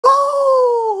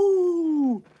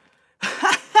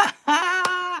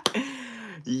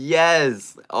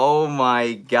Yes. Oh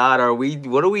my God.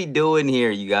 What are we doing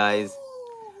here, you guys?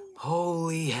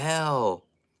 Holy hell.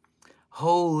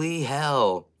 Holy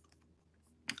hell.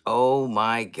 Oh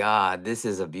my God. This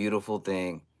is a beautiful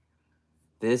thing.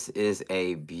 This is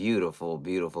a beautiful,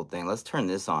 beautiful thing. Let's turn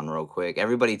this on real quick.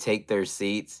 Everybody take their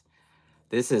seats.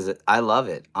 I love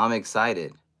it. I'm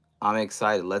excited. I'm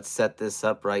excited. Let's set this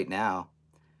up right now.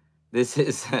 This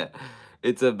is,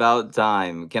 it's about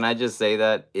time. Can I just say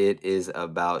that? It is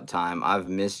about time. I've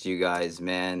missed you guys,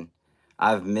 man.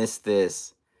 I've missed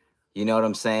this. You know what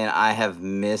I'm saying? I have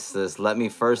missed this. Let me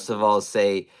first of all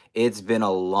say it's been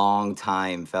a long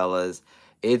time, fellas.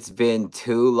 It's been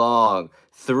too long.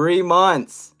 3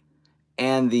 months.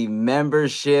 And the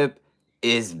membership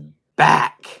is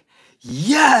back.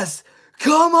 Yes!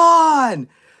 Come on!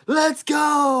 Let's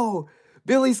go!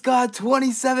 Billy Scott,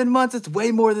 27 months. It's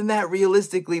way more than that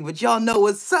realistically, but y'all know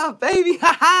what's up, baby.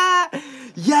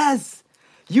 Yes!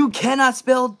 You cannot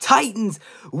spell Titans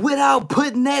without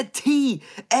putting that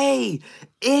T-A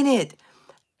in it.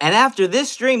 And after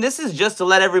this stream, this is just to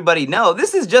let everybody know.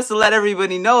 This is just to let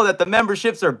everybody know that the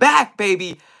memberships are back,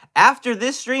 baby. After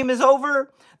this stream is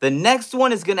over, the next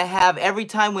one is going to have every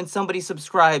time when somebody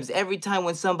subscribes, every time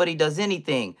when somebody does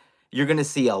anything, you're going to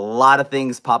see a lot of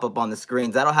things pop up on the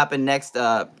screens. That'll happen next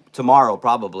tomorrow,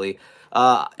 probably.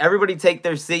 Everybody take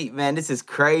their seat, man. This is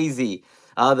crazy.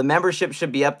 The membership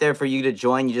should be up there for you to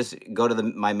join. You just go to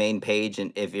my main page,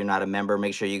 and if you're not a member,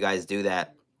 make sure you guys do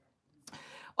that.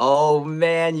 Oh,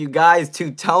 man, you guys,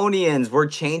 Teutonians, we're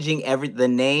changing the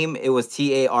name. It was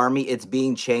TA Army. It's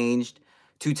being changed.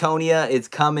 Teutonia, it's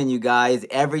coming, you guys.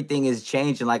 Everything is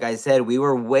changing. Like I said, we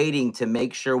were waiting to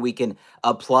make sure we can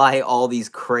apply all these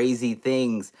crazy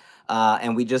things.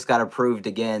 And we just got approved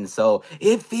again. So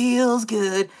it feels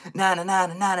good. Na na na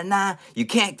na na na na. You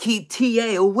can't keep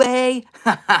TA away.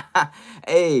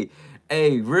 Hey,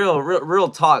 real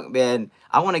talk, man.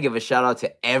 I want to give a shout out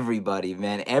to everybody,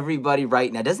 man. Everybody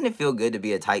right now. Doesn't it feel good to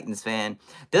be a Titans fan?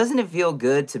 Doesn't it feel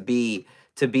good to be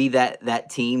that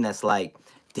team that's like,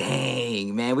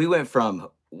 dang, man, we went from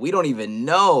we don't even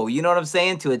know, you know what I'm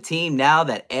saying, to a team now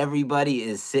that everybody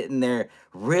is sitting there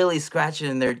really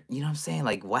scratching their, you know what I'm saying,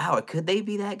 like, wow, could they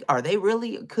be that? Are they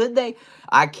really? Could they?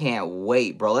 I can't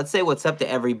wait, bro. Let's say what's up to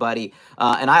everybody.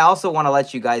 And I also want to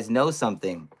let you guys know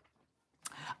something.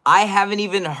 I haven't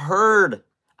even heard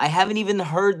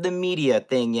the media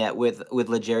thing yet with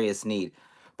L'Jarius Sneed,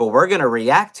 but we're gonna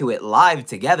react to it live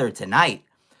together tonight.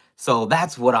 So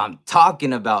that's what I'm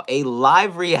talking about. A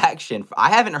live reaction. I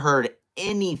haven't heard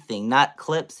anything, not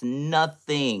clips,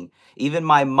 nothing. Even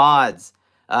my mods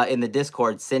in the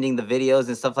Discord sending the videos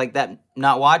and stuff like that,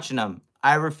 not watching them.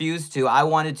 I refused to. I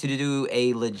wanted to do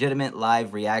a legitimate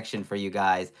live reaction for you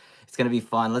guys. It's going to be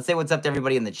fun. Let's say what's up to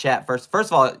everybody in the chat. First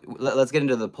of all, let's get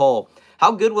into the poll.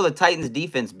 How good will the Titans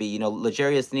defense be? You know,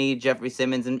 L'Jarius Sneed, Jeffrey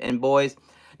Simmons, and boys.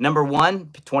 Number 1,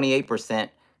 28%.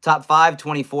 Top 5,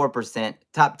 24%.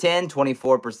 Top 10,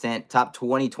 24%. Top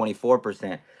 20,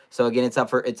 24%. So again, it's up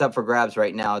for grabs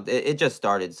right now. It just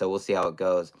started, so we'll see how it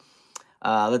goes.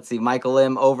 Let's see. Michael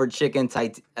M. Over Chicken,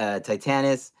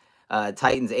 Titanus,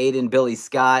 Titans Aiden, Billy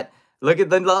Scott. Look at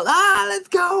them. Let's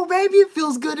go, baby. It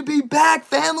feels good to be back,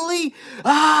 family.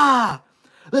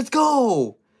 Let's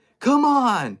go. Come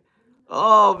on.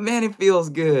 Oh, man, it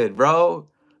feels good, bro.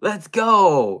 Let's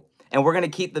go. And we're going to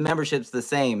keep the memberships the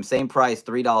same price,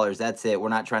 $3. That's it. We're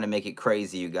not trying to make it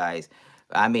crazy, you guys.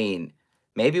 I mean,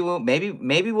 maybe we'll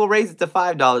raise it to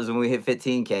 $5 when we hit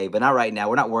 15K, but not right now.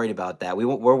 We're not worried about that. We're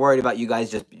worried about you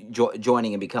guys just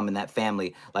joining and becoming that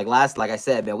family. Like I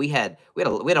said, man, we had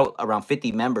around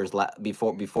 50 members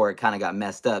before it kind of got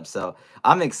messed up. So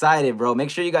I'm excited, bro.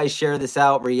 Make sure you guys share this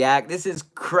out, react. This is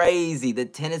crazy. The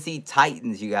Tennessee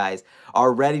Titans, you guys,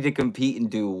 are ready to compete and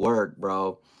do work,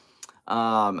 bro.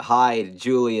 Hyde,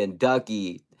 Julian,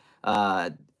 Ducky,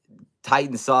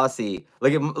 Titan Saucy.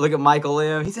 Look at Michael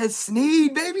M. He said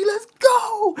Sneed, baby, let's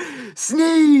go.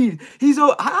 Sneed.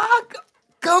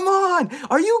 Come on.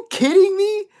 Are you kidding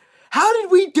me? How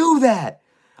did we do that?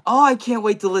 Oh, I can't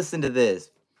wait to listen to this.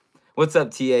 What's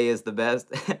up, TA is the best.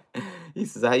 He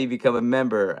says, how you become a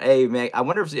member. Hey, man, I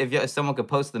wonder if someone could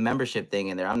post the membership thing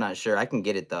in there. I'm not sure. I can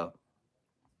get it, though.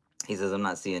 He says, I'm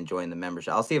not seeing join the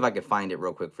membership. I'll see if I can find it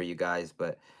real quick for you guys.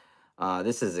 But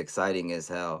this is exciting as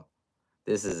hell.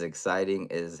 This is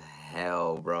exciting as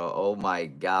hell, bro. Oh, my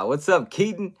God. What's up,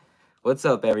 Keaton? What's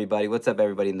up, everybody? What's up,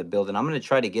 everybody in the building? I'm going to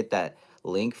try to get that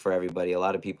link for everybody. A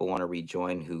lot of people want to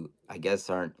rejoin who I guess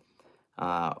aren't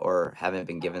or haven't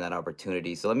been given that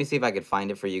opportunity. So let me see if I could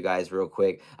find it for you guys real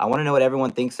quick. I want to know what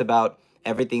everyone thinks about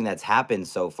everything that's happened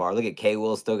so far. Look at K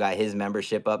Will still got his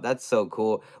membership up. That's so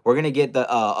cool. We're gonna get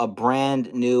the a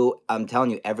brand new. I'm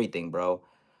telling you everything, bro.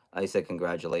 I said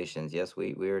congratulations. Yes,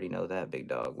 we already know that, big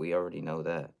dog. We already know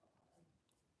that.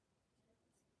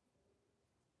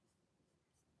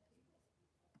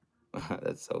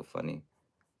 That's so funny.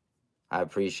 I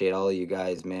appreciate all of you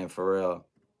guys, man, for real.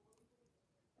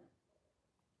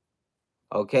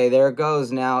 Okay, there it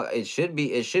goes now. It should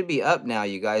be up now,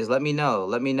 you guys. Let me know.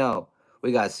 Let me know.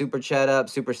 We got super chat up,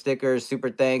 super stickers, super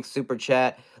thanks, super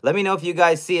chat. Let me know if you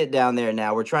guys see it down there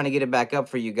now. We're trying to get it back up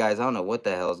for you guys. I don't know what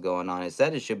the hell's going on. It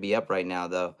said it should be up right now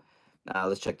though.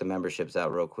 Let's check the memberships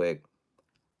out real quick.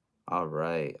 All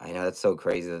right. I know that's so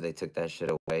crazy that they took that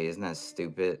shit away. Isn't that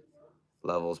stupid?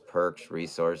 Levels, perks,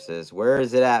 resources. Where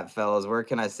is it at, fellas? Where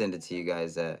can I send it to you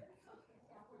guys at?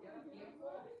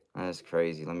 That's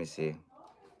crazy. Let me see.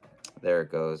 There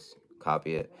it goes.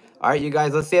 Copy it. All right, you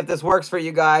guys. Let's see if this works for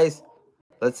you guys.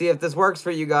 Let's see if this works for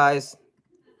you guys.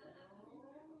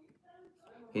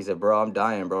 He said, bro, I'm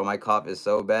dying, bro. My cough is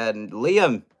so bad. And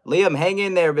Liam, hang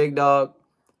in there, big dog.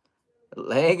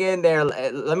 Hang in there.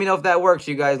 Let me know if that works,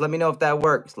 you guys. Let me know if that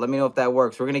works. Let me know if that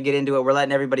works. We're gonna get into it. We're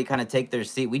letting everybody kind of take their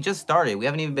seat. We just started. We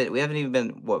haven't even been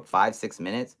what, 5-6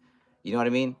 minutes? You know what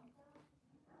I mean?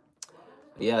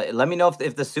 Yeah. Let me know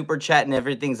if the super chat and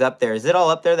everything's up there. Is it all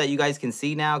up there that you guys can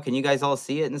see now? Can you guys all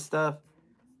see it and stuff?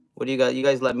 What do you got? You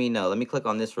guys let me know. Let me click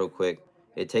on this real quick.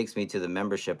 It takes me to the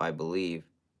membership, I believe.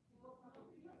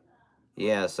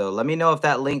 Yeah, so let me know if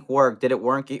that link worked. Did it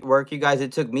work, you guys?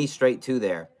 It took me straight to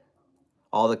there.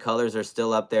 All the colors are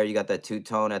still up there. You got that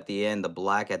two-tone at the end, the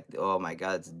black at... Oh, my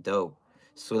God, it's dope.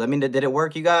 So let me know, did it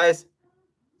work, you guys?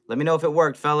 Let me know if it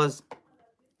worked, fellas.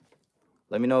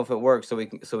 Let me know if it works so we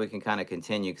can kind of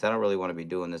continue, because I don't really want to be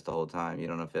doing this the whole time. You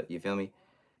don't know if it, you feel me?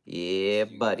 Yeah,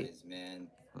 buddy. Guys, man.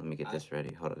 Let me get this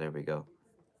ready. Hold on, there we go.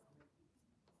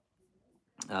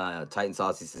 Titan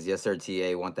Saucy says, yes, sir,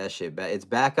 TA. Want that shit back. It's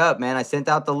back up, man. I sent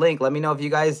out the link. Let me know if you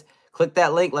guys click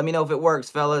that link. Let me know if it works,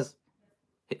 fellas.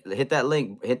 Hit that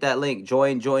link. Hit that link.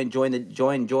 Join.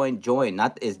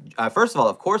 Not is first of all,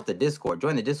 of course, the Discord.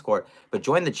 Join the Discord, but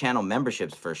join the channel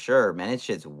memberships for sure, man. It's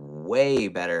shit's way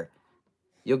better.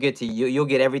 You'll get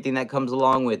everything that comes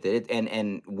along with it.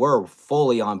 And we're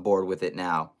fully on board with it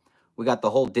now. We got the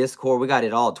whole Discord. We got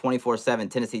it all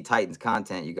 24/7 Tennessee Titans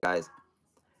content, you guys.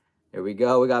 Here we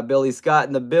go. We got Billy Scott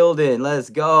in the building. Let's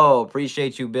go.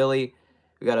 Appreciate you, Billy.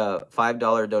 We got a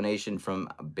 $5 donation from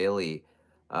Billy.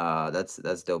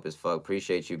 That's dope as fuck.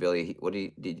 Appreciate you, Billy. What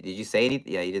did you say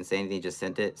anything? Yeah, you didn't say anything. You just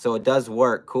sent it. So it does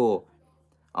work. Cool.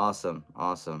 Awesome.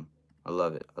 Awesome. I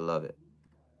love it. I love it.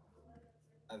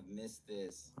 I've missed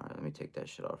this. All right, let me take that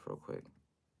shit off real quick.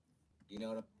 You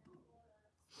know what?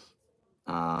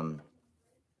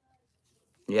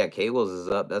 Yeah, Cables is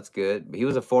up. That's good. He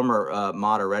was a former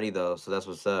mod already, though, so that's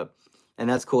what's up. And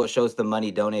that's cool. It shows the money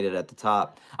donated at the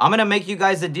top. I'm going to make you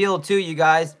guys a deal, too, you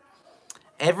guys.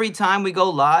 Every time we go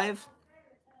live,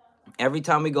 I'm just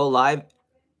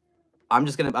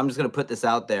gonna put this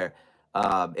out there.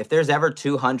 If there's ever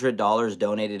 $200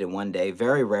 donated in one day,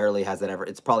 very rarely has that ever.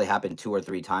 It's probably happened 2 or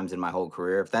 3 times in my whole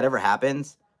career. If that ever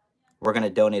happens, we're gonna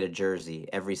donate a jersey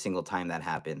every single time that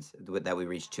happens. That we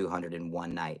reach 200 in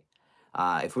one night.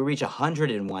 If we reach 100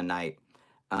 in one night,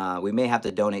 we may have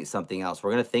to donate something else.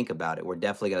 We're gonna think about it. We're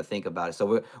definitely gonna think about it.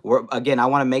 So we're again, I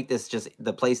want to make this just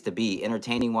the place to be,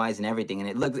 entertaining wise and everything. And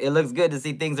it looks good to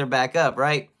see things are back up,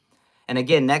 right? And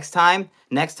again, next time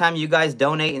you guys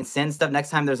donate and send stuff, next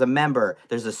time there's a member,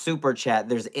 there's a super chat,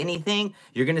 there's anything,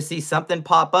 you're gonna see something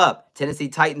pop up. Tennessee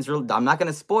Titans. I'm not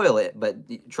gonna spoil it, but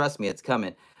trust me, it's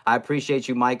coming. I appreciate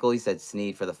you, Michael. He said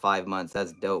Sneed for the 5 months.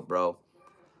 That's dope, bro.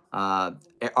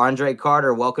 Andre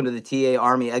Carter, welcome to the TA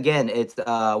Army. Again, it's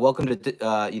welcome to to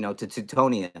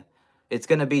Teutonia. It's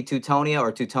gonna be Teutonia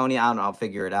or Teutonia. I don't know. I'll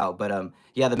figure it out. But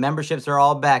yeah, the memberships are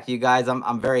all back, you guys.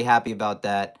 I'm very happy about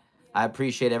that. I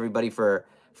appreciate everybody for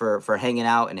hanging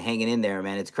out and hanging in there,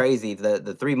 man. It's crazy.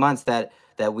 The 3 months that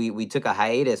we took a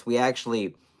hiatus, we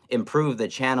actually improved the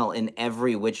channel in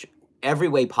every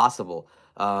way possible.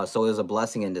 So it was a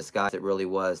blessing in disguise. It really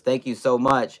was. Thank you so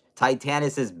much.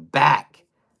 Titanus is back.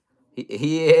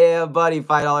 Yeah, buddy.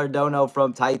 $5 dono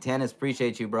from Titanus.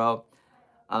 Appreciate you, bro.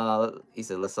 He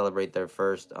said, let's celebrate their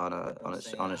first on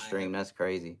a stream. That's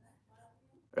crazy.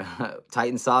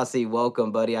 Titan Saucy,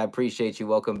 welcome, buddy. I appreciate you.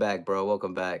 Welcome back, bro.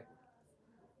 Welcome back.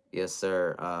 Yes,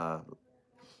 sir.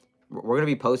 We're gonna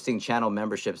be posting channel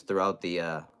memberships throughout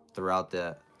the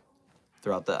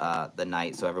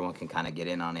night, so everyone can kind of get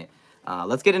in on it.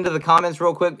 Let's get into the comments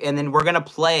real quick, and then we're gonna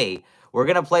play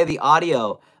the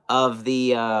audio of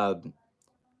the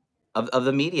of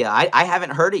the media. I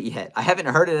haven't heard it yet. I haven't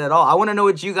heard it at all. I want to know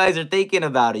what you guys are thinking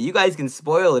about it. You guys can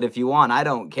spoil it if you want. I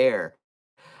don't care.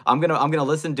 I'm gonna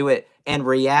listen to it and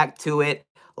react to it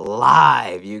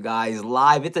live, you guys,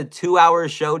 live. It's a 2-hour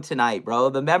show tonight, bro.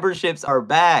 The memberships are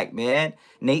back, man.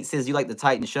 Nate says you like the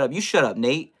Titans. Shut up. You shut up,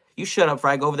 Nate. You shut up before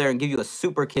I go over there and give you a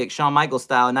super kick, Shawn Michaels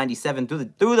style, 97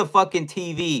 through the fucking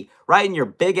TV, right in your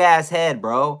big ass head,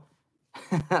 bro.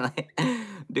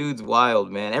 Dude's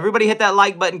wild, man. Everybody hit that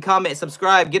like button, comment,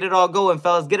 subscribe. Get it all going,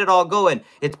 fellas. Get it all going.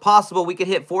 It's possible we could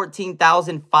hit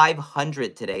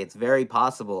 14,500 today. It's very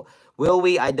possible. Will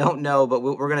we? I don't know, but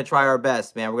we're going to try our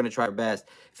best, man. We're going to try our best.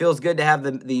 Feels good to have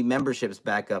the memberships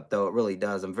back up, though. It really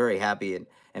does. I'm very happy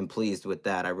and pleased with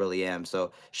that. I really am.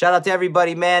 So shout out to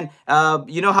everybody, man.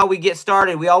 You know how we get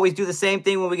started. We always do the same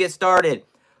thing when we get started.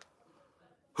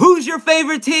 Who's your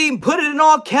favorite team? Put it in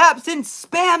all caps and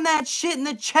spam that shit in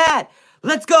the chat.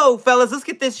 Let's go, fellas. Let's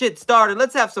get this shit started.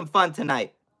 Let's have some fun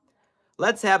tonight.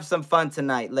 Let's have some fun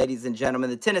tonight, ladies and gentlemen.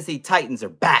 The Tennessee Titans are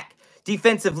back.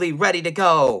 Defensively ready to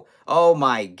go. Oh,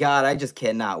 my God. I just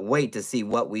cannot wait to see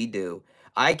what we do.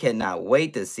 I cannot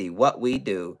wait to see what we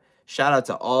do. Shout out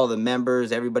to all the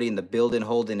members, everybody in the building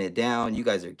holding it down. You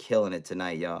guys are killing it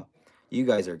tonight, y'all. You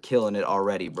guys are killing it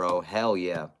already, bro. Hell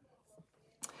yeah.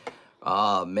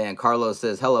 Oh, man. Carlos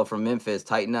says, hello from Memphis.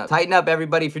 Tighten up. Tighten up,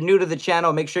 everybody. If you're new to the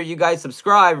channel, make sure you guys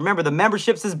subscribe. Remember, the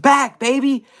memberships is back,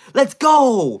 baby. Let's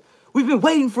go. We've been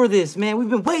waiting for this, man. We've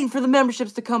been waiting for the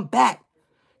memberships to come back.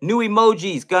 New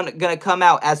emojis gonna come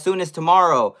out as soon as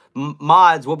tomorrow.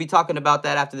 Mods, we'll be talking about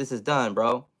that after this is done,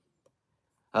 bro.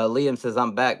 Liam says,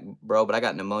 I'm back, bro, but I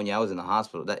got pneumonia. I was in the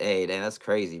hospital. Hey, damn, that's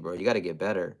crazy, bro. You got to get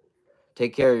better.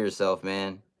 Take care of yourself,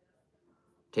 man.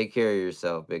 Take care of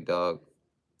yourself, big dog.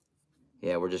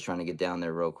 Yeah, we're just trying to get down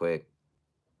there real quick.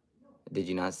 Did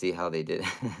you not see how they did?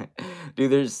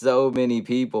 Dude, there's so many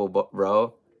people,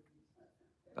 bro.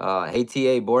 Hey,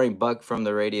 TA, boring Buck from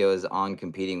the radio is on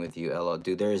competing with you, LO.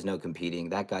 Dude, there is no competing.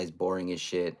 That guy's boring as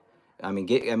shit. I mean,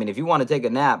 if you want to take a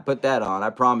nap, put that on.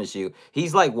 I promise you.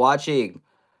 He's like watching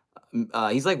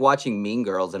Mean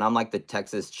Girls, and I'm like the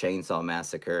Texas Chainsaw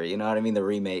Massacre. You know what I mean? The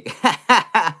remake.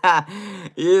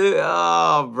 Yeah.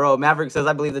 Oh, bro. Maverick says,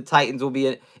 I believe the Titans will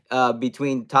be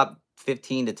between top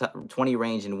 15 to top 20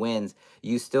 range in wins.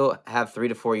 You still have 3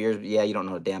 to 4 years. Yeah, you don't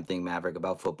know a damn thing, Maverick,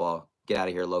 about football. Get out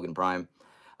of here, Logan Prime.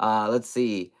 Let's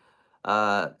see.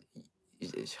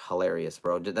 It's hilarious,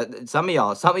 bro. Some of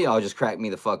y'all just crack me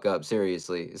the fuck up.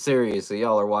 Seriously,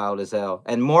 y'all are wild as hell.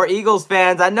 And more Eagles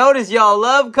fans. I notice y'all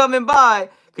love coming by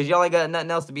because y'all ain't got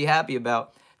nothing else to be happy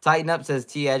about. Tighten up says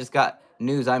T. I just got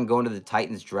news. I'm going to the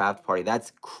Titans draft party.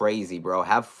 That's crazy, bro.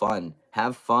 Have fun.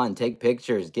 Have fun. Take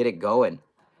pictures. Get it going.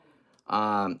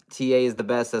 TA is the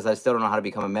best. Says I still don't know how to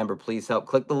become a member. Please help.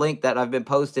 Click the link that I've been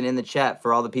posting in the chat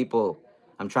for all the people.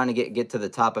 I'm trying to get to the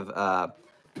top of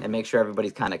and make sure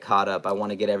everybody's kind of caught up. I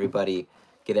want to get everybody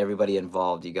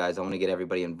involved, you guys. I want to get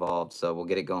everybody involved. So we'll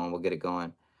get it going. We'll get it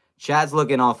going. Chat's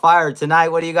looking on fire tonight.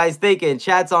 What are you guys thinking?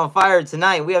 Chat's on fire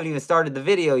tonight. We haven't even started the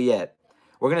video yet.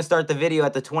 We're going to start the video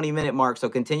at the 20-minute mark. So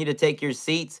continue to take your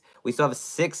seats. We still have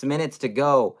 6 minutes to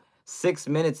go. 6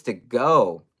 minutes to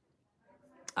go.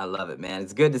 I love it, man.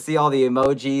 It's good to see all the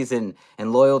emojis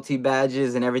and loyalty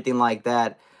badges and everything like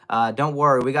that. Don't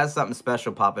worry, we got something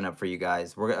special popping up for you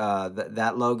guys. We're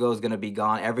that logo is gonna be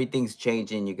gone. Everything's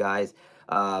changing, you guys.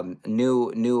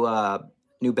 New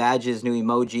badges, new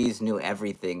emojis, new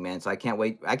everything, man. So I can't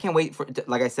wait. I can't wait for.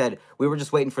 Like I said, we were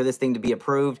just waiting for this thing to be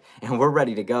approved, and we're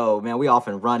ready to go, man. We off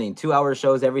and running. 2-hour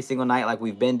shows every single night, like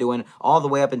we've been doing all the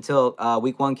way up until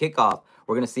week 1 kickoff.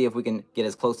 We're gonna see if we can get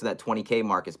as close to that 20K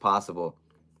mark as possible.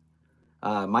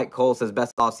 Mike Cole says,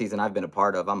 best offseason I've been a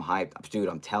part of. I'm hyped. Dude,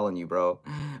 I'm telling you, bro.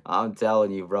 I'm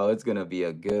telling you, bro. It's going to be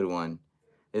a good one.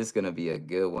 It's going to be a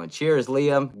good one. Cheers,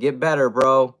 Liam. Get better,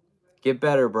 bro. Get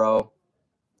better, bro.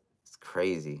 It's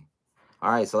crazy. All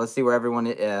right, so let's see where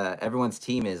everyone's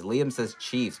team is. Liam says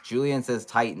Chiefs. Julian says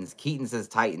Titans. Keaton says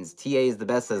Titans. TA is the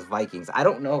best, says Vikings. I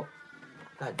don't know.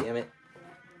 God damn it.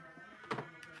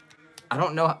 I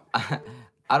don't know.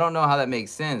 I don't know how that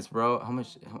makes sense, bro. How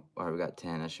much? All right, we got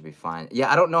 10. That should be fine. Yeah,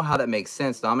 I don't know how that makes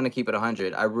sense, though. I'm going to keep it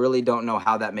 100. I really don't know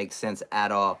how that makes sense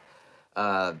at all.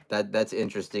 That's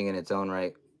interesting in its own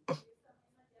right.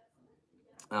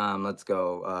 Let's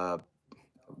go.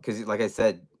 Because, like I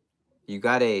said, you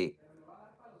got a...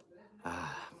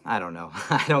 I don't know.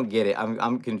 I don't get it.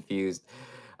 I'm confused.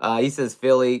 He says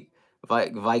Philly,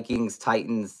 Vikings,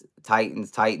 Titans,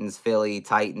 Philly,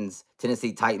 Titans,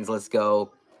 Tennessee Titans, let's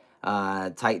go.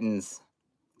 Titans,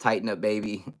 tighten up,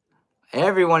 baby.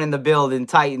 Everyone in the building,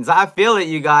 Titans. I feel it,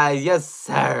 you guys. Yes,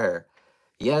 sir.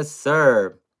 Yes,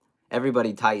 sir.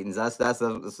 Everybody Titans. That's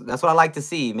what I like to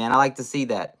see, man. I like to see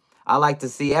that. I like to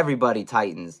see everybody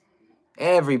Titans.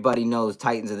 Everybody knows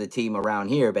Titans are the team around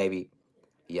here, baby.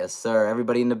 Yes, sir.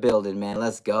 Everybody in the building, man.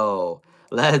 Let's go.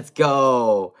 Let's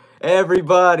go.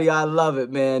 Everybody, I love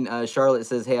it, man. Charlotte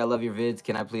says, hey, I love your vids.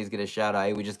 Can I please get a shout out?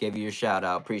 Hey, we just gave you your shout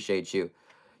out. Appreciate you.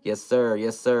 Yes, sir.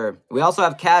 Yes, sir. We also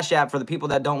have Cash App for the people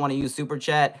that don't want to use Super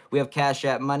Chat. We have Cash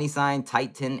App money sign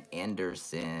Titan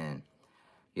Anderson.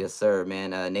 Yes, sir,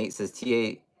 man. Nate says,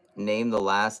 TA, name the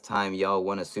last time y'all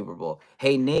won a Super Bowl.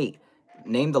 Hey, Nate,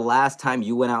 name the last time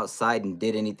you went outside and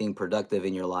did anything productive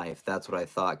in your life. That's what I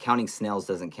thought. Counting snails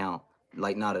doesn't count.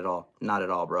 Like, not at all. Not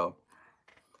at all, bro.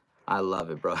 I love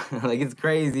it, bro. Like, it's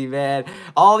crazy, man.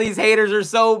 All these haters are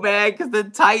so mad because the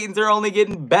Titans are only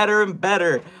getting better and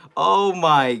better. Oh,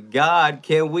 my God.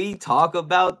 Can we talk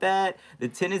about that? The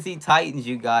Tennessee Titans,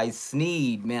 you guys.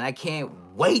 Sneed, man. I can't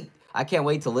wait. I can't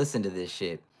wait to listen to this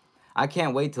shit. I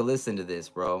can't wait to listen to this,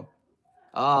 bro.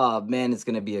 Oh, man, it's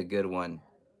going to be a good one.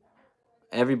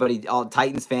 Everybody, all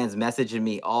Titans fans messaging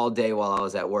me all day while I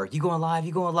was at work. You going live?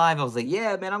 You going live? I was like,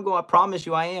 yeah, man, I'm going. I promise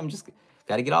you I am. Just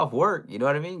got to get off work. You know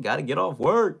what I mean? Got to get off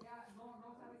work.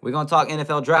 We're going to talk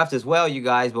NFL draft as well, you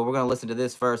guys, but we're going to listen to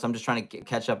this first. I'm just trying to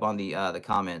catch up on the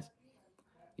comments.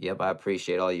 Yep, I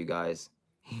appreciate all you guys.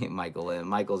 Michael, and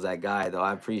Michael's that guy, though.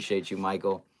 I appreciate you,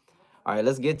 Michael. All right,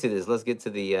 let's get to this. Let's get to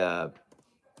the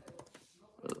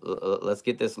let's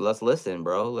get this. Let's listen,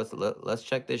 bro. Let's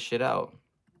check this shit out.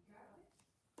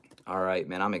 All right,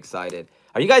 man, I'm excited.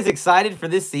 Are you guys excited for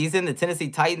this season? The Tennessee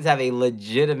Titans have a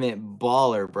legitimate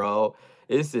baller, bro.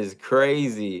 This is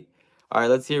crazy. All right,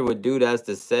 let's hear what dude has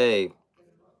to say.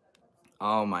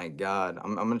 Oh my God,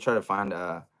 I'm gonna try to find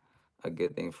a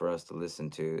good thing for us to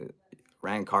listen to.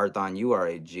 Rand Carthon, you are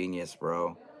a genius,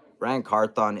 bro. Rand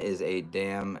Carthon is a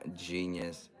damn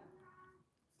genius.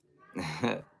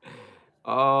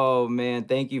 Oh, man.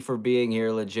 Thank you for being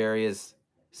here, L'Jarius.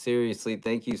 Seriously,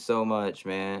 thank you so much,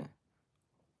 man.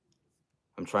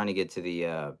 I'm trying to get to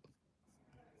the...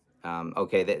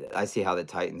 okay, I see how the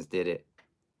Titans did it.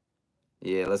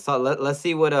 Yeah, let's talk, let's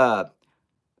see what...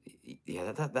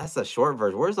 yeah, that's a short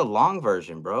version. Where's the long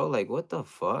version, bro? Like, what the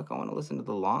fuck? I want to listen to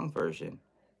the long version.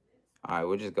 All right,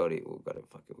 we'll just go to...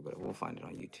 fuck it. We'll find it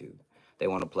on YouTube. They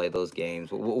want to play those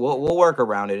games. We'll work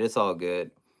around it. It's all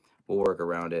good. We'll work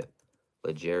around it.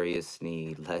 L'Jarius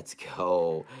Sneed, let's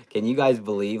go. Can you guys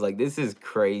believe? Like, this is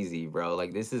crazy, bro.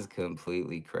 Like, this is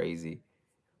completely crazy.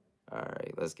 All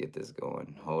right, let's get this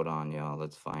going. Hold on, y'all.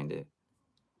 Let's find it.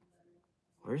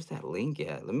 Where's that link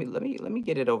at? Let me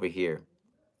get it over here.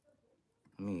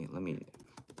 Let me.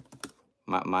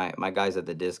 My guys at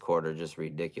the Discord are just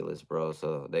ridiculous, bro.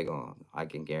 So I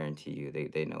can guarantee you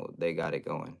they know they got it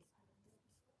going.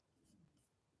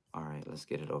 All right, let's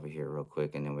get it over here real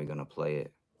quick, and then we're gonna play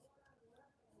it.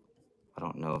 I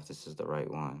don't know if this is the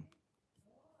right one.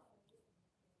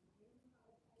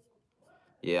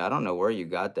 Yeah, I don't know where you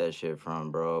got that shit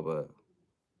from, bro, but...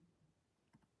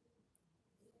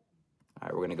 All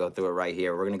right, we're going to go through it right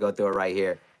here. We're going to go through it right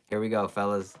here. Here we go,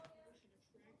 fellas.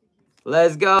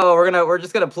 Let's go. We're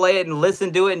just going to play it and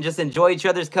listen to it and just enjoy each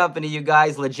other's company, you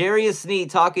guys. L'Jarius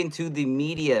Sneed talking to the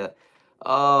media.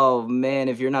 Oh, man,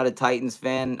 if you're not a Titans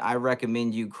fan, I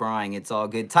recommend you crying. It's all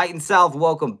good. Titan South,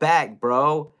 welcome back,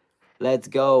 bro. Let's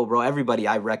go, bro. Everybody,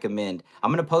 I recommend.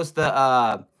 I'm gonna post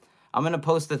the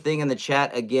thing in the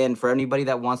chat again for anybody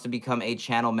that wants to become a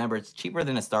channel member. It's cheaper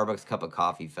than a Starbucks cup of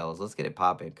coffee, fellas. Let's get it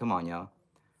popping. Come on, y'all.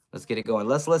 Let's get it going.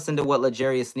 Let's listen to what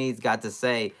L'Jarius Sneed's got to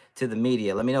say to the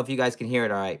media. Let me know if you guys can hear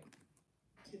it. All right.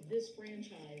 To this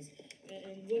franchise,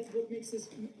 and what makes this?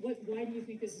 Why do you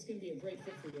think this is going to be a great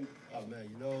fit for you? Oh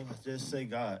man, just say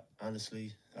God.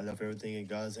 Honestly, I left everything in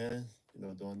God's hands.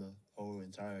 During the whole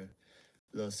entire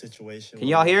little situation. Can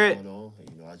y'all hear it? Going on.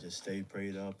 And, I just stayed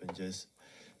prayed up and just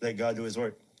let God do His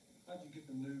work. How did you get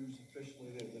the news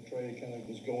officially that the trade kind of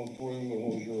was going through, and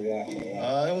what was your reaction to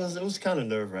that? It was kind of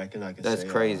nerve-wracking, I can say. That's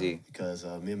crazy. Because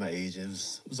me and my agent,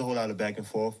 it was a whole lot of back and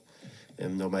forth.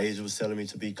 And, my agent was telling me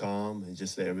to be calm and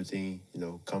just let everything,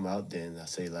 come out. Then I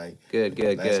say, like... Good.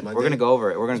 We're going to go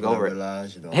over it. We're going to go over it.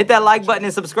 Realized, Hit that like button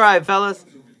and subscribe, fellas.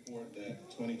 Report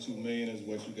that $22 million is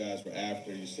what you guys were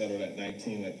after. You settled at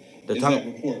 19. Like, The is tongue- that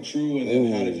report true? And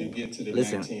then how did you get to the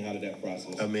Listen. 19? How did that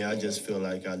process? I mean, I just feel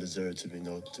like I deserve to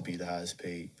be the highest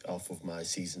paid off of my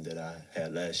season that I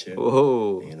had last year.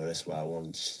 Whoa. And, that's why I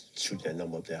want to shoot that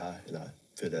number up there high, and I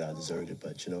feel that I deserved it.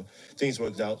 But things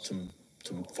worked out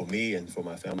for me and for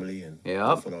my family and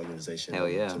Yep. for the organization. Hell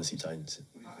yeah. Tennessee Titans.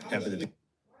 Happy to be.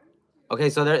 Okay,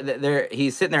 so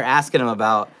he's sitting there asking him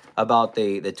about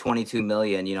the 22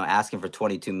 million, asking for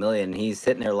 22 million. And he's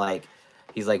sitting there like,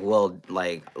 He's like, well,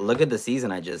 like, look at the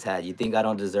season I just had. You think I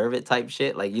don't deserve it type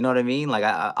shit? Like, you know what I mean? Like,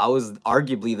 I was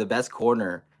arguably the best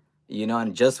corner, you know,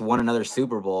 and just won another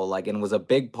Super Bowl, like, and was a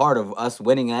big part of us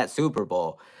winning that Super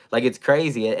Bowl. Like, it's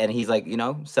crazy. And he's like, you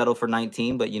know, settle for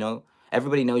 19, but, you know,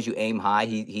 everybody knows you aim high.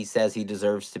 He says he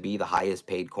deserves to be the highest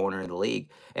paid corner in the league.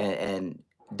 And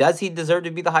does he deserve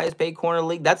to be the highest paid corner in the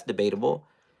league? That's debatable.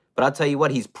 But I'll tell you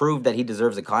what, he's proved that he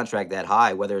deserves a contract that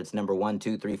high, whether it's number 1,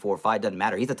 2, 3, 4, 5, doesn't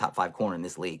matter. He's a top 5 corner in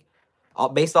this league.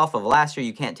 Based off of last year,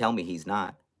 you can't tell me he's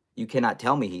not. You cannot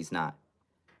tell me he's not.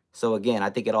 So again, I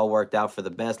think it all worked out for the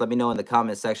best. Let me know in the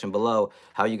comment section below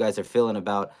how you guys are feeling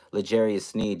about L'Jarius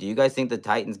Sneed. Do you guys think the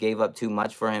Titans gave up too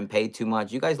much for him, paid too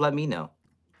much? You guys let me know.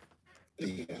 How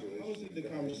was the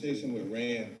conversation with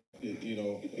Rand? You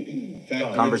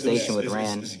know, conversation with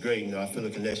Rand. It's great. You know, I feel a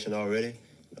connection already.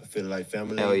 I feel like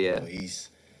family. Hell yeah. You know, he's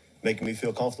making me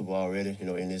feel comfortable already, you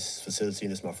know, in this facility,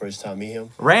 and it's my first time meeting him.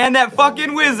 Rand, that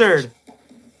fucking wizard. What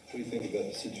do you think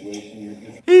about the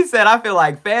situation? He said, I feel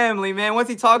like family, man. Once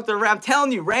he talked to Rand, I'm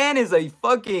telling you, Rand is a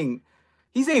fucking,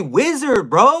 he's a wizard,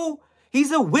 bro.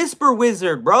 He's a whisper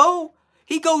wizard, bro.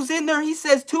 He goes in there, he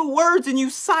says 2 words, and you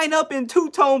sign up in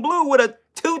two-tone blue with a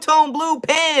two-tone blue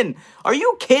pen. Are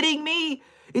you kidding me?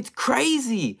 It's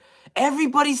crazy.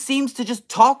 Everybody seems to just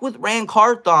talk with Rand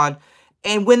Carthon,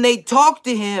 and when they talk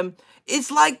to him, it's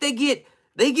like they get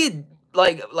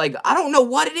like I don't know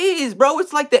what it is, bro.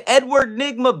 It's like the Edward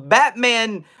Nygma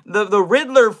Batman, the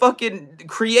Riddler fucking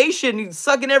creation. He's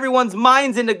sucking everyone's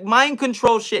minds into mind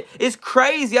control shit. It's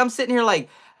crazy. I'm sitting here like,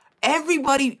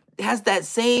 everybody has that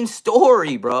same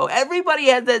story, bro. Everybody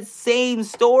has that same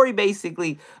story,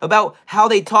 basically, about how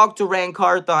they talk to Rand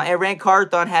Carthon, and Rand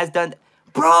Carthon has done,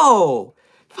 bro.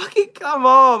 Fucking come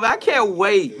on, man. I can't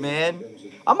wait, man.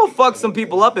 I'm gonna fuck some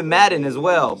people up in Madden as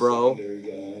well, bro.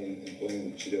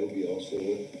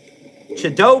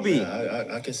 Chidobe.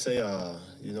 Yeah, I can say,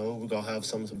 you know, we're going to have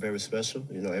something very special.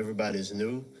 You know, everybody's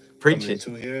new. Preach coming it.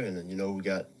 into here, and, you know, we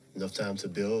got enough time to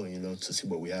build, you know, to see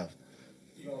what we have.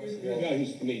 You're a guy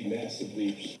who's made massive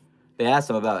leaps. They asked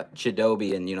him about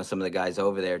Chidobe and, you know, some of the guys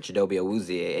over there. Chidobe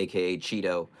Awuzie, a.k.a.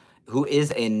 Cheeto, who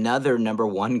is another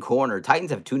 #1 corner.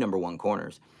 Titans have 2 #1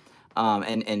 corners.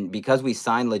 And because we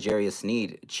signed L'Jarius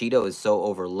Sneed, Cheeto is so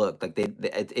overlooked. Like,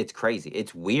 it's crazy.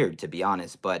 It's weird, to be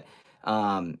honest, but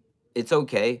it's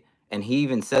okay. And he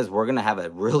even says we're going to have a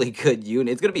really good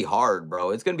unit. It's going to be hard, bro.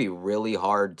 It's going to be really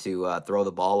hard to throw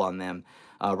the ball on them.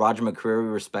 Roger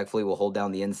McCreary respectfully will hold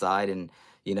down the inside, and,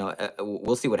 you know,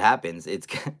 we'll see what happens. It's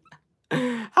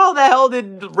how the hell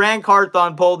did Rand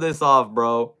Carthon pull this off,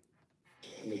 bro?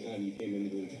 From the time you came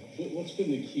into what's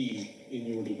been the key in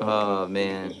your development? Oh,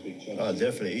 man.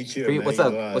 Definitely. Each year, man, What's you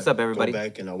up? know, What's up, everybody? Go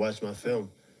back and I watch my film.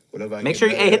 Whatever I Make get sure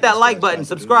you better at, hit that that's like what I button. try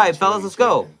to do Subscribe, each fellas. year, Let's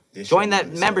go. this Join year,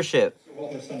 that so- membership.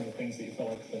 What were some of the things that you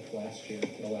felt like last year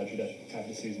that allowed you to have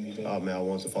the season you did? Oh, man, I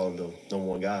want to follow the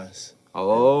 #1 guys.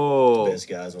 Oh. The best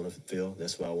guys on the field.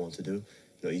 That's what I want to do. You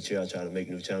know, each year I try to make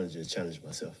new challenges, challenge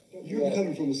myself. You're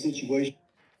coming from a situation.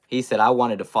 He said, I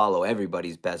wanted to follow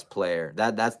everybody's best player.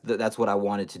 That's what I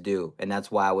wanted to do. And that's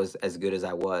why I was as good as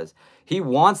I was. He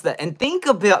wants that. And think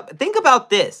about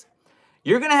this.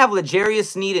 You're going to have L'Jarius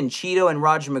Sneed and Cheeto and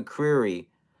Roger McCreary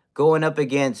going up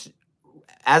against,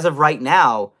 as of right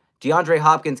now, DeAndre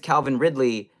Hopkins, Calvin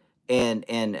Ridley, and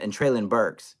Treylon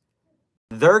Burks.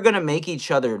 They're going to make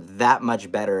each other that much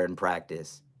better in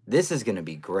practice. This is going to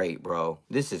be great, bro.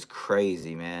 This is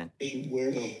crazy, man.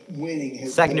 Where the winning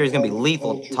has Secondary is going to be been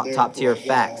lethal, culture there top tier for a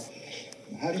while. facts.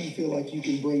 How do you feel like you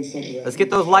can bring some of that? Let's get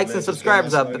those likes and Man, just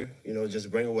subscribers bring up. my swagger, you know,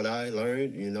 just bring what I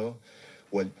learned, you know,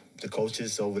 what the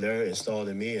coaches over there installed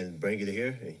in me, and bring it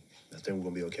here. Hey, I think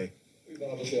we're going to be okay.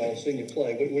 Obviously, I've seen you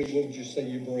play. What would you say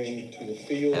you bring to the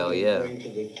field? Hell yeah. Bring to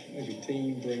the maybe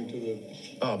team. Bring to the.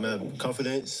 Oh, man,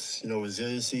 confidence, you know,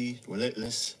 resiliency,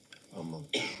 relentless. I'm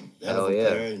a hell Hell of a yeah.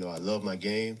 player. You know, I love my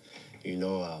game. You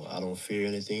know, I don't fear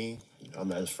anything. I'm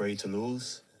not afraid to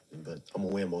lose, but I'm going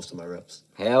to win most of my reps.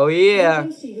 Hell yeah. When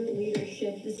it comes to your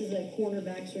leadership, this is a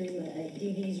cornerback's room, a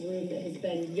DB's room that has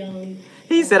been young.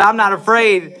 He said, I'm not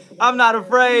afraid. I'm not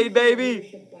afraid, baby.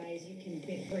 Leadership-wise, you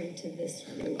can bring to this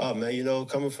room. Oh, man, you know,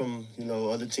 coming from, you know,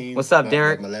 other teams. What's up, my-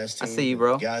 Derek? My last I team, see you,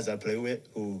 bro. Guys I play with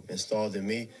who installed in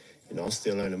me. You know, I'm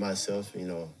still learning myself. You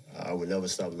know, I would never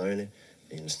stop learning.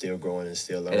 And still growing and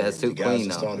still learning. that's too the guys clean,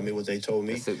 though. installed in me what they told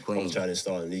me. That's too I'm clean. gonna try to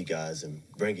install in these guys and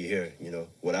bring it here. You know,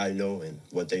 what I know and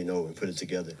what they know, and put it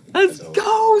together. Let's as a whole.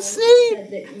 go, You Sneed.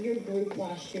 said that your group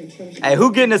last year in terms of Hey,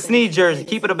 who getting a Sneed jersey?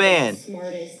 Keep it a band.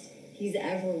 Smartest he's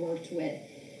ever worked with.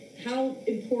 how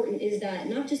important is that?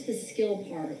 Not just the skill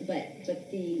part, but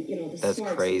the the That's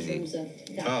smarts crazy. in terms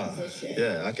of that position.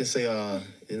 Yeah, I can say,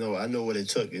 you know, I know what it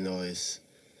took. You know, it's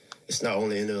not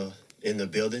only in the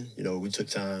building. You know, we took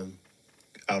time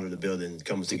out of the building,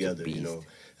 coming together. You know,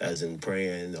 as in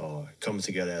praying or coming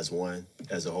together as one,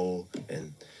 as a whole,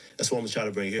 and that's what I'm gonna try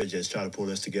to bring here. Just try to pull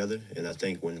us together. And I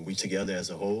think when we together as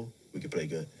a whole, we can play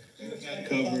good.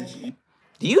 Coverage.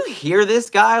 Do you hear this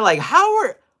guy? Like, how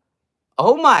are...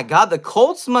 Oh my God, the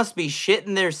Colts must be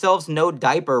shitting themselves no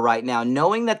diaper right now,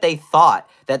 knowing that they thought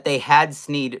that they had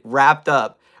Sneed wrapped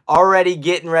up, already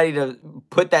getting ready to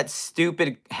put that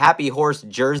stupid Happy Horse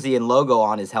jersey and logo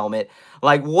on his helmet.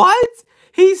 Like, what?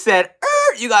 He said,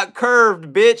 you got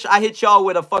curved, bitch. I hit y'all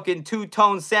with a fucking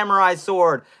two-tone samurai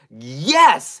sword.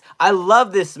 Yes! I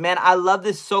love this, man. I love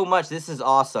this so much. This is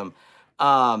awesome.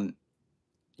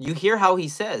 You hear how he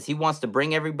says he wants to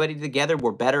bring everybody together.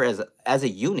 We're better as a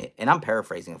unit, and I'm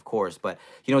paraphrasing, of course, but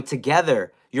you know,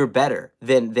 together you're better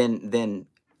than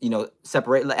you know,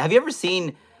 separate. Have you ever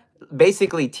seen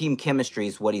basically team chemistry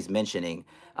is what he's mentioning?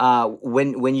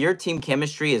 When your team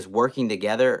chemistry is working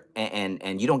together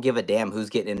and you don't give a damn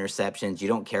who's getting interceptions, you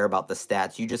don't care about the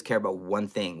stats, you just care about one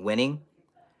thing: winning.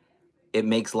 It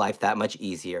makes life that much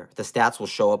easier. The stats will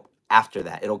show up after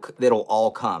that. It'll all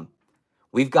come.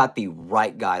 We've got the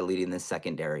right guy leading this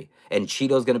secondary, and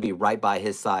Cheeto's going to be right by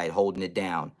his side holding it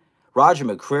down.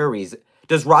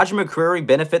 Does Roger McCreary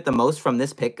benefit the most from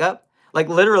this pickup? Like,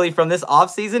 literally from this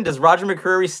offseason, does Roger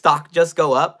McCreary's stock just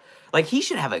go up? Like, he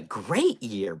should have a great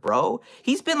year, bro.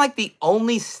 He's been, like, the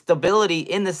only stability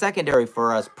in the secondary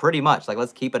for us, pretty much. Like,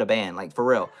 let's keep it a band, like, for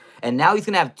real. And now he's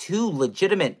going to have two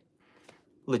legitimate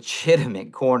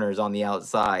corners on the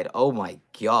outside. Oh, my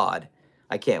God.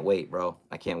 I can't wait, bro.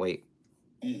 I can't wait.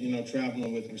 You know,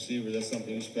 traveling with receivers, that's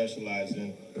something you specialize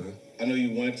in. I know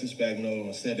you went to Spagnuolo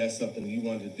and said that's something you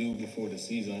wanted to do before the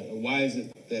season. Why is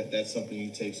it that that's something you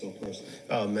take so personally?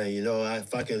 Oh, man, you know,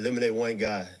 if I can eliminate one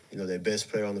guy, you know, their best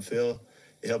player on the field,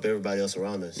 it help everybody else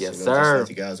around us. Yes, you know, sir. Just like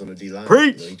the guys on the D-line.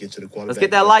 Preach! You know, you get to the quarterback, Let's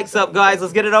get that likes up, guys.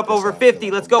 Let's get it up over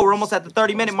 50. Let's go. We're almost at the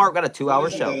 30-minute mark. Got a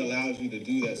 2-hour show. That allows you to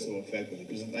do that so effectively.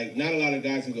 Because, like, not a lot of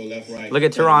guys can go left, right. Look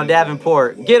at Teron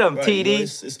Davenport. Get him, right, TD. You know,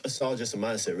 it's all just a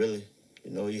mindset, really. You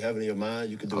know, you have it in your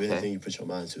mind, you can do anything you put your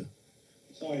mind to.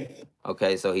 Sorry.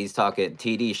 Okay, so he's talking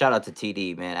TD. Shout out to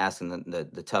TD, man, asking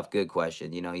the tough, good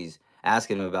question. You know, he's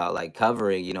asking him about, like,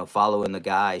 covering, you know, following the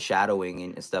guy, shadowing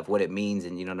and stuff, what it means,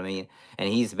 and you know what I mean? And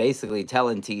he's basically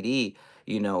telling TD,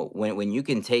 you know, when you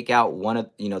can take out one of,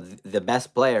 you know, the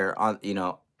best player on, you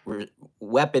know,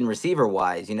 weapon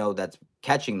receiver-wise, you know, that's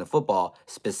catching the football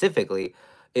specifically,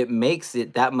 it makes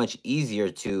it that much easier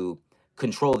to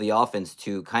control the offense,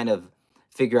 to kind of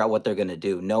figure out what they're going to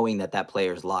do, knowing that that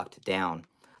player is locked down.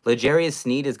 L'Jarius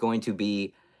Sneed is going to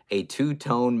be a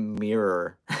two-tone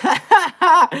mirror.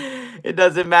 It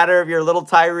doesn't matter if you're a little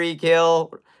Tyreek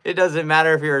Hill. It doesn't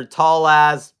matter if you're a tall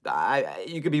ass.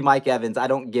 You could be Mike Evans. I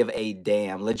don't give a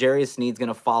damn. L'Jarius Sneed's going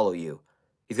to follow you.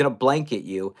 He's going to blanket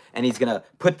you, and he's going to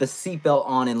put the seatbelt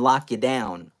on and lock you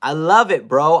down. I love it,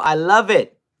 bro. I love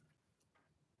it.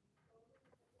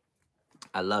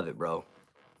 I love it, bro.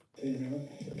 Do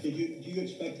you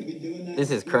expect to be doing that? This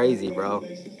is crazy, bro.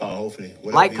 Hopefully.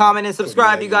 Like, comment, and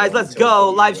subscribe, you guys. Let's go.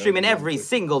 Live streaming every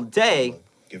single day.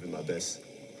 Give it my best.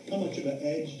 How much of an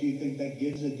edge do you think that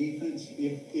gives a defense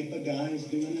if a guy's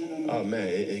doing that? Oh, man,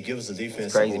 it gives the defense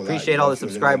It's crazy. Appreciate all the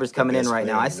subscribers coming in right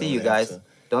now. I see you guys.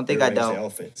 Don't think I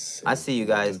don't. I see you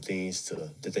guys. Do things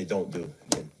that they don't do.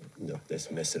 And, you know,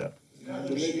 let's mess it up.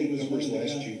 Calvin Ridley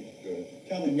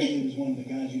was one of the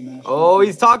guys you mentioned. Oh,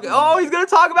 he's talking. Oh, he's gonna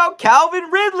talk about Calvin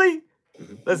Ridley.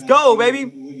 Let's go, baby.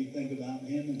 What do you think about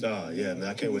him? Oh, yeah, man.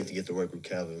 I can't wait to get to work with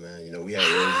Calvin, man. You know, we had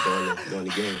runs during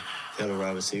the game. Hell of a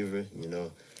wide receiver, you know. I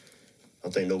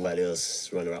don't think nobody else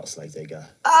run routes like that guy.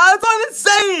 That's what I've been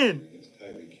saying.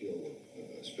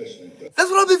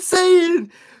 That's what I've been saying.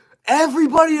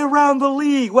 Everybody around the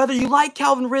league, whether you like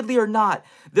Calvin Ridley or not,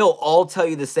 they'll all tell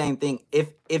you the same thing.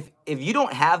 If you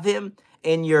don't have him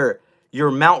in your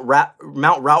mount route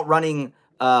running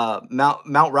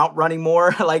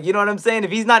more, like, you know what I'm saying?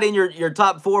 If he's not in your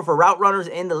top 4 for route runners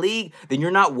in the league, then you're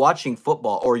not watching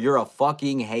football or you're a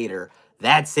fucking hater.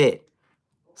 That's it.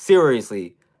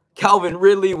 Seriously. Calvin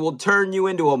Ridley will turn you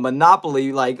into a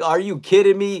monopoly. Like, are you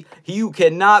kidding me? You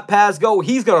cannot pass go.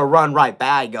 He's going to run right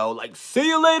by go. Like, see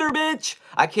you later, bitch.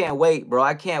 I can't wait, bro.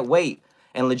 I can't wait.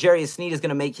 And L'Jarius Sneed is going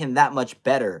to make him that much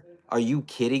better. Are you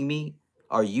kidding me?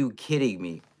 Are you kidding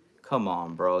me? Come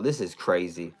on, bro. This is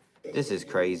crazy. This is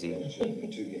crazy.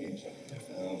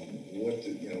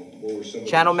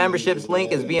 Channel memberships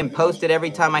link is being posted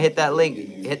every time I hit that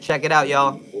link. Check it out,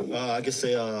 y'all. I could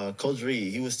say Coach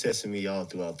Reed, he was testing me all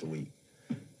throughout the week.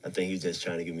 I think he was just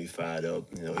trying to get me fired up.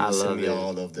 You know, he was sending me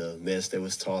all of the mess that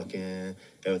was talking,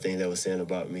 everything that was saying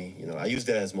about me. You know, I use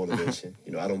that as motivation.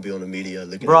 You know, I don't be on the media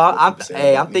looking. Bro, at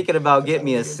I'm thinking about getting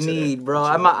me a Sneed, bro.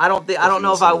 I don't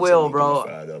know if I will, bro.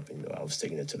 Fired up, you know, I was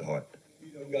taking it to the heart.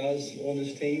 You know guys on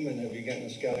this team, and have you gotten a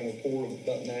scouting report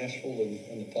about Nashville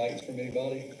and the Titans from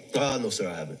anybody? No, sir,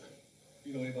 I haven't.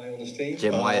 You know anybody on this team?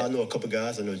 Jim White. I know a couple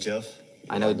guys. I know Jeff.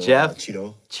 I know Jeff.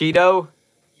 Cheeto. Cheeto.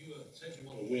 You said you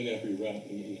want to win every rep,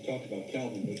 and you talked about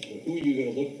Calvin, but who are you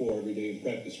going to look for every day in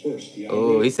practice first?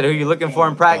 Oh, he said who you looking for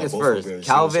in practice first,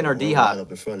 Calvin or D-Hop?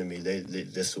 Up in front of me,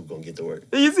 that's who's gonna get the work.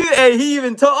 You see, hey, he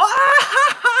even told.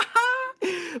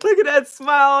 Look at that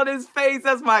smile on his face.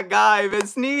 That's my guy, man.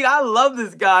 Sneed, I love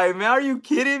this guy, man. Are you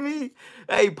kidding me?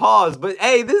 Hey, pause. But,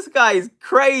 hey, this guy is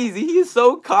crazy. He is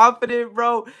so confident,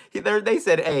 bro. They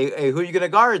said, hey, who are you going to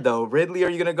guard, though? Ridley or are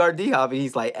you going to guard D-Hop? And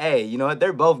he's like, hey, you know what?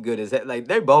 They're both good.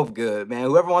 They're both good, man.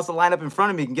 Whoever wants to line up in front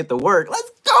of me can get the work.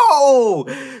 Let's go.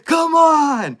 Come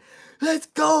on. Let's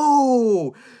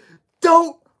go.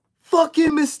 Don't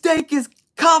fucking mistake his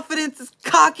confidence, his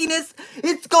cockiness.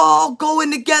 It's all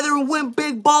going together and win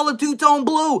big ball of two-tone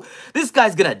blue. This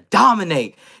guy's going to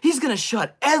dominate. He's going to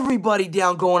shut everybody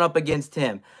down going up against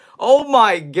him. Oh,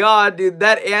 my God, dude.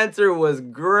 That answer was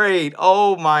great.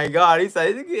 Oh, my God. He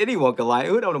said anyone can line.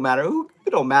 It don't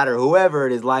matter. Whoever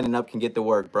it is lining up can get the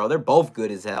work, bro. They're both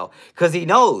good as hell. Because he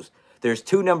knows there's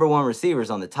 2 #1 receivers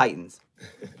on the Titans.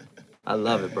 I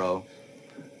love it, bro.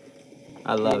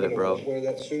 I love it, bro. Wear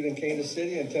that suit in Kansas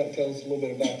City and tell us a little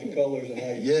bit about the colors and how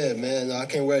you. Yeah, man, I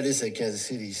can't wear this at Kansas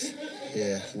City's.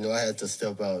 Yeah, you know, I had to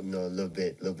step out, you know, a little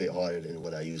bit harder than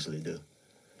what I usually do.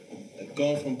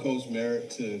 Going from Coach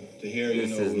Merritt to here, you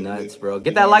know, this is nuts, bro.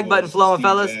 Get that like button flowing, Steve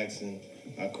fellas. Jackson,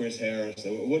 Chris Harris.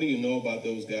 What do you know about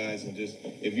those guys? And just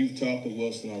if you've talked to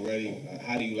Wilson already,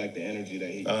 how do you like the energy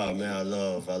that he? Oh man, I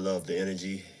love the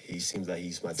energy. He seems like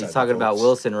he's my type. He's talking about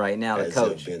Wilson right now, the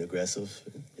coach. Being aggressive.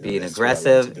 Being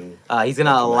aggressive. He's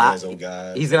gonna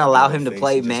allow him to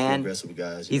play man.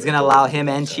 He's gonna allow him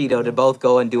and Cheeto to both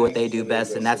go and do what they do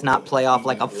best, and that's not play off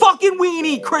like a fucking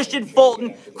weenie, Christian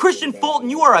Fulton. Christian Fulton,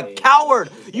 you are a coward.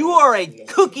 You are a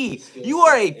cookie. You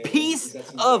are a piece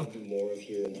of. More of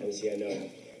here in Tennessee, I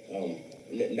know.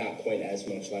 Not quite as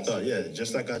much last year. Oh yeah,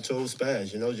 just like I chose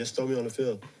Spaz, you know, just throw me on the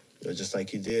field. You know, just like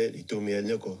he did, he threw me at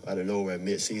nickel out of nowhere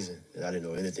mid-season, and I didn't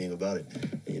know anything about it.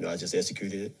 And, you know, I just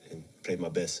executed it and played my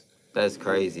best. That's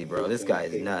crazy, bro. This guy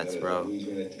is nuts, bro.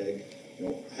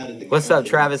 What's up,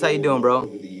 Travis? How you doing,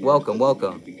 bro?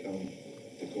 Welcome.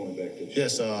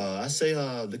 Yes, I say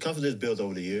the confidence built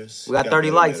over the years. We got 30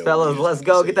 likes, fellas. Let's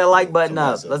go. Get that like button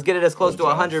up. Let's get it as close to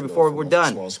 100 before we're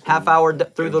done. Half hour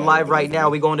through the live right now.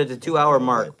 We going to the 2-hour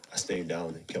mark. I stayed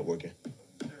down and kept working.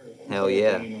 Hell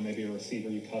yeah. Maybe a receiver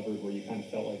you covered where you kind of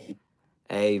felt like you.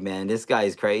 Hey, man, this guy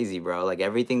is crazy, bro. Like,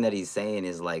 everything that he's saying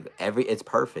is, like, it's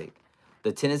perfect.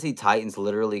 The Tennessee Titans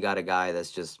literally got a guy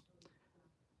that's just...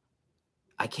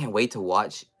 I can't wait to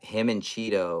watch him and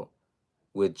Cheeto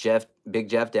with Big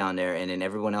Jeff down there, and then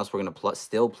everyone else we're going to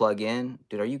still plug in.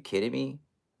 Dude, are you kidding me?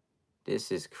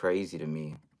 This is crazy to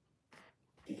me.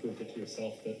 You proved it to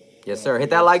yourself that... Yes, sir.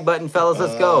 Hit that like button, fellas.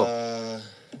 Let's go.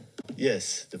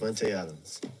 Yes, Devontae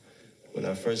Adams. When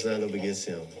I first lined up against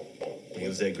him, he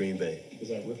was at Green Bay. Was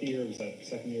that rookie year or was that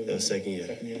second year? That was second year.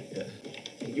 Second year? Yeah.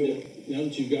 Now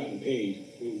that you've gotten paid,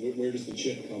 where does the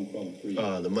chip come from for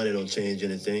you? The money don't change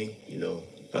anything. You know,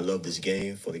 I love this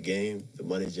game for the game. The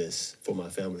money just for my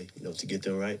family, you know, to get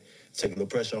them right. Take a little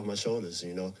pressure off my shoulders,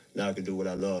 you know. Now I can do what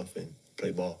I love and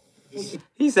play ball.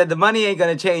 He said the money ain't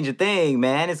going to change a thing,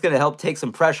 man. It's going to help take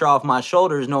some pressure off my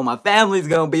shoulders. No, my family's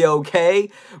going to be okay.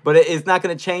 But it's not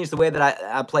going to change the way that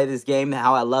I play this game,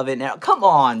 how I love it now. Come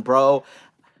on, bro.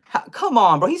 Come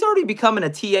on, bro. He's already becoming a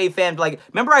TA fan. Like,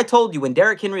 remember I told you when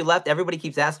Derrick Henry left, everybody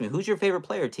keeps asking me, who's your favorite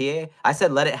player, TA? I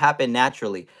said, let it happen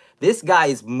naturally. This guy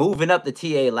is moving up the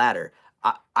TA ladder.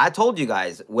 I told you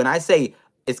guys, when I say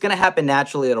it's going to happen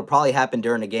naturally, it'll probably happen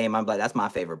during the game, I'm like, that's my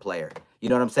favorite player. You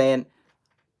know what I'm saying?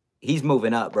 He's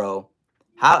moving up, bro.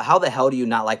 How the hell do you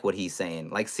not like what he's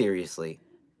saying? Like, seriously.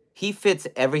 He fits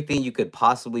everything you could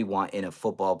possibly want in a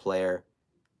football player.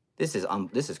 This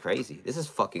is crazy. This is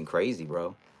fucking crazy,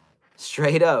 bro.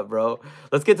 Straight up, bro.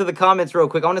 Let's get to the comments real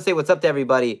quick. I want to say what's up to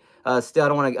everybody. Still, I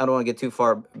don't want to get too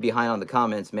far behind on the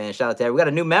comments, man. Shout out to everybody. We got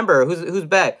a new member. Who's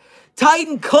back?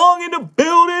 Titan Kong in the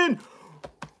building.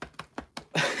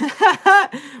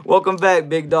 Welcome back,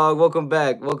 big dog. Welcome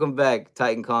back,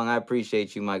 Titan Kong. I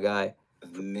appreciate you, my guy.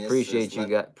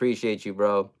 Appreciate you,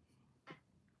 bro.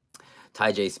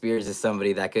 Ty J Spears is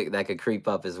somebody that could creep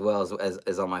up as well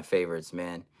as on my favorites,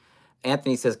 man.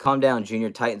 Anthony says, calm down, Junior.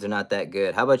 Titans are not that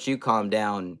good. How about you calm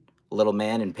down, little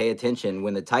man, and pay attention.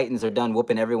 When the Titans are done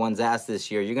whooping everyone's ass this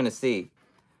year, you're going to see.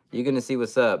 You're going to see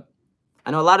what's up.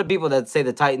 I know a lot of people that say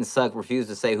the Titans suck refuse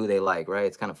to say who they like, right?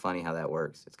 It's kind of funny how that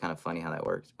works. It's kind of funny how that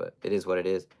works, but it is what it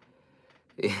is.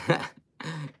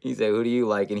 He said, who do you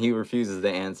like? And he refuses to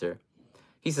answer.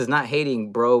 He says, not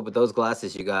hating, bro, but those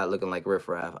glasses you got looking like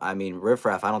Riff-Raff. I mean,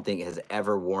 Riff-Raff, I don't think has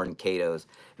ever worn Kato's.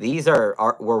 These were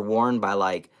worn by,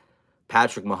 like,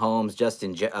 Patrick Mahomes,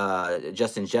 Justin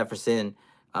Jefferson,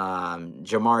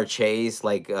 Jamar Chase.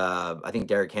 Like, I think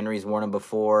Derrick Henry's worn them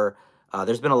before.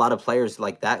 There's been a lot of players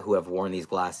like that who have worn these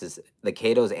glasses, the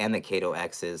Kato's and the Kato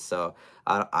X's. So,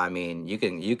 I mean,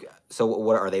 so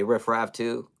what, are they Riff-Raff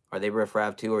too? Are they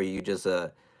Riff-Raff too? Or are you just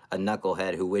a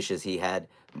knucklehead who wishes he had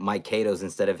Mike Kato's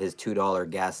instead of his $2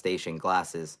 gas station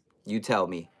glasses? You tell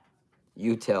me.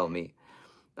 You tell me.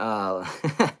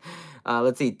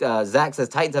 Let's see. Zach says,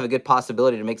 Titans have a good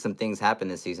possibility to make some things happen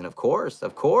this season. Of course.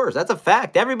 Of course. That's a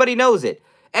fact. Everybody knows it.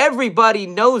 Everybody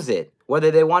knows it.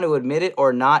 Whether they want to admit it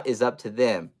or not is up to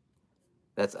them.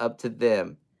 That's up to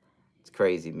them. It's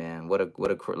crazy, man.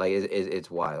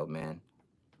 It's wild, man.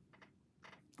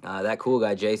 That cool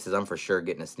guy, Jay, says, I'm for sure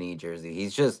getting a Sneed jersey.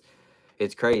 He's just,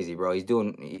 it's crazy, bro. He's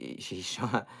showing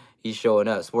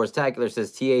up. Sportstacular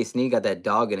says, T.A. Sneed got that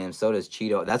dog in him. So does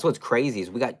Cheeto. That's what's crazy is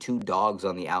we got 2 dogs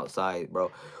on the outside,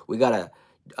 bro. We got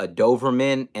a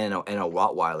Doberman and a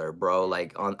Rottweiler, bro.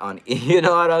 Like, on you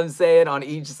know what I'm saying? On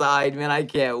each side, man. I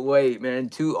can't wait, man.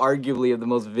 2 arguably of the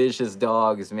most vicious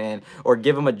dogs, man. Or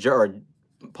give them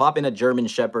pop in a German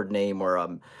Shepherd name or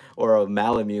a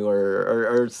Malamute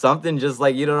or something, just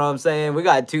like, you know what I'm saying? We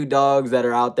got 2 dogs that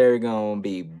are out there gonna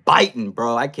be biting,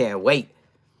 bro. I can't wait.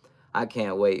 I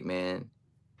can't wait, man.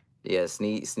 Yeah,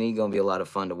 Sneed gonna be a lot of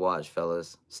fun to watch,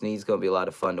 fellas. Sneed's gonna be a lot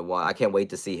of fun to watch. I can't wait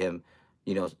to see him,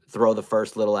 you know, throw the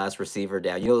first little ass receiver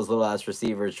down. You know those little ass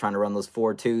receivers trying to run those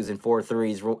 4.2s and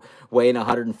 4.3s, weighing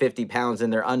 150 pounds in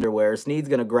their underwear. Sneed's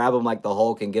gonna grab him like the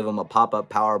Hulk and give him a pop-up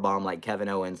power bomb like Kevin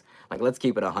Owens. Like, let's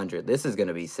keep it 100. This is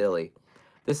gonna be silly.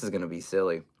 This is gonna be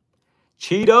silly.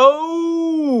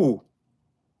 Cheeto!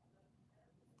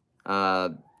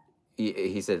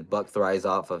 He said Buck thrives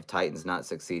off of Titans not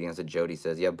succeeding. That's what Jody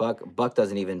says. Yeah, Buck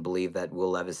doesn't even believe that Will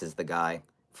Levis is the guy.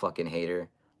 Fucking hater.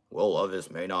 Will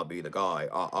Levis may not be the guy.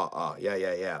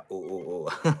 Yeah. Ooh.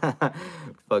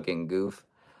 Fucking goof.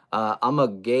 I'm a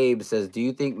Gabe says, do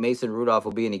you think Mason Rudolph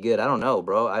will be any good? I don't know,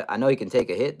 bro. I know he can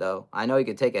take a hit, though. I know he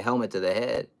can take a helmet to the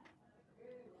head.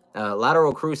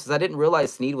 Lateral Crew says, I didn't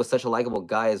realize Sneed was such a likable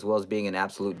guy as well as being an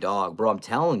absolute dog. Bro, I'm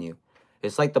telling you.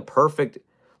 It's like the perfect...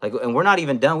 Like, and we're not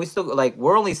even done.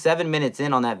 We're only 7 minutes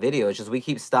in on that video. It's just we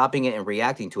keep stopping it and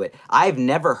reacting to it. I've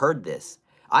never heard this.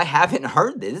 I haven't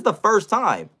heard this. This is the first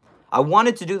time. I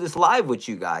wanted to do this live with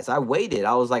you guys. I waited.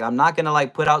 I was like, I'm not going to,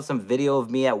 like, put out some video of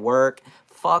me at work.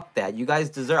 Fuck that. You guys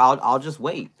deserve... I'll just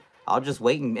wait. I'll just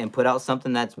wait and put out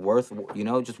something that's worth, you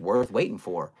know, just worth waiting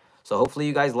for. So hopefully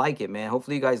you guys like it, man.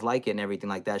 Hopefully you guys like it and everything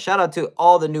like that. Shout out to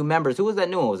all the new members. Who was that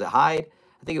new one? Was it Hyde?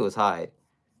 I think it was Hyde.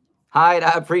 Hyde,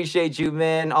 I appreciate you,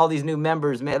 man. All these new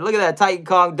members, man. Look at that Titan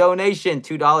Kong donation,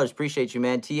 $2. Appreciate you,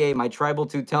 man. TA, my tribal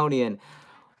Teutonian.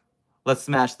 Let's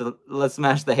smash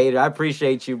the hater. I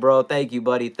appreciate you, bro. Thank you,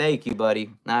 buddy. Thank you, buddy.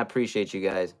 I appreciate you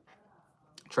guys.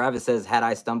 Travis says, had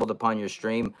I stumbled upon your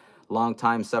stream, long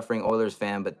time suffering Oilers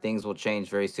fan, but things will change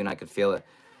very soon. I could feel it.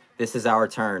 This is our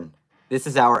turn. This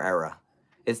is our era.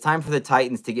 It's time for the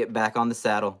Titans to get back on the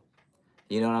saddle.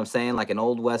 You know what I'm saying? Like an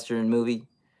old Western movie.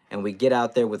 And we get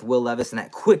out there with Will Levis and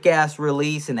that quick-ass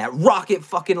release and that rocket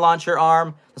fucking launcher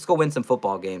arm. Let's go win some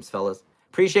football games, fellas.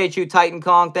 Appreciate you, Titan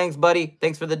Kong. Thanks, buddy.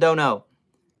 Thanks for the dono.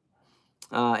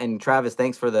 And Travis,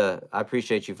 thanks for the... I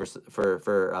appreciate you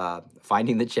for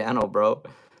finding the channel, bro.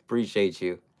 Appreciate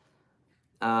you.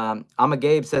 I'm a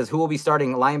Gabe says, who will be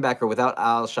starting linebacker without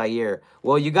Al-Shaair?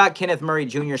 Well, you got Kenneth Murray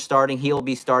Jr. starting. He'll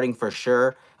be starting for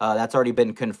sure. That's already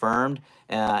been confirmed.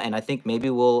 And I think maybe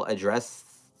we'll address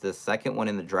the second one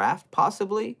in the draft,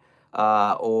 possibly.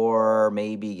 Or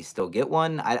maybe still get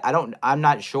one. I'm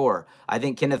not sure. I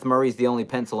think Kenneth Murray's the only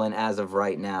pencil in as of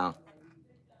right now.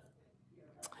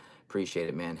 Appreciate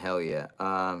it, man. Hell yeah.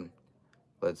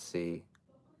 Let's see.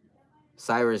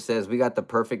 Cyrus says, we got the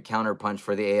perfect counterpunch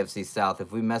for the AFC South.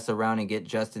 If we mess around and get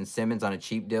Justin Simmons on a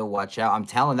cheap deal, watch out. I'm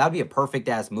telling, that'd be a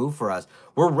perfect-ass move for us.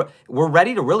 We're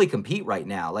ready to really compete right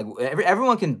now. Like,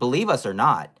 everyone can believe us or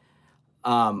not.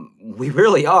 We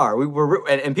really are.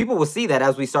 And people will see that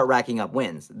as we start racking up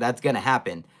wins. That's going to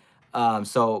happen.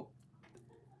 So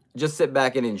just sit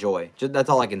back and enjoy. That's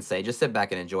all I can say. Just sit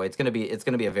back and enjoy. It's going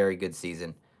to be a very good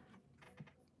season.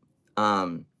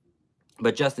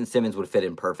 But Justin Simmons would fit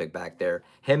in perfect back there.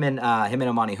 Him and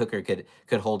Amani Hooker could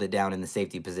hold it down in the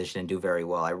safety position and do very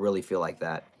well. I really feel like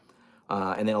that.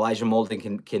 And then Elijah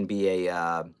Molden can be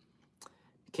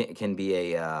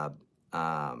a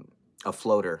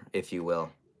floater, if you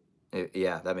will.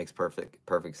 Yeah, that makes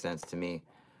perfect sense to me.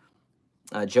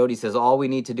 Jody says, all we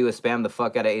need to do is spam the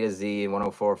fuck out of A to Z and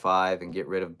 104.5 and get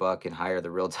rid of Buck and hire the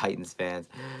real Titans fans.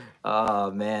 Oh,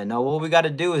 man. No, what we got to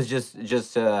do is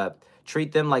just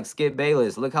treat them like Skip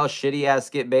Bayless. Look how shitty-ass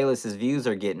Skip Bayless's views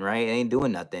are getting, right? It ain't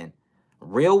doing nothing.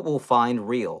 Real will find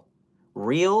real.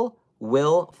 Real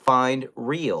will find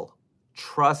real.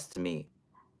 Trust me.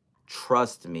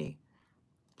 Trust me.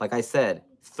 Like I said,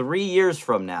 3 years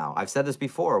from now, I've said this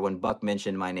before when Buck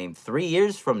mentioned my name, 3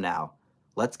 years from now,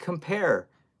 let's compare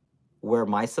where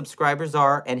my subscribers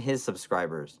are and his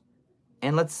subscribers.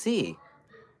 And let's see.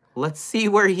 Let's see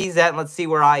where he's at and let's see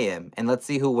where I am. And let's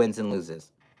see who wins and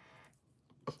loses.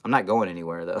 I'm not going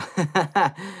anywhere, though.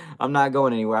 I'm not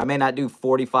going anywhere. I may not do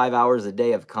 45 hours a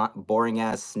day of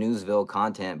boring-ass Snoozeville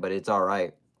content, but it's all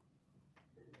right.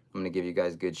 I'm going to give you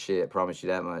guys good shit. I promise you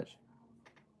that much.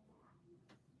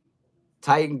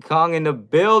 Titan Kong in the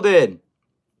building.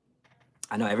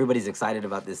 I know everybody's excited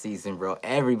about this season, bro.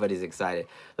 Everybody's excited.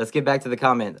 Let's get back to the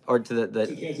comment or to the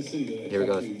Kansas City, here we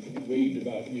go. Raved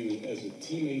about you as a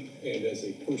teammate and as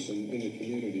a person in the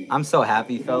community. I'm so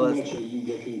happy, fellas. How much are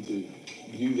you looking to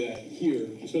do that here,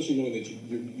 especially knowing that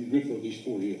you're good for at least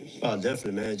 4 years? Oh,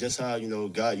 definitely, man. Just how,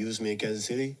 God used me in Kansas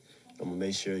City, I'm going to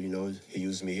make sure, he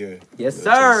used me here. Yes,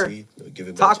 sir. Tennessee, give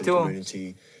it Talk back to to the him.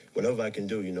 community. Whatever I can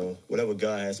do, whatever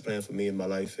God has planned for me in my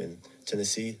life in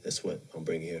Tennessee, that's what I'm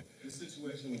bringing here. The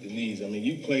situation with the knees, I mean,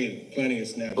 you played plenty of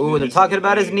snaps. Ooh, they're talking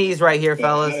about his knees right here, But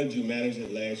fellas. How did you manage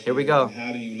it last year? Here we go. And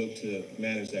how do you look to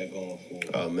manage that going forward?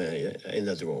 Oh, man, ain't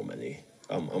nothing wrong with my knee.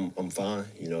 I'm fine.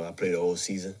 I played the whole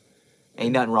season.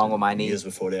 Ain't nothing wrong with my knee. Years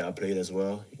before that, I played as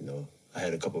well. I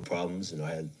had a couple of problems. I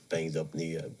had banged up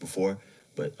knee before,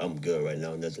 but I'm good right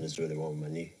now. Nothing is really wrong with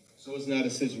my knee. So it's not a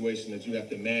situation that you have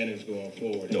to manage going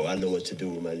forward? No, I know what to do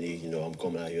with my knee. I'm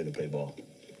coming out here to play ball.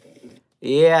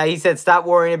 Yeah, he said, stop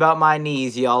worrying about my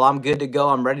knees, y'all. I'm good to go.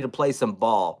 I'm ready to play some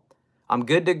ball. I'm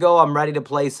good to go. I'm ready to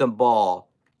play some ball.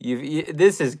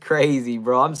 This is crazy,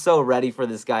 bro. I'm so ready for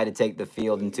this guy to take the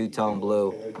field in two-tone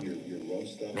blue.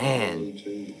 Man.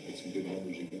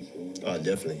 Oh,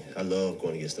 definitely. I love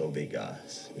going against those big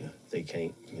guys. They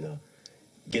can't,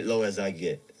 get low as I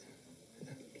get.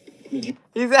 He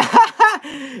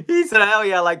said, hell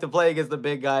yeah, I like to play against the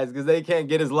big guys because they can't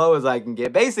get as low as I can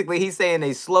get. Basically, he's saying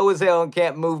they slow as hell and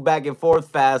can't move back and forth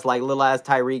fast like little-ass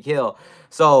Tyreek Hill.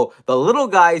 So the little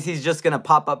guys, he's just going to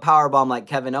pop up powerbomb like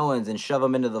Kevin Owens and shove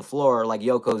them into the floor like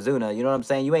Yokozuna. You know what I'm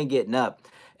saying? You ain't getting up.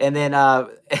 And then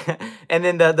and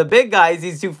then the big guys,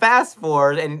 he's too fast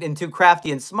for and too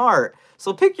crafty and smart.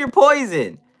 So pick your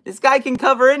poison. This guy can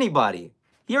cover anybody.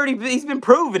 He's been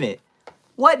proving it.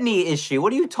 What knee issue?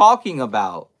 What are you talking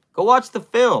about? Go watch the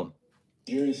film.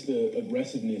 Here's the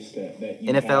aggressiveness that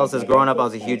you NFL says, growing up, I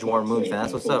was a huge Warren Moon fan.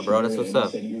 That's what's up, bro. That's what's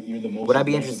up. Would I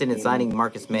be interested in signing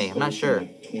Marcus May? I'm not sure.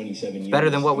 It's better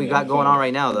than what we got going on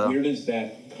right now, though. Where does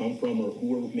that come from, or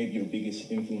who are maybe your biggest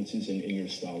influences in your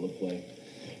style of play?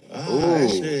 I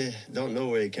actually don't know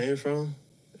where it came from.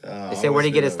 They say, where did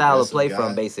he get his style of play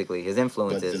from, basically, his But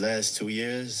influences. the last 2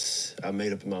 years, I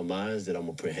made up in my mind that I'm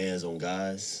going to put hands on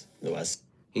guys.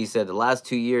 He said, the last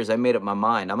 2 years, I made up my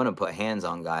mind. I'm going to put hands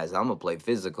on guys. I'm going to play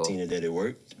physical. Seen it that it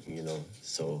worked,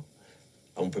 So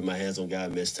I'm going to put my hands on guys,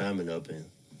 mess timing up, and,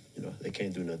 they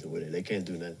can't do nothing with it. They can't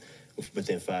do nothing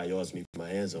within 5 yards. Me put my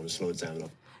hands on to slow the time up.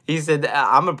 He said,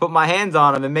 I'm going to put my hands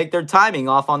on them and make their timing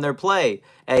off on their play.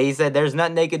 And he said, there's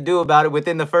nothing they could do about it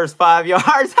within the first 5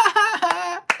 yards.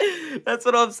 That's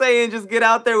what I'm saying. Just get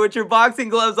out there with your boxing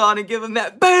gloves on and give him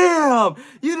that BAM!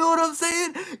 You know what I'm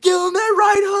saying? Give him that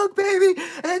right hook, baby,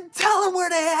 and tell him where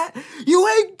they at. You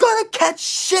ain't gonna catch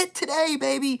shit today,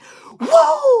 baby.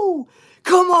 Whoa!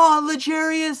 Come on,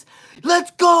 L'Jarius. Let's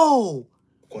go.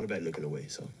 Quarterback looking away,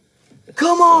 so.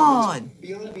 Come on.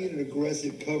 Beyond being an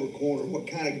aggressive cover corner, what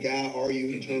kind of guy are you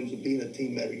in terms of being a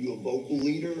teammate? Are you a vocal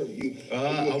leader? Are you a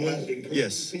guy that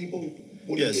encourages people?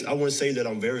 Yes, I wouldn't say that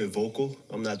I'm very vocal.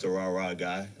 I'm not the rah-rah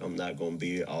guy. I'm not going to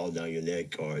be all down your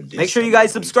neck or this. Make sure you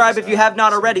guys subscribe if you have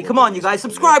not already. Come on, you guys,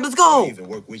 subscribe. Let's go. I even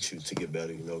work with you to get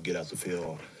better, get out the field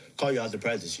or call you out to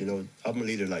practice. I'm a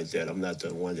leader like that. I'm not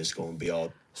the one that's going to be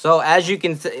all. So as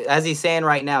he's saying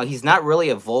right now, he's not really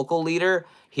a vocal leader.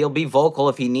 He'll be vocal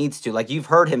if he needs to. Like you've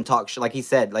heard him talk, like he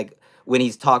said, like when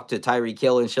he's talked to Tyreek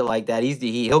Hill and shit like that.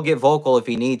 He'll get vocal if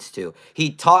he needs to.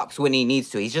 He talks when he needs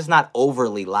to. He's just not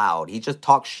overly loud. He just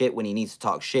talks shit when he needs to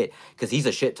talk shit because he's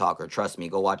a shit talker. Trust me.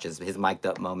 Go watch his mic'd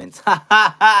up moments.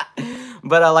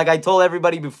 But like I told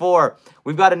everybody before,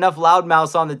 we've got enough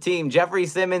loudmouths on the team. Jeffrey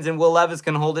Simmons and Will Levis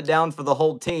can hold it down for the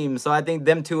whole team. So I think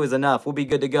them two is enough. We'll be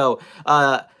good to go.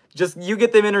 Just you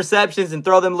get them interceptions and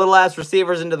throw them little ass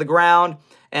receivers into the ground,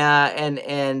 and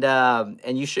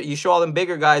you show all them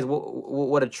bigger guys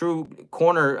what a true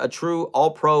corner, a true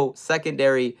all-pro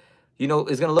secondary, you know,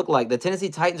 is gonna look like. The Tennessee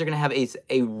Titans are gonna have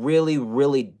a really,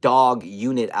 really dog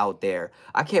unit out there.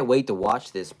 I can't wait to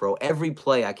watch this, bro. Every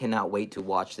play, I cannot wait to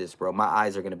watch this, bro. My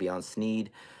eyes are gonna be on Sneed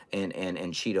and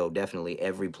Cheeto, definitely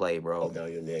every play, bro.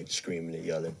 Down your neck, screaming and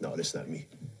yelling. No, that's not me.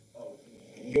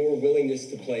 Your willingness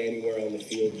to play anywhere on the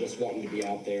field, just wanting to be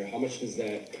out there, how much does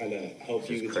that kind of help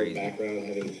you with your background,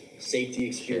 having safety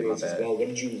experience as well? What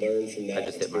did you learn from that? I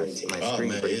just hit my Oh, screen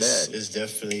man, pretty bad. it's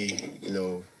definitely, you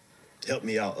know, helped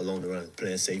me out along the run,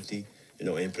 playing safety, you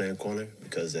know, and playing corner,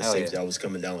 because that safety I was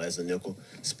coming down as a nickel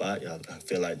spot. I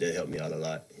feel like that helped me out a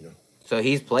lot, you know. So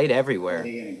he's played everywhere.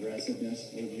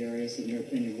 Aggressiveness, L'Jarius, in your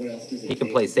opinion, what else does it He can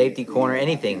play safety, corner,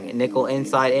 anything, nickel,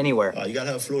 inside, anywhere. You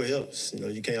gotta have fluid hips. You know,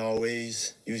 you can't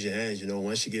always use your hands. You know,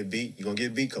 once you get beat, you're gonna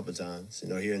get beat a couple times.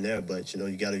 You know, here and there, but you know,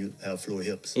 you gotta have fluid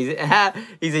hips. He said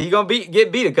you're gonna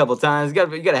get beat a couple times.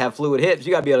 You gotta have fluid hips.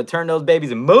 You gotta be able to turn those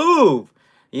babies and move.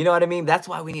 You know what I mean? That's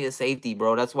why we need a safety,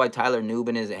 bro. That's why Tyler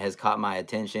Nubin has caught my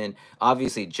attention.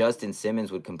 Obviously, Justin Simmons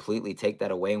would completely take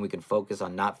that away, and we can focus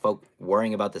on not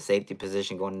worrying about the safety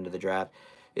position going into the draft.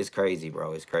 It's crazy,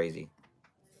 bro. It's crazy.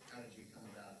 How did you come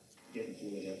about getting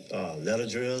fluid hips? Letter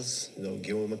drills, you know,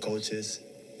 get with my coaches,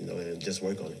 you know, and just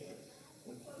work on it.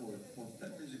 Were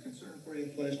peppers a concern for you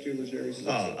last year, L'Jarius?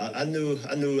 I knew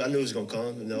it was gonna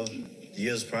come. You know,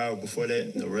 years prior before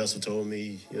that, the Russell told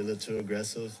me you're a little too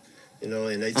aggressive. You know,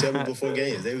 and they tell me before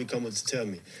games. They would come up to tell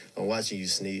me, I'm watching you,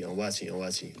 Sneed. I'm watching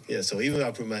you. Yeah, so even if I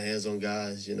put my hands on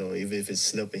guys, you know, even if it's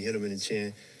slip and hit them in the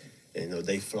chin, and, you know,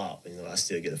 they flop, you know, I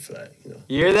still get a flag, you know.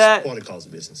 You hear that? It's part of the cause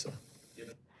of business, so.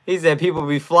 He said people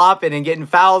be flopping and getting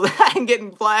fouls and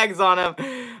getting flags on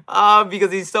him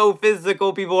because he's so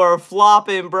physical. People are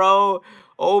flopping, bro.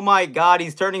 Oh, my God.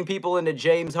 He's turning people into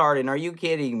James Harden. Are you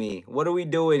kidding me? What are we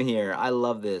doing here? I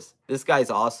love this. This guy's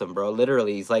awesome, bro.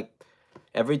 Literally, he's like,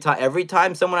 every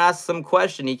time someone asks some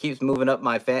question, he keeps moving up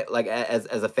my as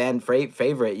a fan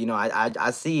favorite. You know,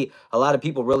 I see a lot of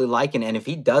people really liking it. And if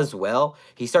he does well,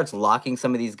 he starts locking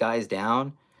some of these guys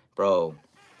down, bro.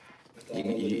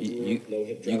 You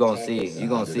gonna see. You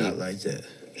gonna see. I do not like that.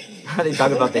 They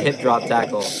talk about the hip drop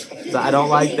tackle. So I don't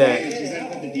like that. Is that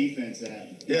what the defense at?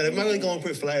 Yeah, they might really gonna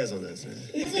put flags on this, man.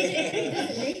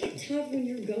 Make it tough when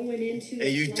you're going into. And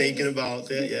you thinking about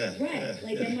that, yeah. Right. Yeah,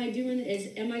 Like, yeah.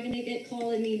 am I gonna get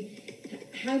called? I mean,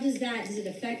 how does it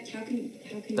affect? How can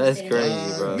That's you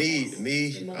crazy, bro.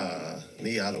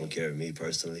 Me, I don't care. Me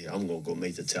personally, I'm gonna go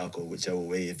make the tackle whichever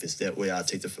way. If it's that way, I'll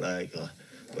take the flag or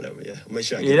whatever. Yeah, make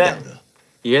sure I get down though.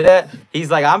 You hear that? He's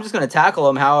like, I'm just going to tackle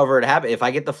him however it happens. If I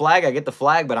get the flag, I get the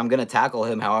flag, but I'm going to tackle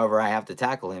him however I have to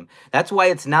tackle him. That's why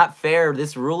it's not fair.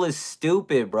 This rule is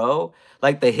stupid, bro.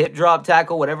 Like the hip drop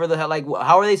tackle, whatever the hell, like,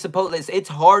 how are they supposed to? It's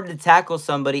hard to tackle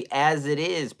somebody as it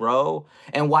is, bro.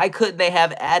 And why couldn't they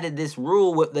have added this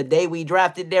rule with the day we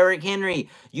drafted Derrick Henry?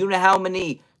 You know how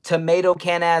many tomato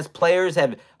can-ass players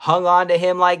have hung on to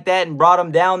him like that and brought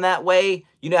him down that way?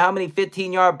 You know how many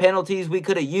 15-yard penalties we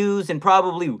could have used and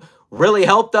probably really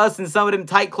helped us in some of them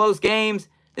tight, close games?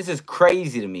 This is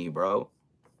crazy to me, bro.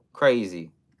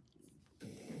 Crazy.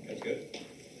 That's good.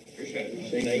 Appreciate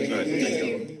it.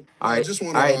 Thank you. All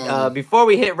right. Before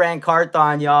we hit Rand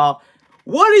Carthon, y'all,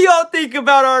 what do y'all think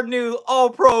about our new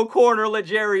all-pro corner,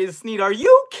 L'Jarius Sneed? Are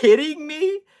you kidding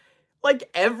me? Like,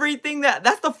 everything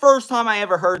that's the first time I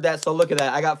ever heard that. So look at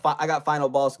that. I got Final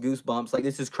Boss goosebumps. Like,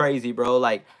 this is crazy, bro.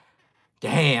 Like,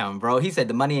 damn, bro. He said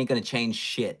the money ain't gonna change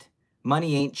shit.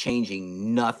 Money ain't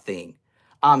changing nothing.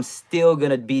 I'm still going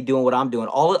to be doing what I'm doing.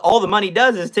 All the money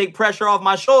does is take pressure off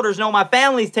my shoulders, know my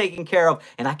family's taken care of,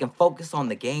 and I can focus on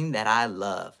the game that I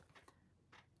love.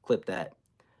 Clip that.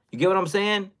 You get what I'm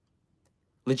saying?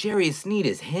 L'Jarius Sneed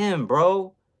is him,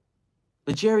 bro.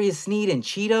 L'Jarius Sneed and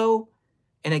Cheeto.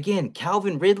 And again,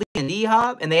 Calvin Ridley and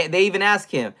D-Hop. And they even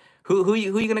ask him, who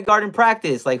you going to guard in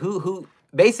practice? Like,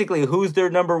 basically, who's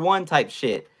their number one type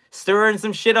shit? Stirring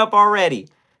some shit up already.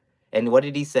 And what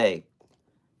did he say?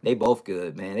 They both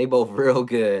good, man. They both real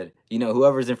good. You know,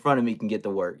 whoever's in front of me can get the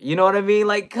work. You know what I mean?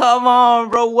 Like, come on,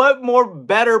 bro. What more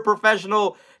better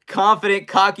professional, confident,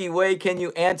 cocky way can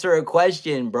you answer a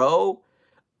question, bro?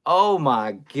 Oh,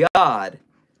 my God.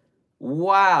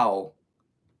 Wow.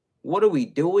 What are we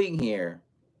doing here?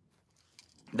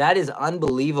 That is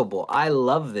unbelievable. I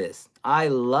love this. I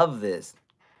love this.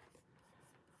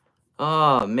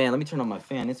 Oh, man. Let me turn on my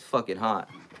fan. It's fucking hot.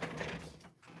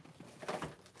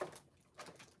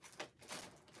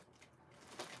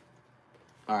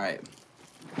 All right.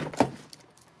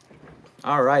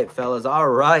 All right, fellas. All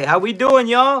right. How we doing,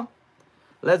 y'all?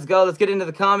 Let's go. Let's get into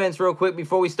the comments real quick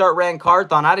before we start Rand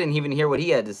Carthon. I didn't even hear what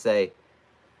he had to say.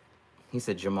 He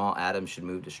said Jamal Adams should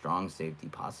move to strong safety,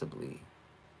 possibly.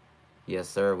 Yes,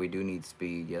 sir. We do need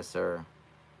speed. Yes, sir.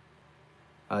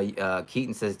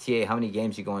 Keaton says, TA, how many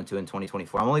games you going to in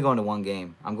 2024? I'm only going to one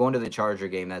game. I'm going to the Charger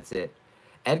game. That's it.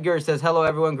 Edgar says, hello,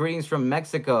 everyone. Greetings from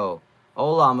Mexico.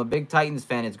 Hola, I'm a big Titans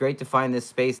fan. It's great to find this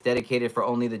space dedicated for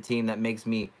only the team that makes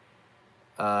me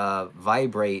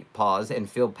vibrate, pause, and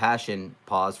feel passion,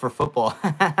 pause, for football.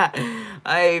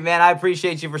 Hey, man, I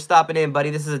appreciate you for stopping in, buddy.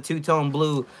 This is a two-tone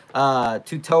blue,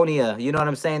 Teutonia. You know what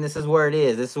I'm saying? This is where it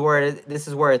is. This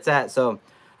is where it's at. So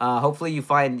hopefully you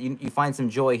find some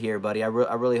joy here, buddy. I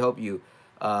really hope you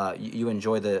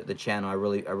enjoy the channel. I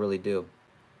really do.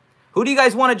 Who do you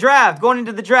guys want to draft? Going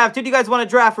into the draft, who do you guys want to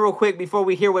draft real quick before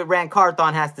we hear what Rand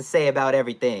Carthon has to say about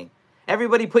everything?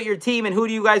 Everybody put your team and who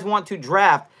do you guys want to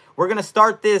draft? We're going to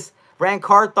start this Rand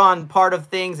Carthon part of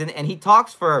things, and he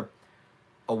talks for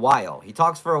a while. He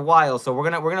talks for a while, so we're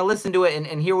gonna listen to it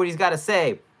and hear what he's got to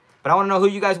say. But I want to know who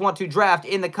you guys want to draft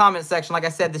in the comment section. Like I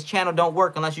said, this channel don't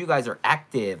work unless you guys are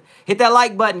active. Hit that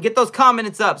like button. Get those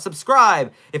comments up.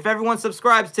 Subscribe. If everyone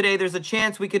subscribes today, there's a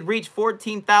chance we could reach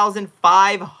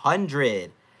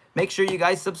 14,500. Make sure you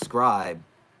guys subscribe.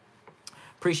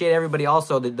 Appreciate everybody.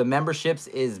 Also, the memberships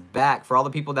is back. For all the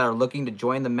people that are looking to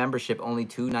join the membership, only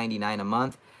 $2.99 a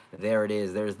month. There it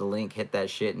is. There's the link. Hit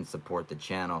that shit and support the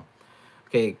channel.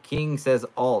 Okay, King says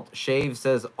alt. Shave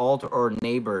says alt or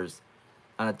neighbors.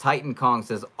 Titan Kong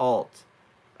says alt.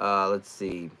 Let's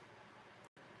see.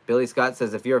 Billy Scott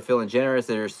says, if you're feeling generous,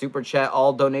 there's Super Chat.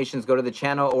 All donations go to the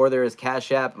channel, or there is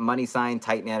Cash App, money sign,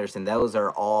 Titan Anderson. Those are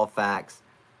all facts.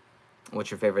 What's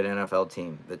your favorite NFL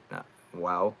team?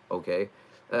 Wow. Okay.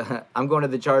 I'm going to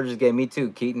the Chargers game. Me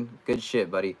too, Keaton. Good shit,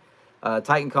 buddy.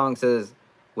 Titan Kong says,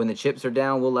 when the chips are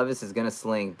down, Will Levis is going to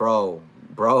sling. Bro,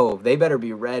 they better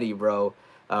be ready, bro.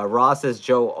 Ross says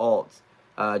Joe Alt.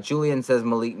 Julian says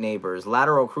Malik Neighbors.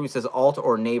 Lateral Crew says Alt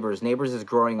or Neighbors. Neighbors is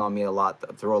growing on me a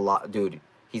lot. Through a lot. Dude,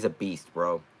 he's a beast,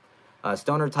 bro.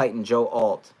 Stoner Titan, Joe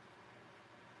Alt.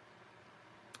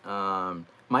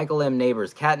 Michael M.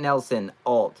 Neighbors. Cat Nelson,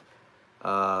 Alt.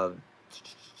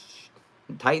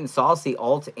 Titan Saucy,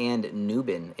 Alt, and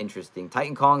Nubin. Interesting.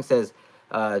 Titan Kong says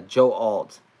Joe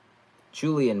Alt.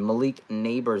 Julian, Malik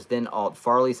Neighbors, then Alt.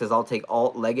 Farley says I'll take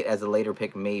Alt. Leggett as a later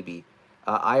pick, maybe.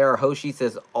 IR Hoshi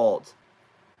says Alt.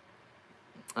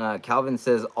 Calvin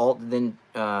says Alt, then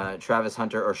Travis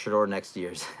Hunter or Shador next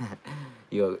year's.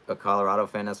 You a Colorado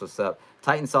fan? That's what's up.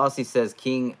 Titan Saucy says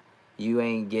King, you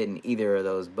ain't getting either of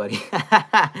those, buddy.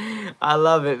 I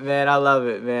love it, man. I love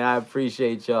it, man. I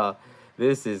appreciate y'all.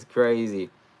 This is crazy.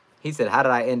 He said, how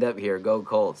did I end up here? Go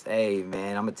Colts. Hey,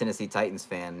 man, I'm a Tennessee Titans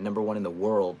fan. #1 in the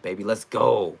world, baby. Let's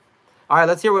go. All right,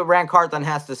 let's hear what Rand Carthon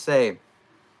has to say.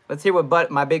 Let's hear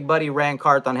what my big buddy Rand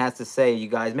Carthon has to say, you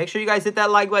guys. Make sure you guys hit that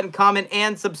like button, comment,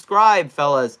 and subscribe,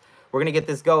 fellas. We're going to get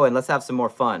this going. Let's have some more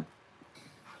fun.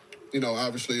 You know,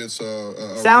 obviously, it's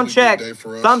a sound really check. Good day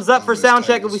for us. Thumbs up for sound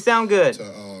check if we sound good.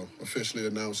 To officially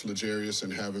announce L'Jarius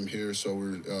and have him here, so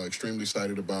we're extremely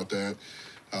excited about that.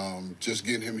 Just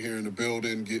getting him here in the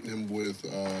building, getting him with,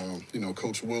 you know,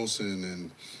 Coach Wilson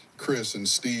and Chris and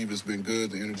Steve has been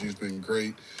good. The energy's been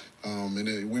great. And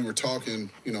then we were talking,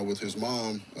 you know, with his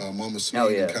mom, Mama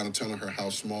Sneed, and kind of telling her how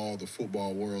small the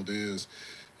football world is.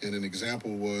 And an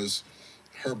example was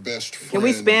her best friend. Can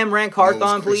we spam Rand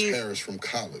Carthon, Chris please? Harris from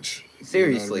college.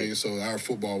 Seriously. You know what I mean? So our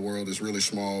football world is really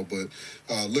small, but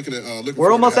looking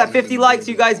we're almost at 50 likes,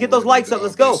 you guys. Get those likes up.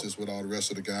 Let's go. With all the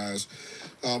rest of the guys.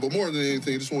 But more than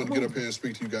anything, just wanted to get up here and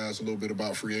speak to you guys a little bit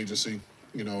about free agency.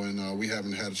 You know, and we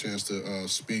haven't had a chance to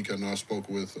speak. I know I spoke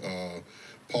with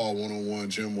Paul one-on-one,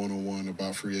 Jim one-on-one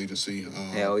about free agency.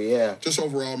 Hell yeah. Just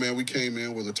overall, man, we came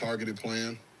in with a targeted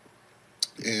plan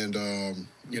and,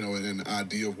 you know, an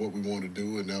idea of what we want to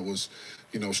do. And that was,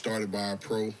 you know, started by our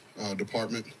pro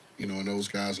department, you know, and those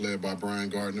guys led by Brian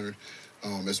Gardner,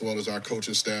 as well as our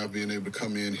coaching staff being able to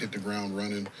come in, hit the ground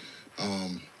running.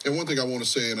 And one thing I want to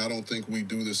say, and I don't think we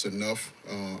do this enough,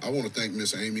 I want to thank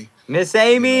Miss Amy. Miss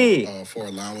Amy! For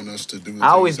allowing us to do I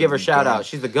always give her a shout out.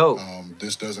 She's the GOAT.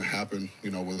 This doesn't happen,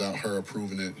 without her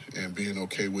approving it and being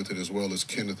okay with it, as well as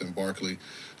Kenneth and Barkley.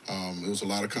 There was a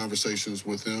lot of conversations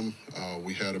with them.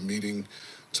 We had a meeting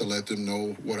to let them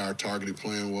know what our targeted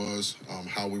plan was,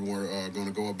 how we were going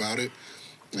to go about it.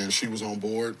 And she was on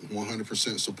board,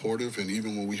 100% supportive. And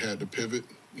even when we had to pivot,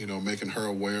 making her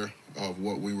aware of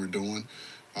what we were doing.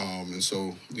 And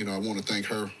so, I want to thank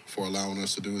her for allowing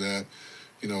us to do that.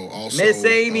 Also, Miss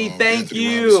Amy, thank Anthony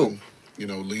you.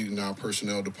 Robinson, leading our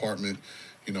personnel department,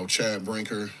 Chad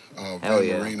Brinker, Hell Vin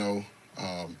yeah. Marino.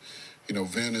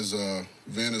 Vin is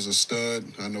a stud.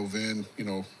 I know Vin,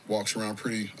 walks around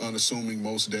pretty unassuming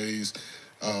most days.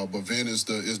 But Vin is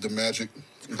the magic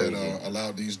that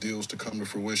allowed these deals to come to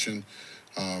fruition.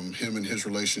 Him and his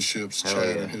relationships, Hell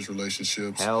Chad yeah. and his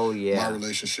relationships, Hell yeah. my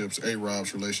relationships,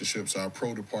 A-Rob's relationships, our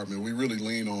pro department. We really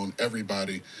lean on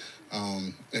everybody.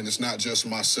 And it's not just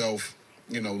myself,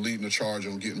 leading the charge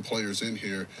on getting players in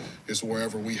here. It's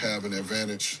wherever we have an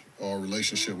advantage or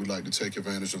relationship, we like to take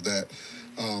advantage of that.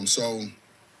 So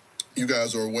you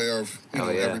guys are aware of,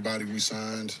 everybody we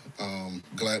signed.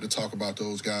 Glad to talk about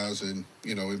those guys and,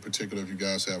 in particular, if you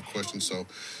guys have questions. So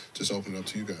just open it up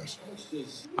to you guys.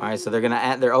 All right, so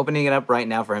they're opening it up right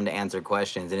now for him to answer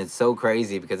questions. And it's so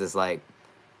crazy because it's like,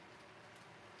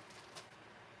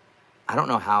 I don't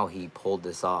know how he pulled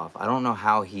this off. I don't know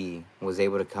how he was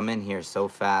able to come in here so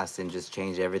fast and just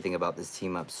change everything about this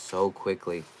team up so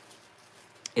quickly.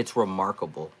 It's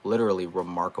remarkable, literally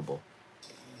remarkable.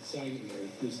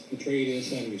 The trade and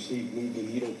signing your sleeve moved the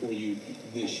needle for you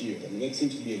this year. I mean, that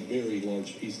seems to be a very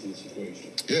large piece of this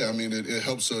equation. Yeah, I mean, it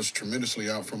helps us tremendously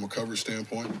out from a coverage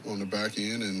standpoint on the back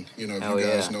end. And, if Hell you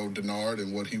guys yeah. know Dillard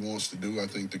and what he wants to do, I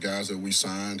think the guys that we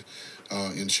signed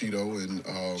in Cheeto and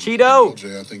Cheeto!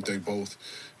 LJ, I think they both,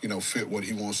 fit what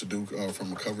he wants to do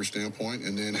from a coverage standpoint.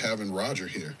 And then having Roger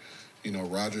here.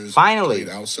 Roger's Finally. played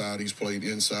outside, he's played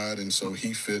inside, and so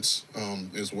he fits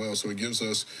as well. So it gives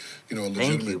us, a Thank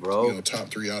legitimate, you, bro. top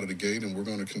three out of the gate, and we're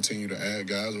going to continue to add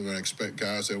guys. We're going to expect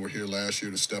guys that were here last year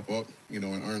to step up, and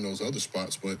earn those other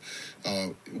spots. But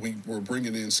we're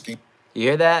bringing in scheme. You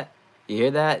hear that? You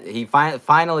hear that? He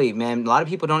finally, man, a lot of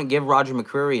people don't give Roger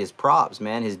McCreary his props,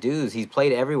 man, his dues. He's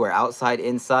played everywhere, outside,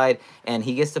 inside, and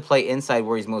he gets to play inside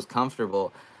where he's most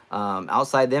comfortable.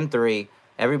 Outside them three,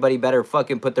 everybody better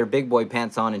fucking put their big boy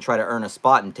pants on and try to earn a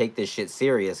spot and take this shit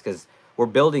serious because we're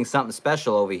building something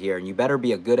special over here. And you better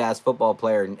be a good-ass football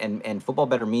player, and football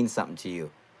better mean something to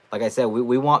you. Like I said,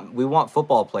 we want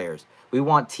football players. We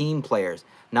want team players,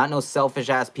 not no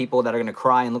selfish-ass people that are going to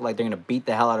cry and look like they're going to beat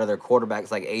the hell out of their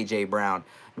quarterbacks like A.J. Brown.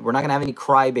 We're not going to have any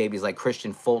crybabies like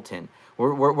Christian Fulton.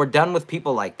 We're done with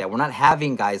people like that. We're not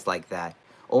having guys like that.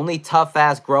 Only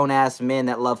tough-ass, grown-ass men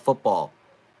that love football.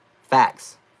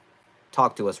 Facts.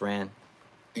 Talk to us, Rand.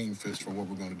 Team fits for what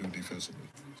we're going to do defensively.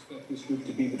 You expect this group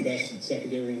to be the best in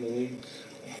secondary in the league?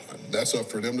 That's up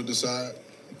for them to decide.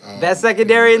 Best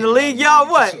secondary in the league, y'all.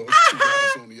 What? So it's two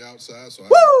guys on the outside, so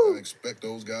I expect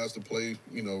those guys to play,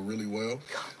 really well.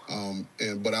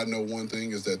 But I know one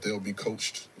thing is that they'll be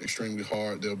coached extremely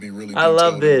hard. They'll be really detailed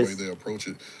in the way they approach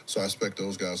it. So I expect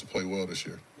those guys to play well this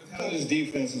year. How this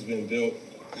defense has been built,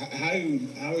 how are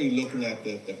you looking at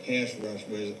the pass rush?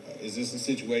 Where is this a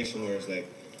situation where it's like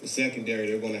the secondary,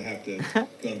 they're going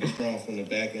to be strong from the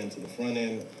back end to the front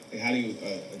end? Like, how do you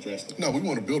address that? No, we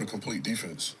want to build a complete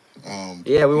defense.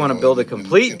 Yeah, we want to build a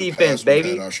complete defense, baby.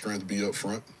 We've had our strength be up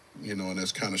front, and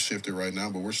that's kind of shifted right now,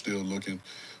 but we're still looking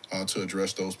to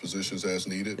address those positions as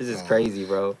needed. This is crazy,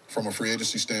 bro. From a free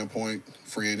agency standpoint,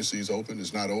 free agency is open.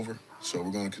 It's not over, so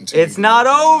we're going to continue. It's not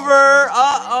over.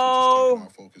 Uh-oh. Our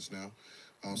focus now.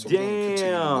 So we're going to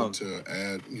continue to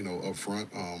add, up front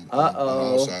on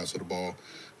all sides of the ball.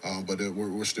 But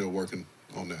we're still working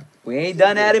on that. We ain't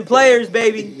done adding players,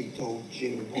 baby.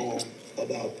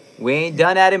 We ain't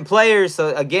done adding players.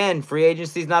 So, again, free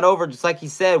agency's not over. Just like he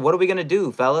said, what are we going to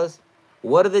do, fellas?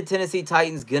 What are the Tennessee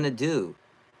Titans going to do?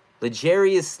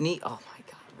 L'Jarius Sneed. Oh, my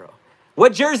God, bro.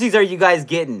 What jerseys are you guys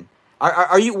getting?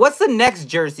 Are you? What's the next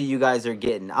jersey you guys are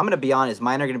getting? I'm going to be honest.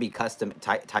 Mine are going to be custom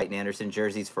Titan Anderson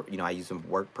jerseys for, I use them for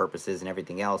work purposes and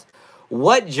everything else.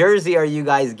 What jersey are you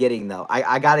guys getting, though?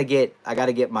 I got to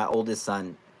get my oldest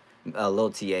son, Lil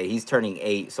TA. He's turning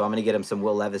 8, so I'm going to get him some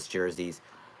Will Levis jerseys.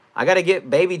 I got to get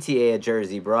baby TA a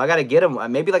jersey, bro. I got to get him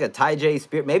maybe like a Ty J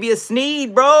Spear. Maybe a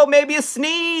Sneed, bro. Maybe a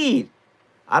Sneed.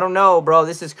 I don't know, bro.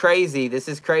 This is crazy. This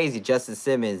is crazy. Justin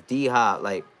Simmons, D-Hop,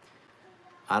 like,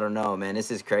 I don't know, man.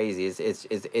 This is crazy.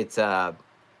 It's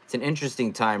It's an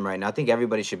interesting time right now. I think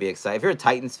everybody should be excited. If you're a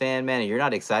Titans fan, man, and you're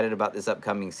not excited about this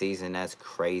upcoming season, that's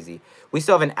crazy. We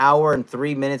still have an hour and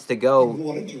 3 minutes to go. You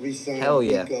wanted to resign Hell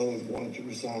yeah. Nico and wanted to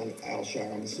resign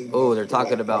Alshire. I'm assuming. Oh, they're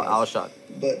talking about Alshire.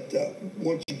 But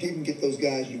once you didn't get those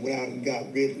guys, you went out and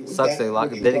got Ridley. Sucks they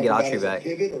didn't get Autry back.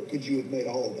 Pivot, or could you have made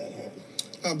all of that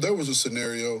happen? There was a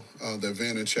scenario that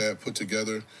Van and Chad put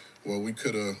together where we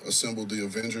could have assembled the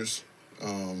Avengers,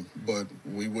 but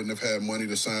we wouldn't have had money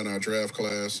to sign our draft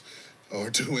class or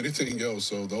do anything else.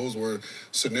 So those were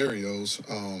scenarios.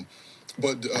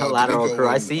 But lateral crew,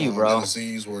 I see you, bro. And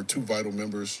Aziz were two vital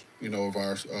members, of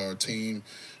our team.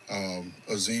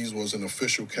 Aziz was an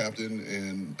official captain,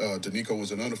 and Danico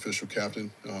was an unofficial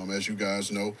captain, as you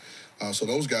guys know. So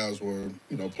those guys were,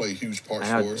 play huge parts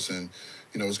for us, and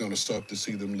it's going to suck to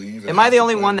see them leave. Am I the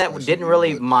only one that didn't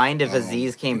really mind if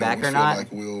Aziz came back or not?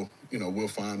 Like we'll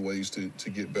find ways to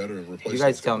get better and replace. You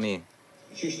guys tell me.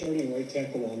 Is your starting right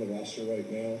tackle on the roster right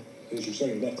now? Is your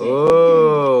starting left tackle?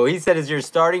 Oh, he said, is your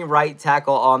starting right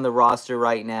tackle on the roster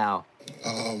right now?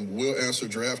 We'll answer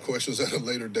draft questions at a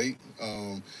later date.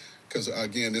 Because,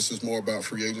 again, this is more about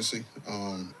free agency.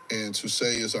 And to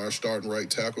say is our starting right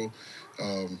tackle,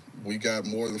 we got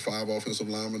more than 5 offensive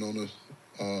linemen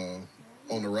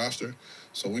on the roster.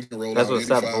 So we can roll out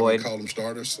 85 and call them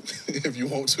starters if you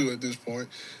want to at this point.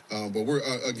 But we're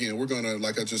going to,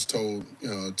 like I just told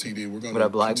TD, we're going to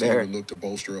continue to look to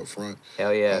bolster up front.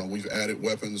 Hell yeah. We've added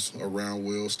weapons around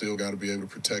Will. Still got to be able to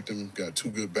protect him. Got 2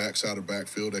 good backs out of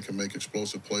backfield that can make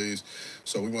explosive plays.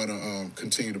 So we want to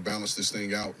continue to balance this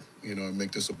thing out, and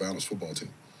make this a balanced football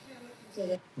team.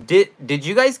 Did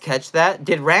you guys catch that?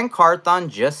 Did Rand Carthon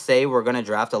just say we're going to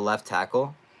draft a left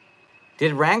tackle?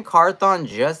 Did Rand Carthon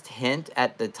just hint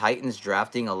at the Titans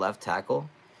drafting a left tackle?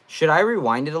 Should I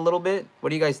rewind it a little bit? What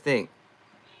do you guys think?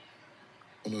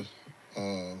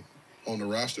 On the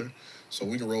roster, so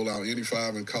we can roll out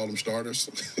 85 and call them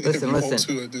starters. Listen. Want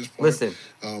to at this point. Listen.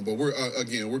 But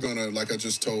we're gonna, like I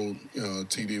just told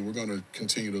TD, we're gonna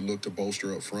continue to look to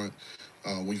bolster up front.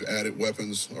 We've added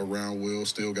weapons around Will.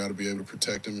 Still got to be able to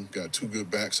protect him. Got 2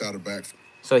 good backs out of backfield.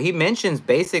 So he mentions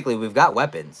basically we've got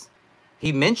weapons.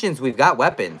 He mentions we've got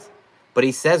weapons, but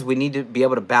he says we need to be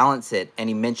able to balance it, and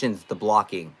he mentions the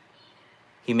blocking.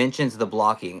 He mentions the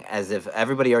blocking as if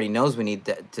everybody already knows we need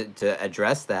to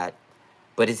address that.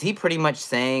 But is he pretty much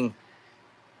saying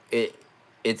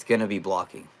it's going to be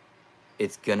blocking?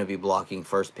 It's going to be blocking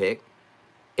first pick?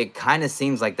 It kind of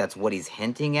seems like that's what he's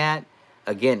hinting at.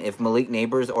 Again, if Malik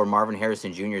Neighbors or Marvin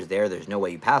Harrison Jr. is there, there's no way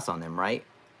you pass on them, right?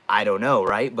 I don't know,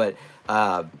 right? But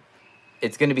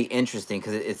it's going to be interesting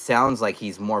because it sounds like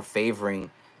he's more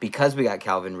favoring, because we got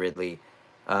Calvin Ridley,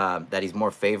 that he's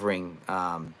more favoring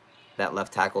that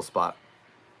left tackle spot.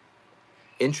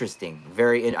 Interesting.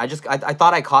 I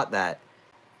thought I caught that.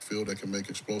 Field that can make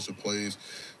explosive plays.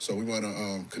 So we want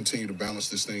to continue to balance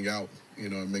this thing out,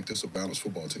 and make this a balanced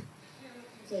football team.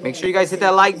 Make sure you guys hit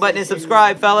that like button and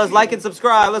subscribe, fellas. Like and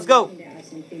subscribe. Let's go.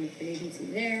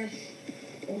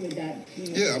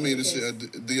 Yeah, I mean, it's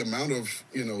the amount of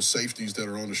safeties that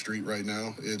are on the street right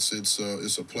now. It's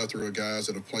a plethora of guys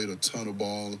that have played a ton of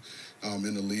ball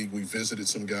in the league. We visited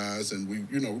some guys, and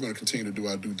we're going to continue to do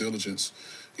our due diligence,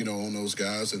 on those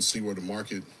guys and see where the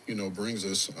market brings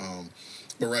us.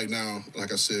 But right now,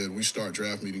 like I said, we start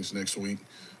draft meetings next week,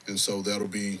 and so that'll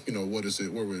be what is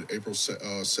it? We're April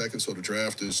 2nd, so the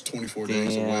draft is 24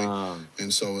 days away,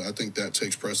 and so I think that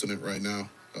takes precedent right now.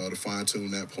 To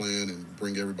fine-tune that plan and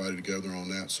bring everybody together on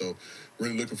that. So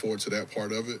really looking forward to that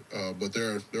part of it. But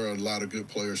there are a lot of good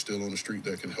players still on the street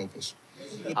that can help us.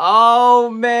 Oh,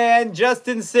 man.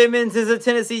 Justin Simmons is a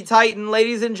Tennessee Titan,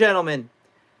 ladies and gentlemen.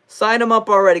 Sign him up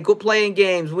already. Quit playing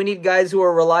games. We need guys who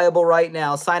are reliable right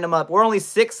now. Sign him up. We're only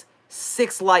six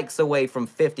likes away from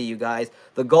 50, you guys.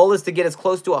 The goal is to get as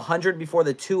close to 100 before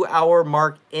the 2-hour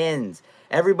mark ends.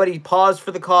 Everybody pause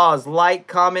for the cause. Like,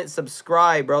 comment,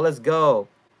 subscribe, bro. Let's go.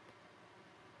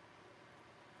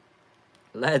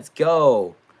 Let's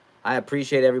go. I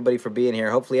appreciate everybody for being here.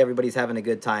 Hopefully everybody's having a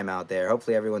good time out there.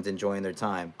 Hopefully everyone's enjoying their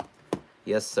time.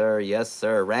 Yes, sir. Yes,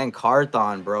 sir. Rand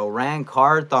Carthon, bro. Rand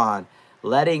Carthon.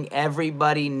 Letting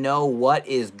everybody know what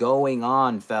is going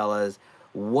on, fellas.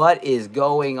 What is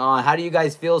going on? How do you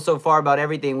guys feel so far about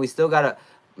everything? We still got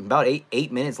about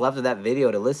eight minutes left of that video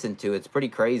to listen to. It's pretty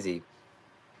crazy.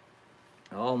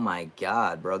 Oh my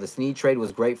God, bro. The Sneed trade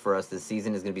was great for us. This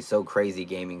season is going to be so crazy,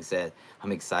 Gaming said.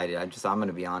 I'm excited. I'm going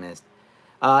to be honest.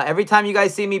 Every time you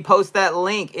guys see me post that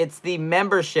link, it's the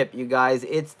membership, you guys.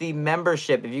 It's the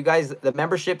membership. If you guys, the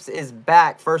memberships is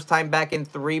back. First time back in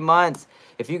 3 months.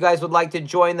 If you guys would like to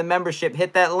join the membership,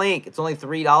 hit that link. It's only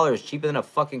 $3. Cheaper than a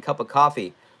fucking cup of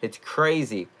coffee. It's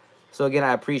crazy. So again,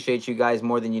 I appreciate you guys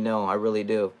more than you know. I really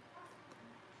do.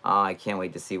 I can't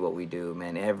wait to see what we do,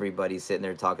 man. Everybody's sitting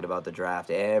there talking about the draft.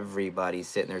 Everybody's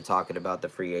sitting there talking about the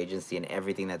free agency and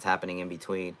everything that's happening in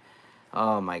between.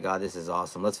 Oh, my God, this is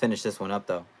awesome. Let's finish this one up,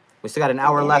 though. We still got an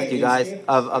hour left, you guys,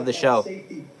 of the show.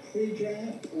 Safety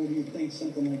pre-draft, or do you think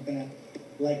something like that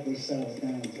likely settles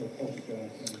down until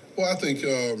post-draft? Well, I think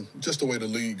just the way the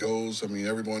league goes, I mean,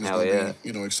 everyone is going to be,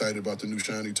 you know, excited about the new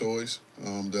shiny toys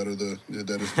that is the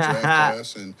draft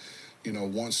class. And, you know,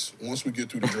 once we get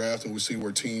through the draft and we see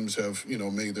where teams have, you know,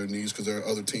 made their needs, because there are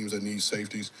other teams that need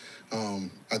safeties,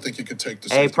 I think it could take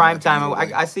the Hey, prime time.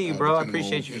 I see you, bro. I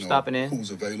appreciate you for stopping in.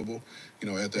 Who's available, you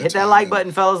know, at that Hit time. that like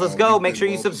button, fellas. Let's go. Make sure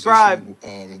you subscribe.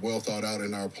 Well thought out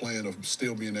in our plan of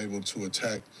still being able to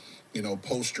attack, you know,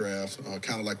 post-draft,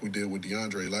 kind of like we did with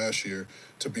DeAndre last year,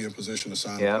 to be in position to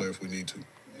sign a player if we need to.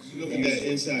 Looking at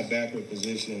that inside backer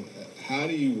position, how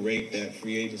do you rate that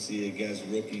free agency against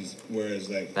rookies? Whereas,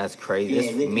 like, that's crazy. You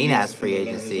know, This mean-ass free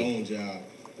agency. His own job,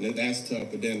 and that's tough.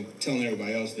 But then telling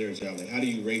everybody else their job, like, how do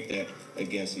you rate that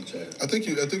against each other? I think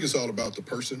it's all about the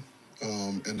person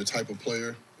and the type of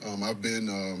player. I've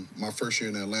been my first year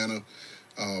in Atlanta.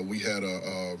 We had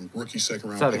a rookie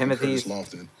second-round pick, Curtis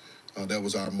Lofton. That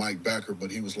was our Mike backer,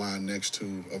 but he was lying next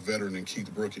to a veteran in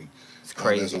Keith Brooking. It's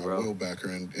crazy, that's our bro. Will backer,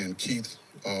 and Keith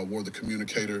were the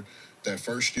communicator that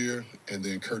first year, and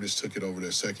then Curtis took it over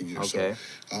that second year. Okay.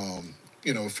 So,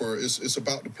 you know, it's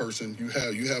about the person.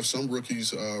 You have some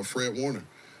rookies. Fred Warner,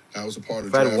 that was a part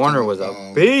of. Fred Warner was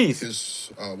a beast.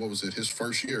 His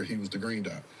first year, he was the green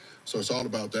dot. So it's all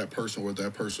about that person, what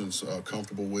that person's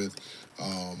comfortable with.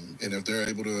 And if they're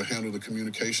able to handle the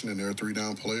communication and they're a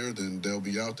three-down player, then they'll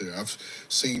be out there. I've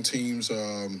seen teams,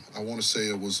 I want to say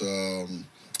it was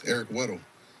Eric Weddle,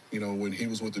 you know, when he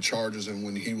was with the Chargers and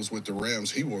when he was with the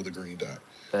Rams, he wore the green dot.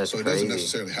 That's so it crazy. doesn't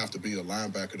necessarily have to be a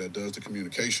linebacker that does the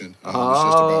communication.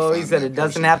 Oh, he said it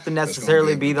doesn't have to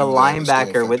necessarily be the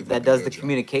linebacker that does the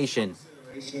communication.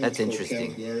 That's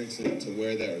interesting. To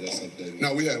wear that, or that's something?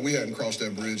 No, we hadn't crossed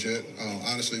that bridge yet.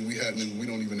 Honestly, we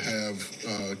don't even have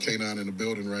K9 in the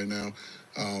building right now.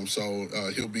 So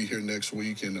he'll be here next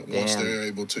week, and once they're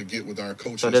able to get with our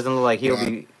coaches. So it doesn't look like he'll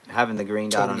be having the green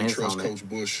dot on his helmet. Trust Coach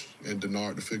Bush and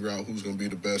Dillard to figure out who's going to be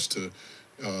the best to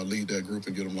lead that group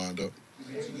and get them lined up.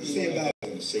 Damn. That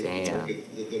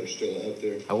are still out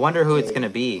there. I wonder who it's going to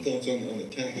be. Thoughts on the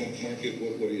tackle market?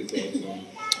 What are your thoughts on?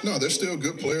 No, they're still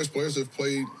good players. Players have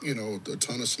played, you know, a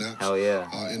ton of snaps. Hell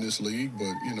yeah. In this league,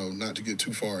 but you know, not to get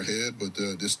too far ahead, but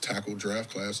this tackle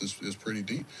draft class is pretty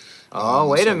deep. Oh,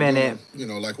 wait a minute. You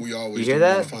know, like we always you hear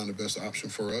that? Find the best option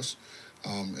for us,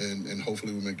 and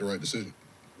hopefully we make the right decision.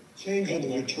 Change on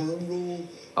the return rule.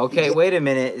 Okay, wait a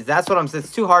minute. That's what I'm saying.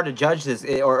 It's too hard to judge this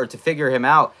or to figure him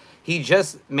out. He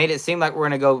just made it seem like we're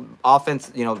going to go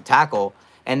offense, you know, tackle.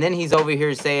 And then he's over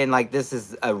here saying, like, this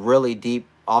is a really deep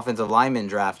offensive lineman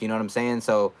draft. You know what I'm saying?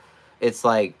 So it's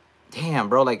like, damn,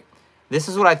 bro, like, this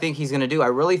is what I think he's going to do. I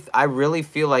really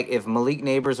feel like if Malik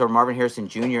Neighbors or Marvin Harrison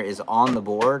Jr. is on the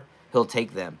board, he'll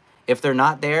take them. If they're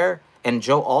not there and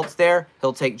Joe Alt's there,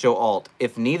 he'll take Joe Alt.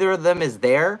 If neither of them is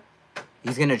there,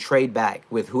 he's going to trade back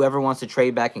with whoever wants to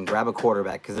trade back and grab a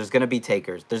quarterback, because there's going to be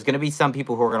takers. There's going to be some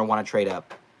people who are going to want to trade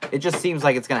up. It just seems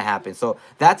like it's going to happen. So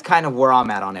that's kind of where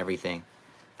I'm at on everything.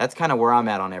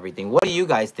 What do you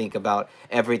guys think about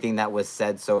everything that was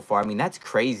said so far? I mean, that's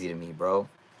crazy to me, bro.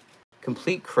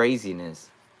 Complete craziness.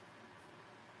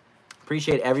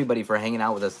 Appreciate everybody for hanging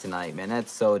out with us tonight, man.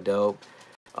 That's so dope.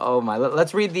 Oh my!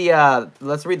 Let's read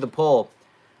the poll.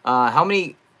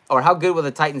 How good will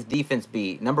the Titans defense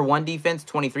be? Number 1 defense,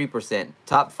 23%.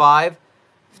 Top 5,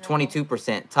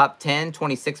 22%. Top 10,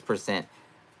 26%.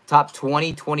 Top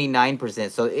 20,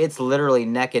 29%. So it's literally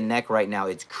neck and neck right now.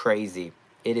 It's crazy.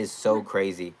 It is so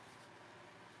crazy.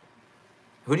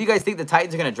 Who do you guys think the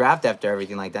Titans are going to draft after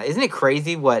everything like that? Isn't it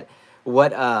crazy what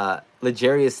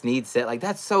L'Jarius Sneed said? Like,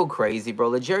 that's so crazy, bro.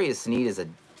 L'Jarius Sneed is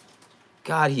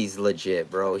God, he's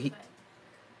legit, bro.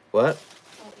 What?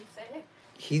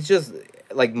 He's just,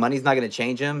 like, money's not going to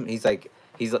change him. They're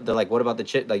like, what about the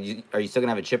chip? Like, are you still going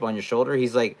to have a chip on your shoulder?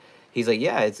 He's like,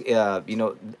 yeah, it's, you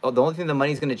know, the only thing the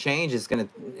money's going to change is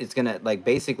it's going to, like,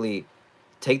 basically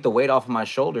take the weight off of my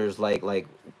shoulders, like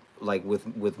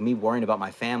with me worrying about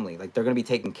my family. Like, they're going to be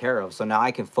taken care of. So now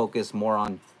I can focus more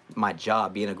on my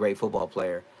job, being a great football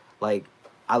player. Like,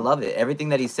 I love it. Everything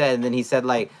that he said. And then he said,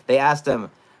 like, they asked him,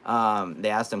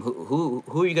 who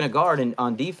are you going to guard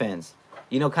on defense?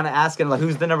 You know, kind of asking, like,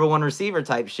 who's the number 1 receiver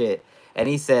type shit. And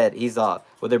he said, well,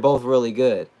 they're both really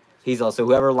good. He's also,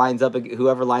 whoever lines up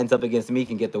against me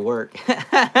can get the work.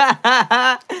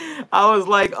 I was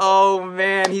like, oh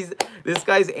man, this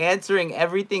guy's answering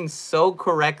everything so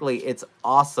correctly. It's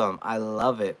awesome. I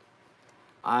love it.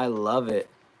 I love it.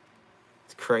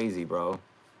 It's crazy, bro.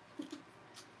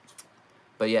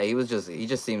 But yeah, he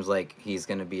just seems like he's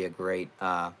gonna be a great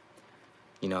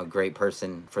great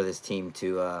person for this team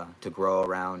to grow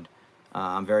around.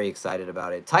 I'm very excited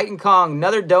about it. Titan Kong,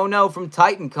 another dono from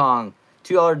Titan Kong.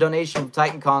 $2 donation from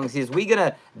Titan Kong. Says, we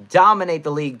gonna dominate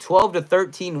the league. 12 to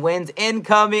 13 wins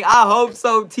incoming. I hope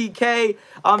so, TK.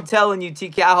 I'm telling you,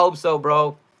 TK, I hope so,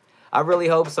 bro. I really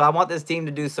hope so. I want this team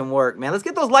to do some work, man. Let's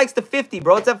get those likes to 50,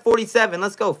 bro. It's at 47.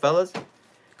 Let's go, fellas.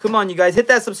 Come on, you guys. Hit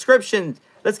that subscription.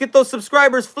 Let's get those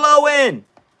subscribers flowing.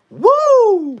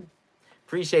 Woo!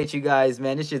 Appreciate you guys,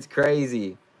 man. This shit's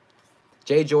crazy.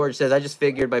 Jay George says, I just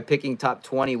figured by picking top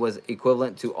 20 was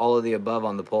equivalent to all of the above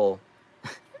on the poll.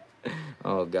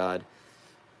 Oh, God.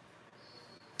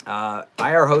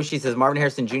 IR Hoshi says, Marvin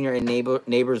Harrison Jr. and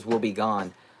Neighbors will be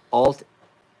gone. Alt,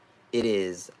 it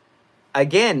is.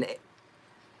 Again,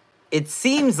 it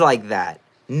seems like that.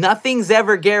 Nothing's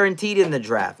ever guaranteed in the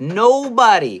draft.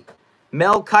 Nobody.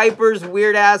 Mel Kiper's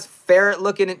weird-ass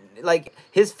ferret-looking, like,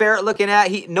 his ferret-looking at,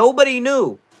 nobody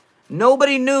knew.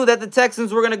 Nobody knew that the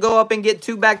Texans were going to go up and get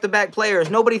 2 back-to-back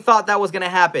players. Nobody thought that was going to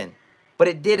happen. But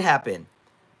it did happen.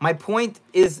 My point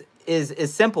is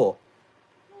simple.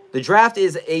 The draft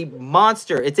is a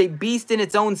monster. It's a beast in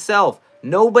its own self.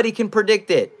 Nobody can predict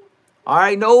it. All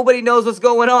right? Nobody knows what's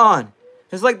going on.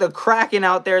 It's like the Kraken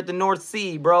out there at the North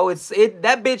Sea, bro.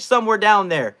 That bitch somewhere down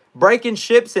there. Breaking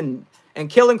ships and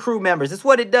killing crew members. It's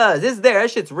what it does. It's there.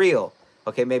 That shit's real.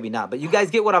 Okay, maybe not. But you guys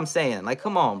get what I'm saying. Like,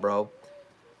 come on, bro.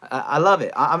 I love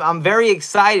it. I'm very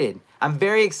excited. I'm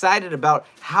very excited about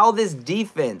how this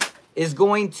defense is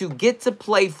going to get to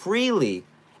play freely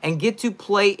and get to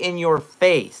play in your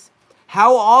face.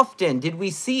 How often did we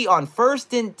see on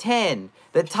 1st and 10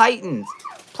 the Titans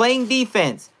playing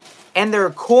defense and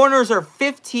their corners are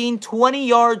 15, 20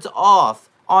 yards off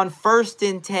on 1st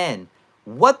and 10?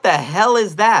 What the hell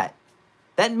is that?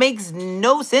 That makes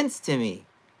no sense to me.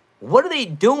 What are they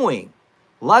doing?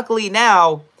 Luckily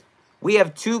now, we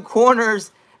have 2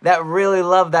 corners that really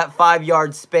love that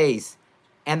 5-yard space.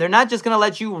 And they're not just going to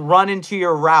let you run into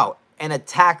your route and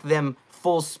attack them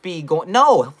full speed.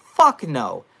 No, fuck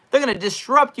no. They're going to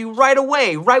disrupt you right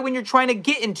away, right when you're trying to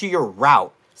get into your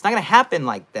route. It's not going to happen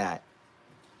like that.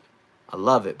 I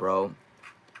love it, bro.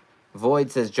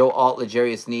 Void says, Joe Alt,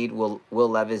 L'Jarius Sneed, Will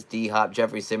Levis, D-Hop,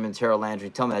 Jeffrey Simmons, Harold Landry.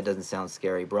 Tell me that doesn't sound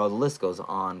scary, bro. The list goes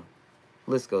on.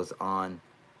 List goes on.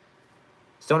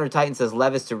 Stoner Titan says,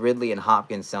 Levis to Ridley and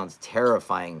Hopkins sounds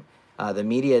terrifying. The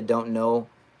media don't know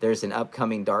there's an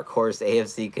upcoming dark horse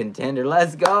AFC contender.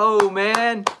 Let's go,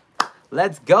 man.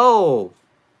 Let's go.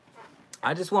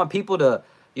 I just want people to,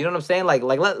 you know what I'm saying? Like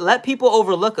let people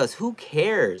overlook us. Who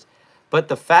cares? But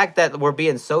the fact that we're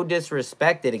being so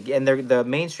disrespected, and the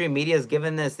mainstream media is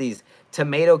giving us these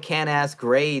tomato can-ass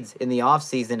grades in the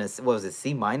offseason, what was it,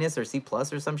 C- or C+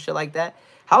 or some shit like that?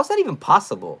 How is that even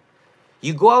possible?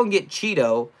 You go out and get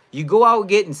Cheeto. You go out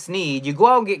getting Sneed. You go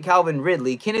out and get Calvin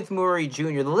Ridley, Kenneth Murray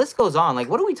Jr. The list goes on. Like,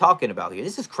 what are we talking about here?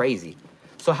 This is crazy.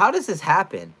 So how does this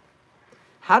happen?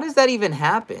 How does that even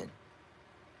happen?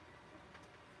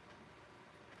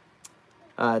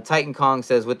 Titan Kong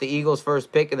says, with the Eagles'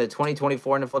 first pick in the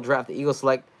 2024 NFL Draft, the Eagles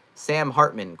select Sam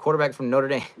Hartman, quarterback from Notre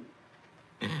Dame.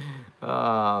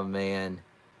 Oh, man.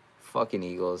 Fucking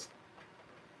Eagles.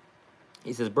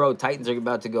 He says, bro, Titans are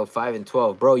about to go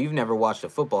 5-12. Bro, you've never watched a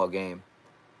football game.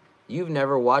 You've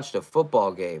never watched a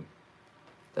football game.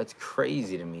 That's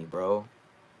crazy to me, bro.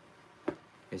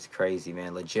 It's crazy,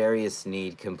 man. L'Jarius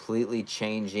Sneed completely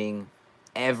changing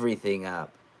everything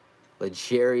up.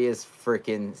 L'Jarius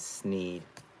freaking Sneed.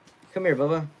 Come here,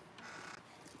 Bubba.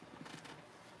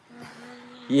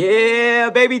 Yeah,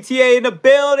 baby TA in the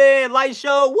building. Light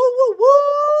show. Woo, woo,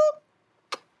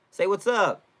 woo. Say what's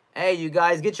up. Hey, you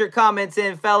guys, get your comments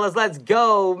in, fellas. Let's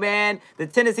go, man. The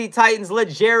Tennessee Titans,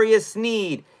 L'Jarius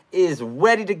Sneed, is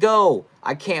ready to go.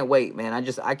 I can't wait, man.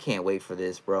 I can't wait for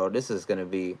this, bro. This is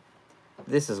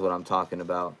what I'm talking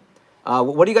about.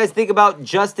 What do you guys think about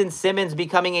Justin Simmons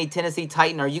becoming a Tennessee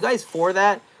Titan? Are you guys for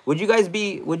that? Would you guys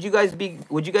be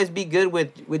good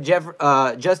with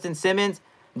Justin Simmons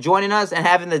joining us and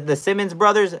having the Simmons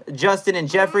brothers, Justin and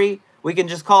Jeffrey? We can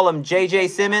just call them JJ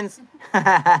Simmons.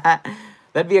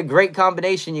 That'd be a great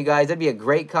combination, you guys. That'd be a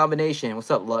great combination. What's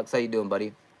up, Lux? How you doing,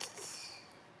 buddy?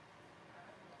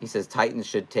 He says Titans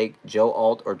should take Joe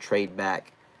Alt or trade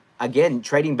back. Again,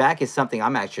 trading back is something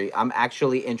I'm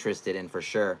actually interested in for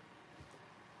sure.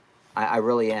 I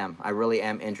really am. I really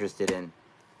am interested in.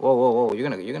 Whoa, whoa, whoa! You're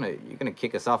gonna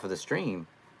kick us off of the stream.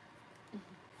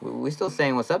 We still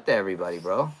saying what's up to everybody,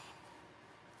 bro.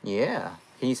 Yeah.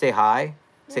 Can you say hi?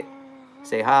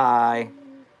 Say hi.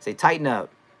 Say tighten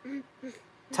up.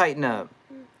 Tighten up.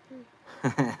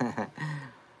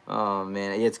 Oh,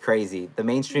 man. It's crazy. The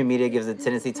mainstream media gives the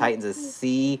Tennessee Titans a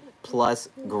C+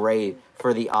 grade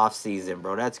for the offseason,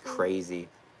 bro. That's crazy.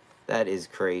 That is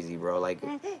crazy, bro. Like...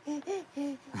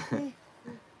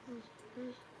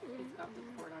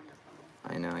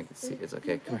 I know, I can see. It's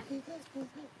okay. Come here.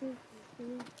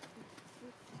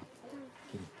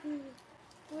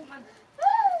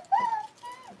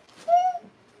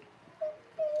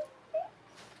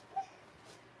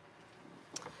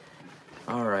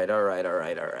 All right.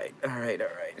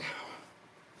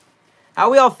 How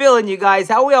we all feeling, you guys?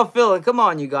 How we all feeling? Come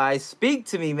on, you guys. Speak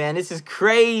to me, man. This is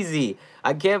crazy.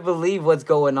 I can't believe what's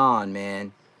going on,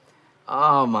 man.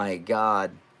 Oh, my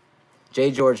God.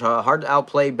 J. George, hard to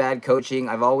outplay, bad coaching.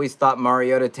 I've always thought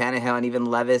Mariota, Tannehill, and even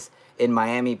Levis in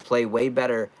Miami play way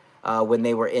better when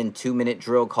they were in 2-minute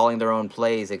drill calling their own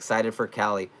plays. Excited for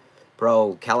Cali.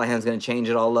 Bro, Callahan's going to change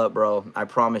it all up, bro. I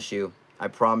promise you. I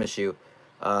promise you.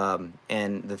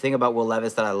 And the thing about Will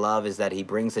Levis that I love is that he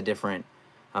brings a different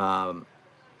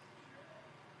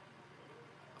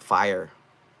fire.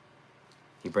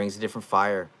 He brings a different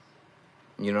fire.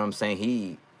 You know what I'm saying?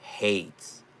 He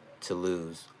hates to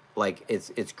lose. Like,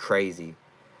 it's crazy.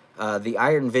 The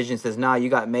Iron Vision says, nah, you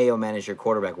got Mayo, man, as your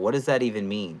quarterback. What does that even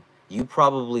mean? You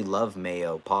probably love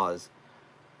Mayo. Pause.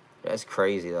 That's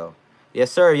crazy, though. Yes,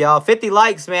 sir, y'all. 50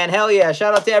 likes, man. Hell yeah.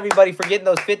 Shout out to everybody for getting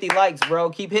those 50 likes, bro.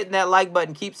 Keep hitting that like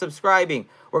button. Keep subscribing.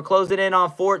 We're closing in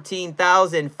on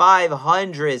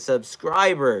 14,500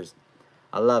 subscribers.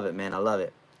 I love it, man. I love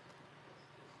it.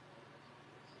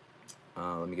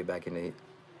 Let me get back into it.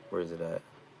 Where is it at?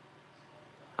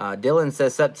 Dylan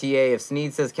says, sup, TA. If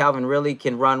Sneed says Calvin really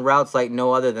can run routes like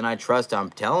no other, then I trust him. I'm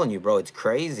telling you, bro, it's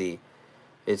crazy.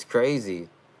 It's crazy.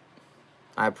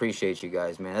 I appreciate you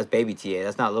guys, man. That's baby TA.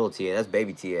 That's not little TA. That's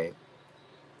baby TA.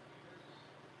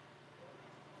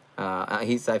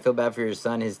 He said, I feel bad for your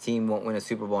son. His team won't win a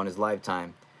Super Bowl in his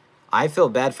lifetime. I feel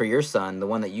bad for your son, the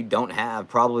one that you don't have,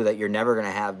 probably that you're never going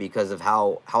to have because of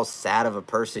how sad of a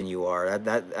person you are.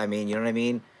 I mean, you know what I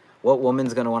mean? What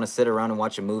woman's going to want to sit around and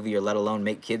watch a movie or let alone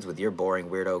make kids with your boring,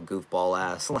 weirdo, goofball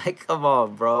ass? Like, come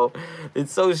on, bro.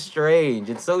 It's so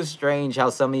strange. It's so strange how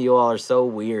some of you all are so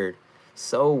weird.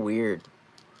 So weird.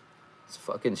 It's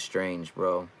fucking strange,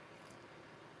 bro.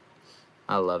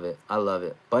 I love it. I love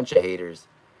it. Bunch of haters.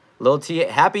 Lil TA,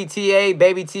 happy TA,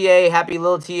 baby TA, happy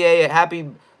Lil TA,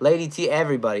 happy lady TA,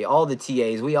 everybody. All the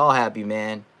TAs. We all happy,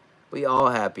 man. We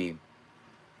all happy.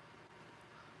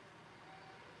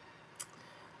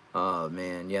 Oh,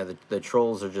 man. Yeah, the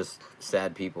trolls are just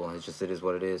sad people. It's just, it is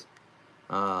what it is.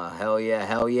 Hell yeah,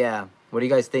 hell yeah. What are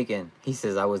you guys thinking? He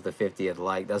says I was the 50th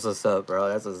like. That's what's up, bro.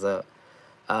 That's what's up.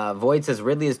 Void says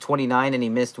Ridley is 29 and he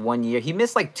missed 1 year. He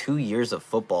missed like 2 years of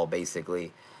football,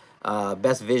 basically.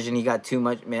 Best vision, he got too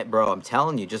much. Man, bro, I'm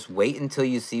telling you, just wait until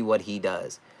you see what he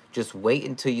does. Just wait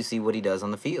until you see what he does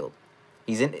on the field.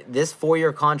 He's in this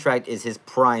 4-year contract is his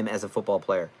prime as a football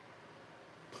player.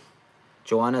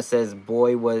 Joanna says,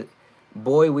 boy,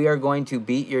 we are going to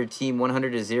beat your team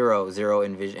 100-0. Zero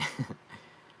in vision.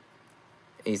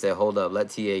 He said, hold up, let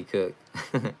TA cook.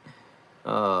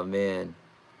 Oh, man.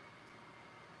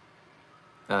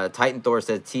 Titan Thor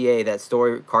says, TA, that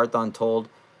story Carthon told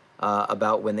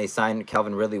about when they signed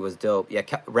Calvin Ridley was dope. Yeah,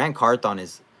 Rand Carthon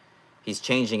he's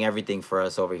changing everything for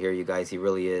us over here, you guys. He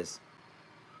really is.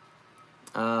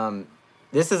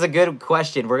 This is a good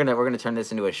question. We're gonna turn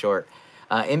this into a short.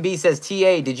 MB says,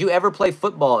 TA, did you ever play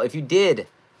football? If you did,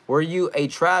 were you a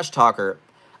trash talker?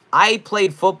 I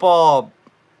played football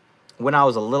when I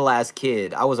was a little ass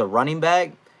kid. I was a running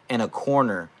back and a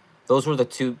corner. Those were the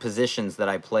two positions that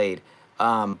I played.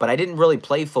 But I didn't really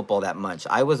play football that much.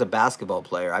 I was a basketball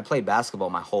player. I played basketball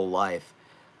my whole life.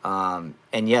 And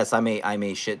yes, I'm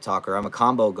a shit talker. I'm a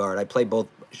combo guard. I play both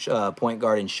point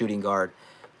guard and shooting guard.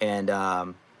 And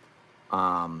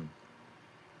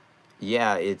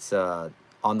yeah, it's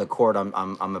on the court.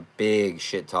 I'm a big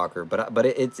shit talker. But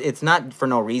it's not for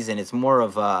no reason. It's more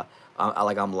of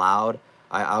like I'm loud.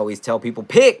 I always tell people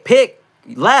pick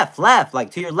left, like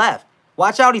to your left.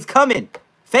 Watch out, he's coming.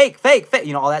 Fake,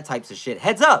 you know, all that types of shit.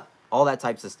 Heads up, all that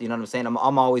types of, you know what I'm saying? I'm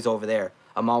always over there.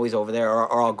 I'm always over there,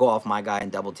 or I'll go off my guy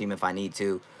and double team if I need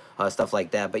to, stuff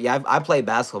like that. But yeah, I played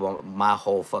basketball my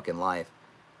whole fucking life,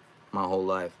 my whole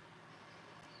life.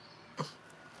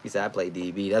 He said I play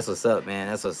DB. That's what's up, man.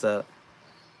 That's what's up.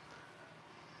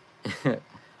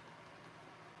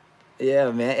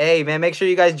 Yeah, man. Hey, man, make sure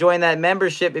you guys join that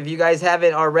membership if you guys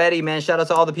haven't already, man. Shout out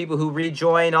to all the people who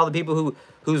rejoined, all the people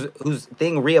whose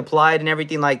thing reapplied and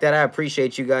everything like that. I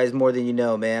appreciate you guys more than you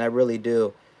know, man. I really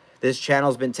do. This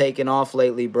channel's been taking off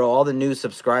lately, bro. All the new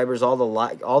subscribers, all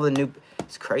the new,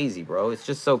 it's crazy, bro. It's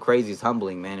just so crazy. It's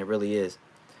humbling, man. It really is.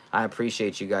 I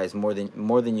appreciate you guys more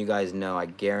than you guys know. I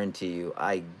guarantee you.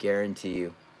 I guarantee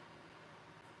you.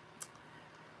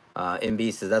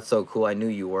 MB says that's so cool. I knew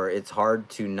you were. It's hard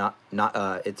to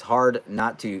it's hard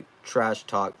not to trash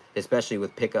talk, especially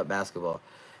with pickup basketball.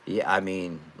 Yeah, I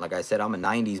mean, like I said, I'm a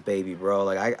 '90s baby, bro.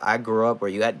 Like I grew up where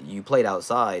you played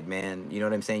outside, man. You know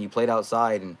what I'm saying? You played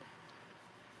outside, and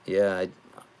yeah,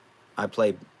 I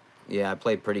played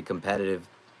pretty competitive,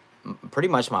 pretty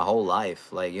much my whole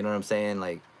life. Like, you know what I'm saying?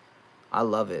 Like, I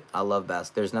love it. I love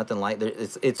basketball. There's nothing like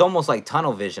it's almost like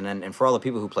tunnel vision. And for all the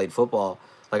people who played football,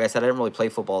 like I said, I didn't really play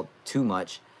football too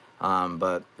much.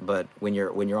 But when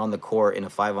you're on the court in a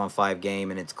 5-on-5 game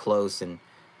and it's close and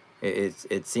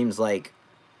it seems like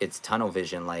it's tunnel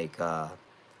vision, like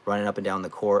running up and down the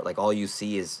court, like all you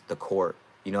see is the court.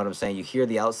 You know what I'm saying? You hear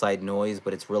the outside noise,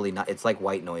 but it's really not. It's like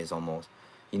white noise almost.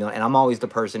 You know, and I'm always the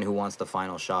person who wants the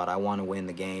final shot. I want to win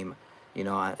the game. You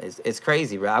know, it's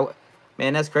crazy, bro.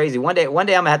 Man, that's crazy. One day I'm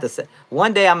gonna have to set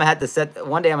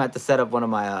up one of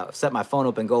my set my phone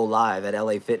up and go live at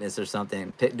LA Fitness or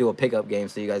something. Do a pickup game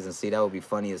so you guys can see. That would be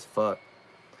funny as fuck.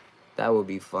 That would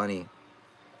be funny.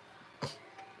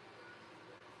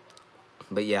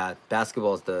 But yeah,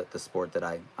 basketball is the sport that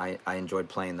I enjoyed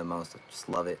playing the most. I just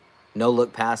love it. No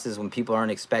look passes when people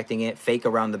aren't expecting it. Fake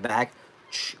around the back.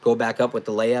 Go back up with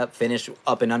the layup. Finish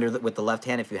up and under with the left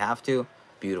hand if you have to.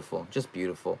 Beautiful. Just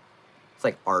beautiful. It's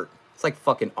like art. It's like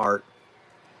fucking art.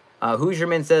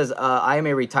 Hoosierman says, I am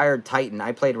a retired Titan.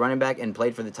 I played running back and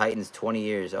played for the Titans 20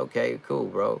 years. Okay, cool,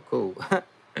 bro. Cool.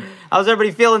 How's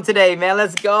everybody feeling today, man?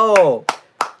 Let's go.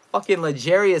 Fucking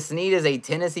L'Jarius Sneed is a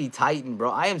Tennessee Titan,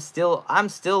 bro. I'm still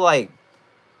like,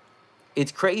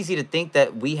 it's crazy to think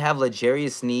that we have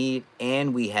L'Jarius Sneed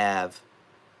and we have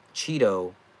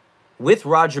Cheeto with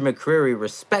Roger McCreary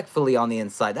respectfully on the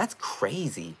inside. That's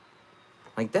crazy.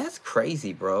 Like, that's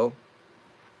crazy, bro.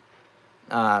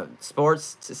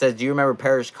 Sports says, do you remember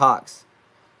Parrish Cox?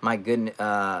 My goodness,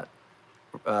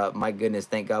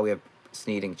 thank God we have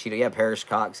Sneed and Cheeto. Yeah, Parrish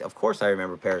Cox. Of course I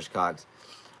remember Parrish Cox.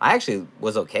 I actually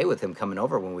was okay with him coming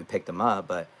over when we picked him up,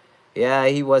 but yeah,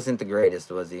 he wasn't the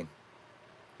greatest, was he?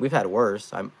 We've had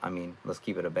worse. I mean, let's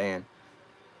keep it a band.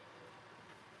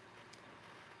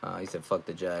 He said, fuck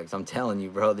the Jags. I'm telling you,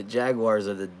 bro, the Jaguars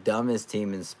are the dumbest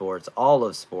team in sports, all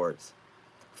of sports.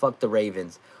 Fuck the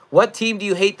Ravens. What team do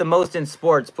you hate the most in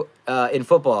sports, in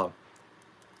football?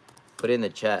 Put it in the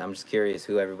chat. I'm just curious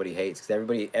who everybody hates,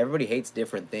 because everybody hates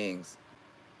different things.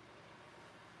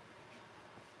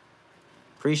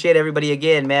 Appreciate everybody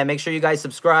again, man. Make sure you guys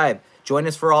subscribe. Join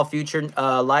us for all future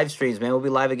live streams, man. We'll be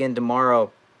live again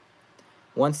tomorrow.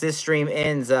 Once this stream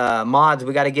ends, mods,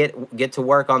 we got to get to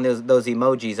work on those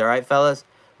emojis, all right, fellas?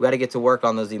 We got to get to work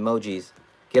on those emojis.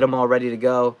 Get them all ready to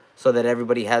go so that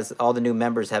everybody has, all the new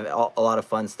members have a lot of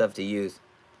fun stuff to use.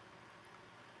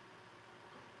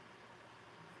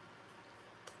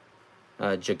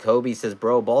 Jacoby says,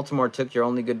 bro, Baltimore took your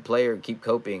only good player. Keep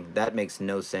coping. That makes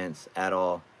no sense at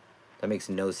all. That makes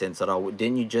no sense at all.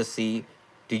 Didn't you just see?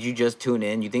 Did you just tune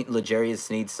in? You think L'Jarius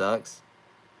Sneed sucks?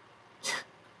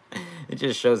 It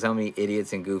just shows how many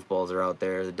idiots and goofballs are out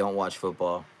there that don't watch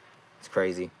football. It's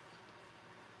crazy.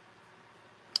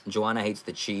 Joanna hates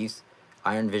the Chiefs.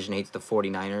 Iron Vision hates the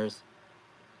 49ers.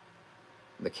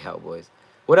 The Cowboys.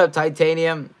 What up,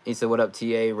 Titanium? He said, what up,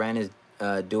 TA? Ran is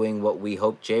doing what we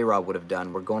hoped J-Rob would have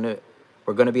done. We're going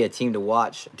to be a team to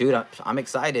watch. Dude, I'm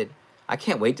excited. I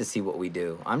can't wait to see what we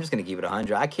do. I'm just going to keep it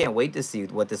 100. I can't wait to see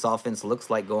what this offense looks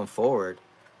like going forward.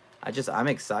 I'm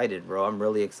excited, bro. I'm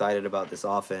really excited about this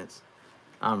offense.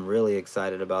 I'm really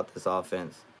excited about this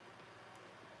offense.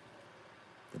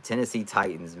 The Tennessee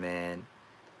Titans, man.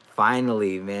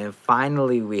 Finally, man.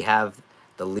 Finally, we have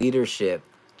the leadership.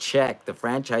 Check. The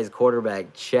franchise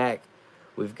quarterback. Check.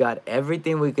 We've got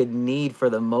everything we could need for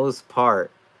the most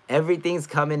part. Everything's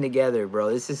coming together,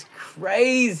 bro. This is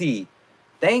crazy.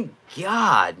 Thank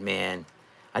God, man.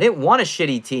 I didn't want a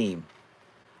shitty team.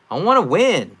 I want to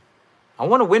win. I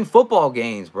want to win football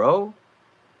games, bro.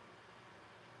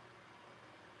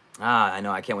 I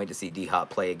know. I can't wait to see D-Hop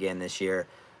play again this year.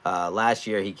 Last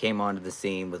year, he came onto the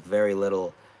scene with very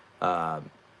little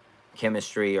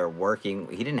chemistry or working.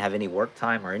 He didn't have any work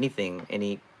time or anything,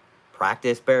 any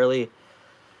practice barely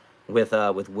with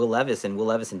Will Levis, and Will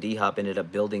Levis and D-Hop ended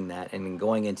up building that. And then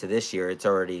going into this year, it's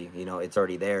already, you know, it's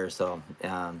already there. So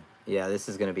Yeah, this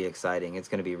is going to be exciting. It's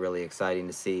going to be really exciting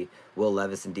to see Will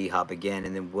Levis and D-Hop again,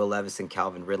 and then Will Levis and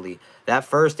Calvin Ridley. That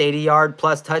first 80-yard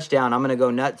plus touchdown, I'm going to go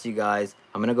nuts, you guys.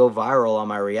 I'm going to go viral on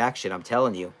my reaction. I'm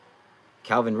telling you.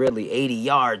 Calvin Ridley,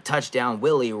 80-yard touchdown,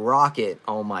 Willie Rocket.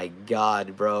 Oh, my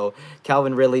God, bro.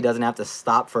 Calvin Ridley doesn't have to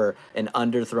stop for an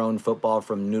underthrown football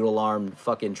from Noodle Arm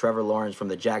fucking Trevor Lawrence from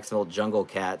the Jacksonville Jungle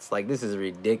Cats. Like, this is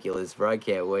ridiculous, bro. I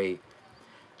can't wait.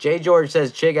 J. George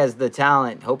says Chig has the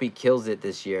talent. Hope he kills it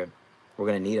this year. We're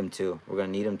going to need him to. We're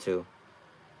going to need him to.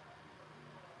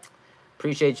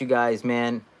 Appreciate you guys,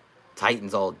 man.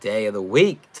 Titans all day of the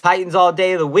week. Titans all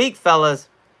day of the week, fellas.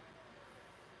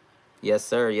 Yes,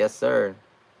 sir. Yes, sir.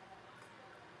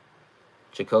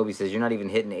 Jacoby says, you're not even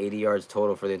hitting 80 yards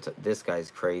total for the... This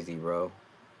guy's crazy, bro.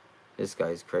 This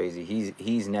guy's crazy.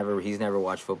 He's never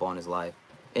watched football in his life.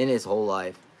 In his whole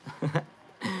life. Yeah,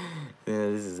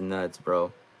 this is nuts,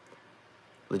 bro.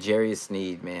 L'Jarius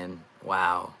Sneed, man.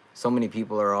 Wow. So many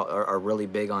people are really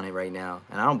big on it right now.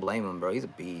 And I don't blame him, bro. He's a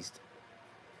beast.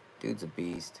 Dude's a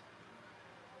beast.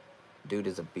 Dude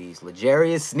is a beast.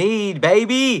 L'Jarius Sneed,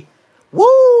 baby!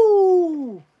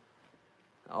 Woo!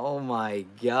 Oh, my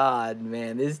God,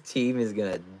 man. This team is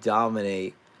going to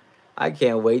dominate. I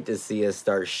can't wait to see us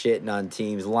start shitting on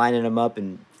teams, lining them up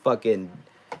and fucking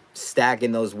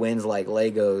stacking those wins like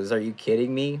Legos. Are you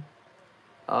kidding me?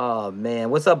 Oh, man.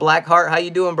 What's up, Blackheart? How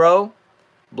you doing, bro?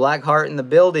 Blackheart in the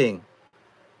building.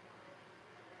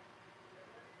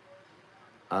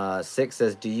 6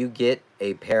 says, do you get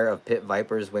a pair of Pit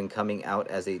Vipers when coming out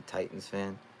as a Titans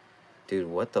fan? Dude,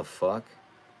 what the fuck?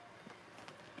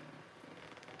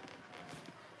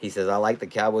 He says, I like the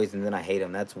Cowboys and then I hate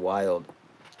them. That's wild.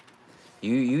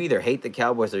 You either hate the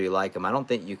Cowboys or you like them. I don't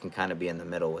think you can kind of be in the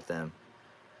middle with them.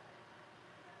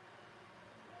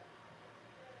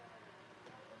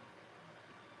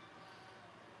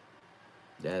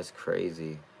 That's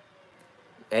crazy.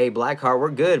 Hey, Blackheart, we're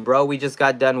good, bro. We just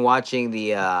got done watching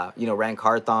the, Rank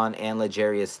Harthon and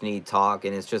L'Jarius Sneed talk,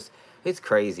 and it's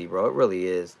crazy, bro. It really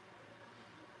is.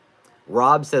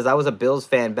 Rob says, I was a Bills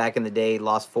fan back in the day,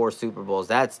 lost 4 Super Bowls.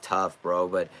 That's tough, bro,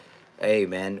 but, hey,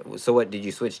 man. So what, did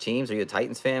you switch teams? Are you a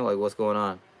Titans fan? Like, what's going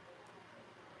on?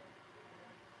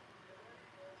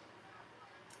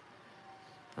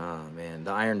 Oh, man.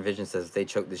 The Iron Vision says, if they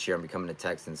choke this year, I'm becoming a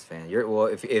Texans fan.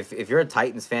 If you're a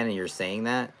Titans fan and you're saying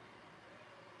that,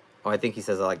 oh, I think he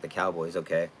says I like the Cowboys.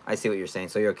 Okay, I see what you're saying.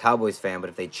 So you're a Cowboys fan,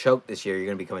 but if they choke this year, you're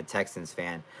going to become a Texans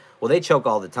fan. Well, they choke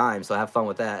all the time, so have fun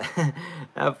with that.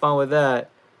 Have fun with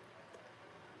that.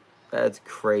 That's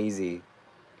crazy.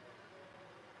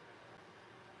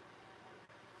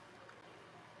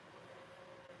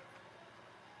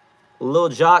 Lil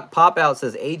Jock Pop-Out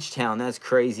says H-Town. That's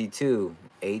crazy, too.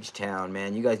 H-Town,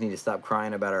 man. You guys need to stop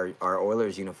crying about our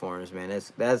Oilers uniforms, man.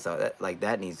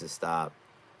 That needs to stop.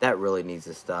 That really needs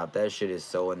to stop. That shit is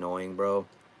so annoying, bro.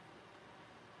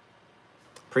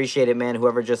 Appreciate it, man.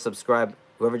 Whoever just subscribed.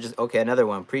 Okay, another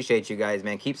one. Appreciate you guys,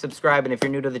 man. Keep subscribing if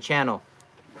you're new to the channel.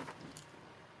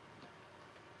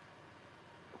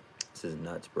 This is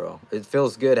nuts, bro. It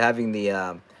feels good having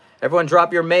the, everyone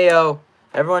drop your mayo.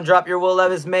 Everyone drop your Will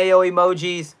Levis mayo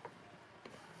emojis.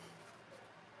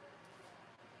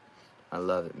 I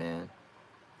love it, man.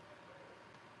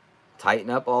 Tighten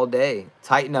up all day.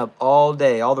 Tighten up all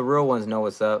day. All the real ones know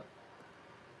what's up.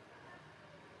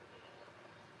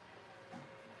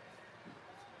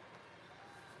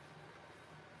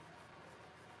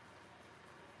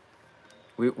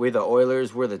 We're the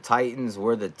Oilers. We're the Titans.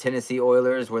 We're the Tennessee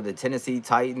Oilers. We're the Tennessee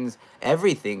Titans.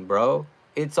 Everything, bro.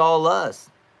 It's all us.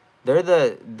 They're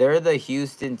the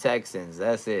Houston Texans.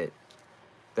 That's it.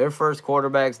 Their first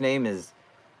quarterback's name is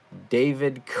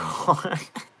David Carr.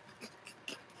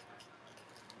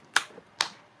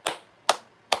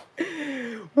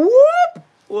 Whoop!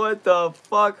 What the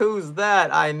fuck? Who's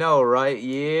that? I know, right?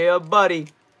 Yeah, buddy.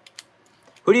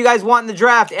 Who do you guys want in the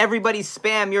draft? Everybody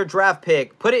spam your draft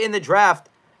pick. Put it in the draft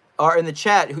or in the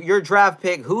chat. Your draft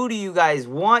pick. Who do you guys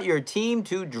want your team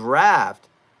to draft?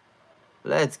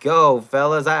 Let's go,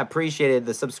 fellas. I appreciate it.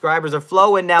 The subscribers are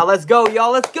flowing now. Let's go,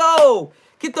 y'all. Let's go.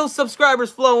 Get those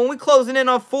subscribers flowing. We're closing in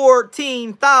on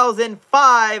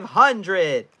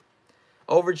 14,500.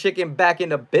 Over Chicken back in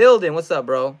the building. What's up,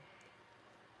 bro?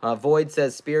 Void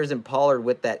says Spears and Pollard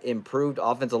with that improved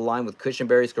offensive line with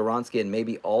Cushenberry, Skoronski, and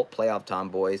maybe Alt playoff time,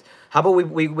 boys. How about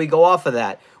we go off of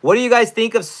that? What do you guys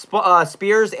think of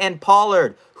Spears and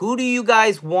Pollard? Who do you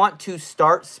guys want to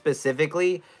start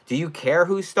specifically? Do you care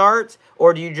who starts,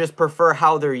 or do you just prefer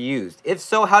how they're used? If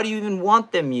so, how do you even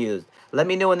want them used? Let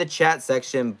me know in the chat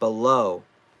section below.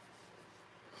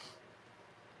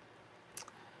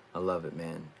 I love it,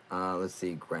 man. Let's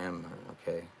see. Graham.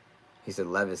 Okay. He said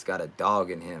Levis got a dog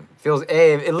in him. Feels,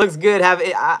 hey, it looks good.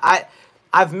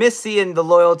 I've missed seeing the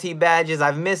loyalty badges.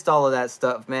 I've missed all of that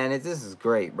stuff, man. This is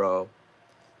great, bro.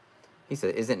 He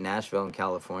said, isn't Nashville in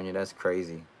California? That's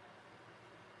crazy.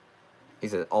 He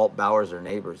said, Alt Bowers are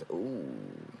neighbors. Ooh.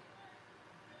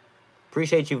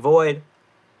 Appreciate you, Void.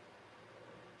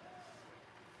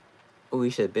 Ooh, he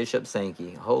said Bishop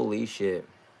Sankey. Holy shit.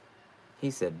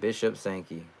 He said Bishop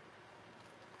Sankey.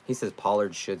 He says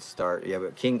Pollard should start. Yeah,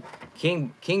 but King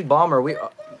Bomber, we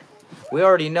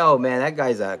already know, man. That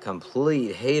guy's a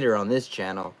complete hater on this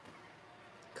channel.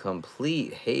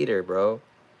 Complete hater, bro.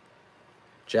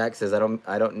 Jack says I don't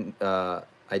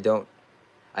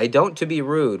to be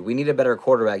rude. We need a better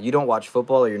quarterback. You don't watch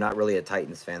football or you're not really a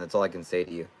Titans fan. That's all I can say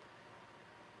to you.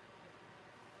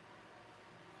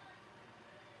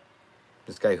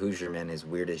 This guy Hoosier, man, is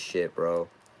weird as shit, bro.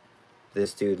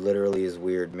 This dude literally is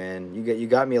weird, man. You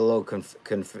got me a little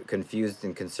confused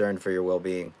and concerned for your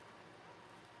well-being.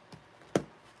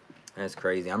 That's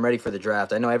crazy. I'm ready for the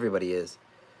draft. I know everybody is.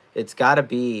 It's got to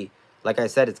be, like I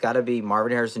said, it's got to be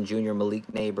Marvin Harrison Jr.,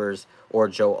 Malik Neighbors, or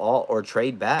Joe Alt, or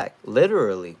trade back.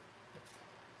 Literally.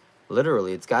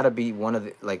 Literally. It's got to be one of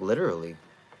the, like, literally.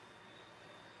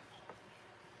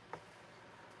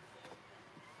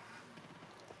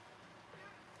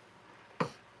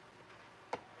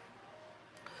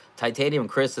 Titanium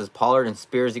Chris says Pollard and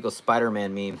Spears equals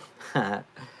Spider-Man meme.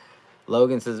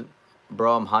 Logan says,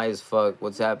 bro, I'm high as fuck.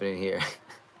 What's happening here?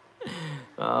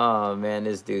 Oh, man,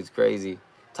 this dude's crazy.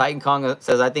 Titan Kong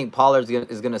says, I think Pollard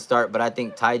is going to start, but I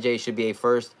think Ty J should be a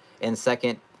first and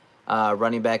second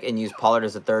running back and use Pollard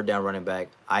as a third down running back.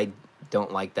 I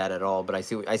don't like that at all, but I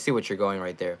see what you're going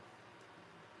right there.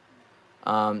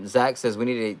 Zach says, we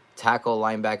need a tackle,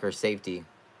 linebacker, safety.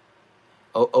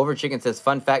 Over Chicken says,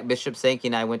 fun fact, Bishop Sankey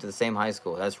and I went to the same high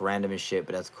school. That's random as shit,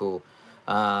 but that's cool.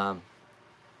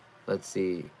 Let's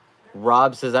see.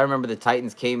 Rob says, I remember the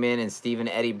Titans came in and Steve and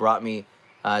Eddie brought me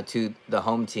to the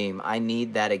home team. I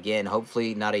need that again.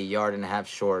 Hopefully not 1.5 yards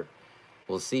short.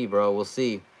 We'll see, bro. We'll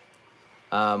see.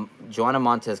 Joanna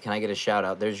Montez, can I get a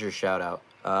shout-out? There's your shout-out.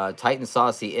 Titan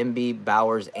Saucy, MB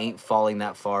Bowers ain't falling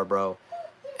that far, bro.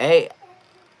 Hey,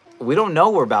 we don't know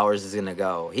where Bowers is going to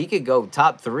go. He could go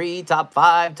top 3, top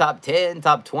 5, top 10,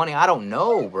 top 20. I don't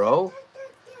know, bro.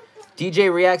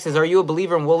 DJ React says, are you a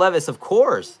believer in Will Levis? Of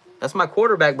course. That's my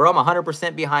quarterback, bro. I'm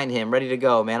 100% behind him. Ready to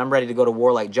go, man. I'm ready to go to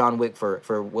war like John Wick for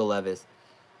Will Levis.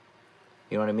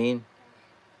 You know what I mean?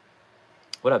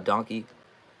 What up, Donkey?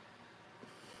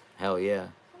 Hell yeah.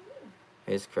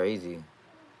 It's crazy.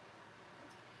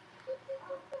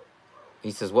 He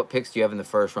says, what picks do you have in the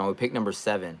first round? We pick number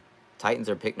 7. Titans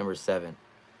are pick number 7.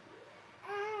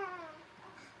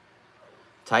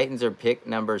 Titans are pick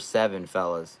number 7,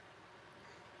 fellas.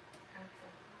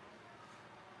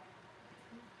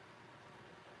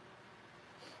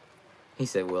 He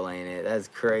said, Will ain't it? That's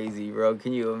crazy, bro.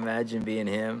 Can you imagine being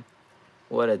him?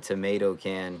 What a tomato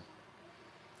can.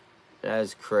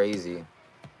 That's crazy.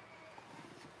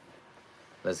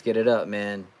 Let's get it up,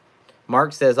 man.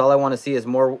 Mark says, all I want to see is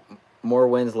more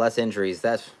wins, less injuries.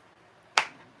 That's...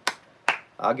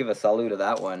 I'll give a salute to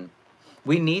that one.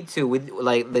 We need to.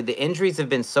 Like the injuries have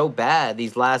been so bad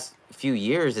these last few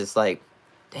years. It's like,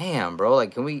 damn, bro.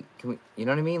 Like, can we? You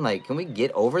know what I mean? Like, can we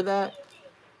get over that?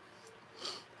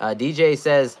 DJ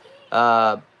says,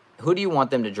 who do you want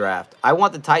them to draft? I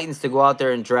want the Titans to go out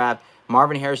there and draft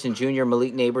Marvin Harrison Jr.,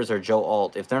 Malik Neighbors, or Joe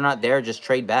Alt. If they're not there, just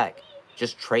trade back.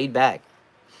 Just trade back.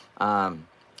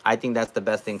 I think that's the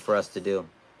best thing for us to do.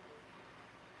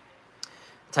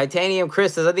 Titanium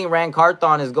Chris says, I think Rand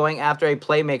Carthon is going after a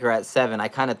playmaker at 7. I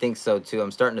kind of think so, too.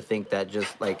 I'm starting to think that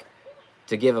just, like,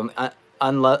 to give him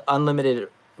unlimited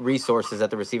resources at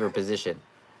the receiver position.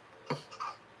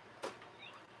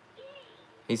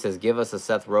 He says, give us a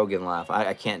Seth Rogen laugh.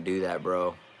 I can't do that,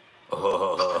 bro.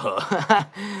 Oh.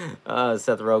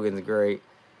 Seth Rogen's great.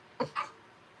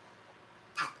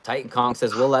 Titan Kong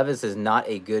says, Will Levis is not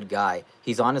a good guy.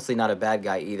 He's honestly not a bad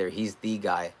guy either. He's the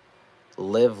guy.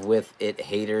 Live with it,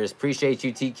 haters. Appreciate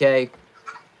you, TK.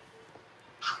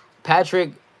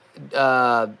 Patrick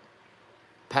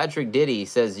Diddy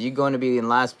says, you going to be in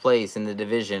last place in the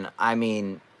division. I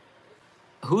mean,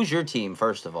 who's your team,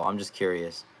 first of all? I'm just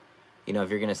curious. You know,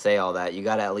 if you're going to say all that, you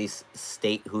got to at least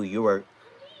state who you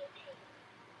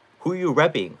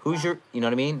repping. Who's your, you know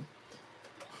what I mean?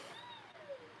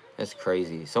 That's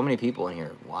crazy. So many people in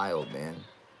here. Wild, man.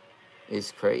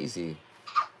 It's crazy.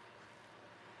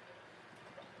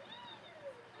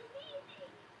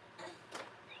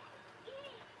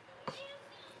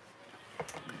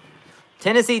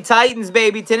 Tennessee Titans,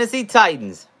 baby. Tennessee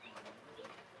Titans.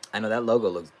 I know that logo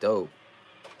looks dope.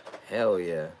 Hell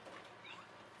yeah.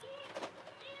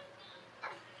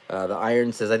 The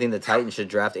Iron says, I think the Titans should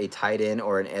draft a tight end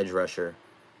or an edge rusher.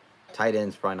 Tight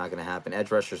end's probably not going to happen.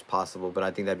 Edge rusher's possible, but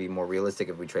I think that'd be more realistic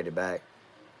if we traded back.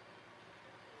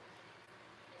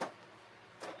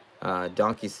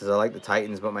 Donkey says, I like the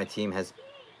Titans, but my team has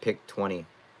picked 20.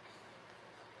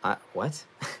 What?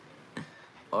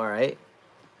 All right.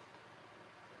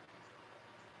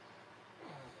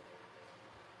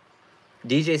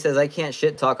 DJ says, I can't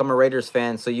shit talk. I'm a Raiders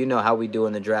fan, so you know how we do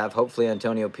in the draft. Hopefully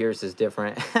Antonio Pierce is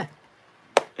different.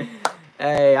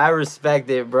 Hey, I respect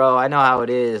it, bro. I know how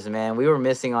it is, man. We were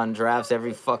missing on drafts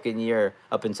every fucking year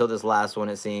up until this last one,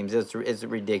 it seems. It's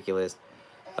ridiculous.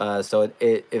 So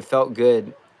it felt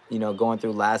good, you know, going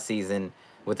through last season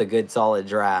with a good, solid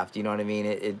draft. You know what I mean?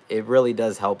 It really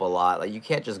does help a lot. Like, you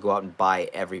can't just go out and buy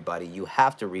everybody. You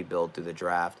have to rebuild through the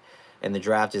draft. And the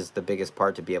draft is the biggest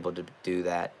part to be able to do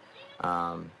that.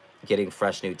 Getting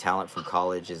fresh new talent from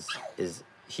college is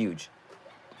huge.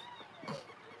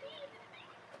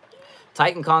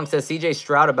 Titan Kong says CJ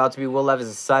Stroud about to be Will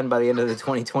Levis' son by the end of the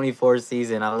 2024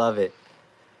 season. I love it.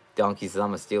 Donkey says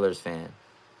I'm a Steelers fan.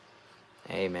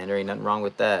 Hey man, there ain't nothing wrong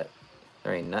with that.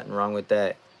 There ain't nothing wrong with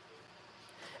that.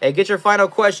 Hey, get your final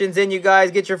questions in, you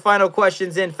guys. Get your final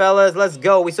questions in, fellas. Let's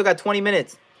go. We still got 20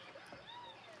 minutes.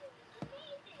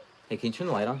 Hey, can you turn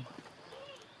the light on?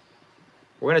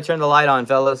 We're going to turn the light on,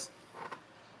 fellas.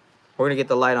 We're going to get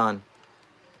the light on.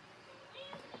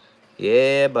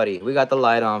 Yeah, buddy. We got the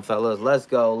light on, fellas. Let's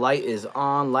go. Light is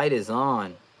on. Light is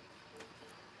on.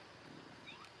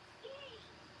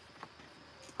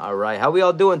 All right. How we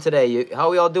all doing today?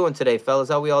 How we all doing today, fellas?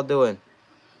 How we all doing?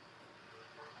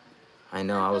 I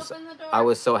know. I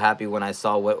was so happy when I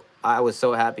saw what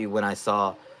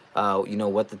you know,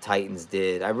 what the Titans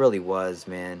did. I really was,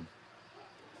 man.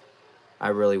 I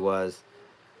really was.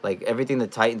 Like, everything the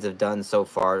Titans have done so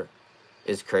far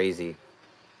is crazy.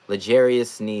 L'Jarius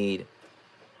Sneed.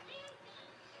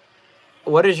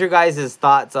 What is your guys'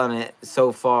 thoughts on it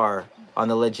so far, on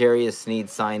the L'Jarius Sneed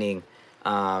signing?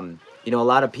 You know, a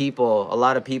lot of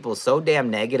people so damn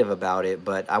negative about it,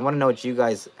 but I want to know what you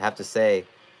guys have to say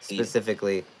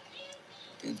specifically.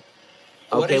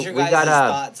 What is your guys'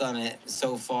 thoughts on it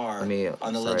so far? Let me,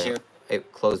 on the sorry,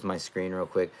 it closed my screen real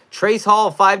quick. Trace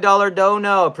Hall, $5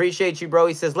 dono. Appreciate you, bro.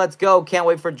 He says, let's go. Can't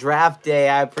wait for draft day.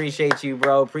 I appreciate you,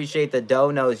 bro. Appreciate the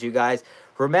donos, you guys.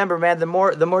 Remember, man, the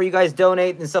more you guys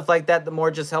donate and stuff like that, the more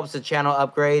it just helps the channel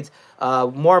upgrades.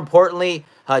 More importantly,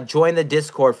 join the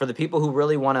Discord for the people who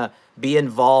really want to be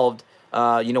involved.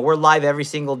 You know, we're live every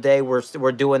single day.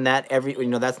 We're doing that you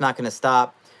know, that's not going to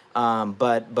stop.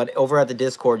 But over at the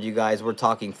Discord, you guys, we're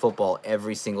talking football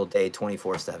every single day,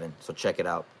 24/7. So check it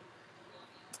out.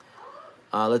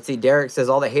 Let's see. Derek says,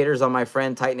 all the haters on my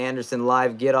friend Titan Anderson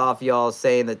live, get off, y'all,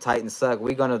 saying the Titans suck.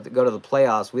 We're going to go to the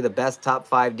playoffs. We're the best top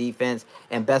 5 defense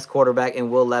and best quarterback in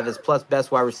Will Levis, plus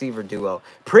best wide receiver duo.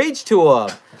 Preach to him.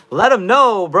 Let him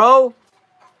know, bro.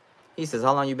 He says,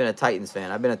 how long you been a Titans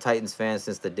fan? I've been a Titans fan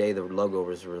since the day the logo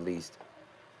was released.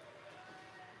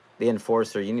 The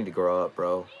Enforcer, you need to grow up,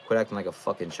 bro. Quit acting like a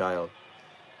fucking child.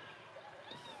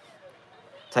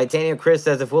 Titanium Chris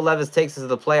says, if Will Levis takes us to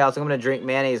the playoffs, I'm going to drink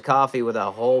mayonnaise coffee with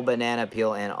a whole banana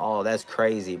peel and all. That's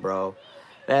crazy, bro.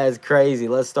 That is crazy.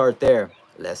 Let's start there.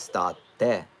 Let's start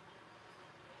there.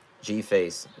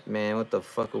 G-Face. Man, what the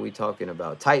fuck are we talking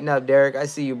about? Tighten up, Derek. I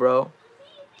see you, bro.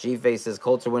 G-Face says,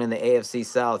 Colts are winning the AFC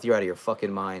South. You're out of your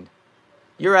fucking mind.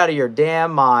 You're out of your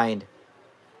damn mind.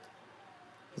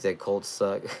 He said, Colts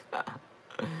suck.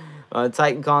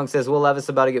 Titan Kong says, Will Levis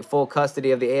about to get full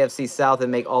custody of the AFC South and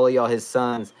make all of y'all his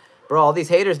sons. Bro, all these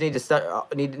haters need to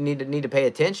start need to pay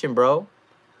attention, bro.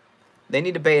 They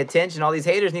need to pay attention. All these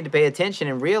haters need to pay attention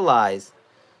and realize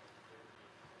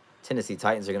Tennessee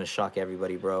Titans are gonna shock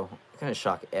everybody, bro. They're gonna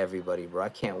shock everybody, bro. I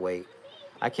can't wait.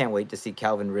 I can't wait to see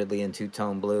Calvin Ridley in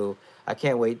two-tone blue. I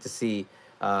can't wait to see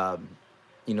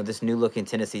you know, this new-looking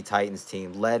Tennessee Titans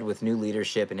team led with new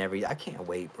leadership and I can't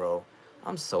wait, bro.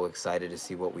 I'm so excited to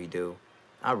see what we do.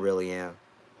 I really am.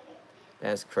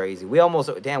 That's crazy. We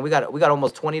almost, damn, we got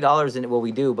almost $20 in what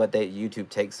we do, but that YouTube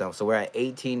takes some. So we're at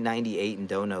 $18.98 in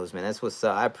donos, man. That's what's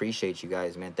up. I appreciate you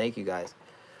guys, man. Thank you guys.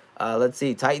 Let's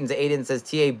see. Titans Aiden says,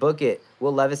 TA, book it.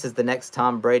 Will Levis is the next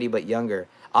Tom Brady, but younger.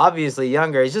 Obviously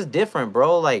younger. It's just different,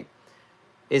 bro. Like,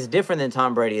 it's different than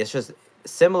Tom Brady. It's just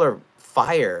similar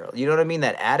fire. You know what I mean?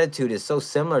 That attitude is so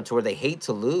similar to where they hate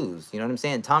to lose. You know what I'm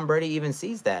saying? Tom Brady even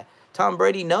sees that. Tom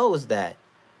Brady knows that.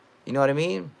 You know what I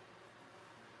mean?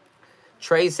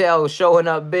 Trey Sale showing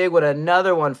up big with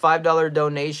another one. $5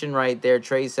 donation right there.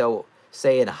 Trey Sale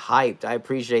saying hyped. I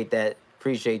appreciate that.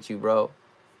 Appreciate you, bro.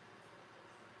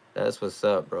 That's what's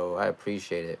up, bro. I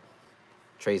appreciate it.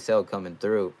 Trey Sale coming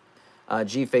through.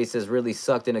 G-Face says really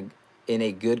sucked in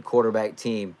a good quarterback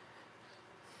team.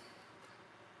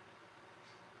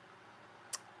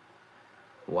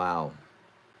 Wow.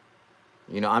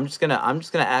 You know, I'm just gonna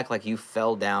act like you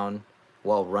fell down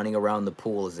while running around the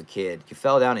pool as a kid. You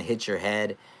fell down and hit your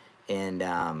head, and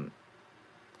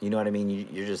you know what I mean.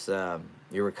 You're just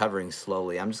you're recovering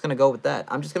slowly. I'm just gonna go with that.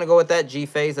 I'm just gonna go with that,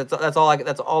 G-Face. That's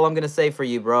all I'm gonna say for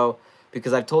you, bro.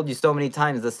 Because I've told you so many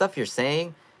times the stuff you're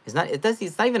saying is not.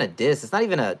 It's not even a diss. It's not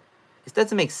even a. It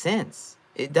doesn't make sense.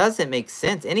 It doesn't make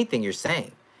sense. Anything you're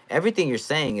saying, everything you're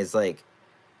saying is like.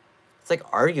 It's like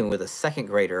arguing with a second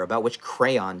grader about which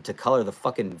crayon to color the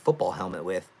fucking football helmet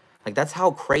with. Like, that's how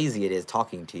crazy it is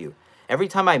talking to you. Every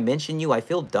time I mention you, I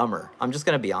feel dumber. I'm just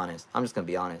going to be honest.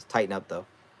 Tighten up, though.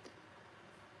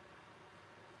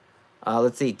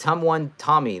 Let's see. Turn one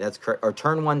Tommy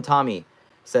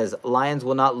says, Lions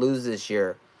will not lose this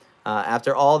year.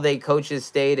 After all they coaches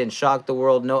stayed and shocked the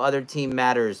world, no other team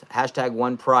matters. Hashtag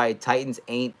one pride. Titans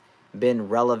ain't been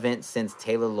relevant since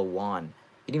Taylor Lewan.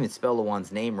 You didn't even spell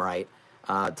Lewan's name right.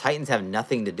 Titans have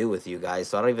nothing to do with you guys,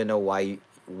 so I don't even know why.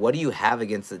 What do you have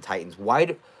against the Titans?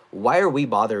 Why are we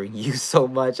bothering you so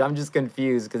much? I'm just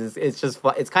confused because it's just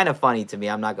it's kind of funny to me.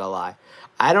 I'm not gonna lie.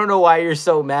 I don't know why you're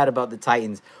so mad about the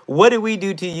Titans. What did we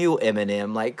do to you,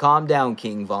 Eminem? Like, calm down,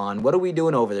 King Von. What are we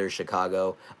doing over there,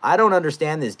 Chicago? I don't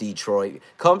understand this, Detroit.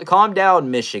 Calm down,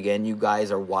 Michigan. You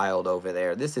guys are wild over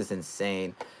there. This is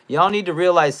insane. Y'all need to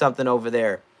realize something over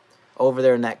there. Over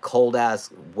there in that cold-ass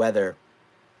weather.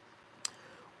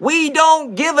 We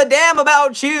don't give a damn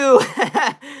about you.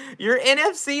 You're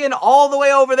NFC and all the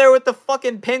way over there with the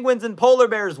fucking penguins and polar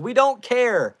bears. We don't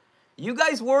care. You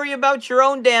guys worry about your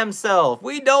own damn self.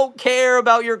 We don't care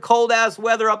about your cold-ass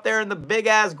weather up there in the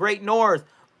big-ass Great North.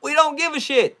 We don't give a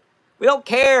shit. We don't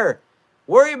care.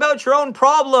 Worry about your own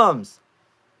problems.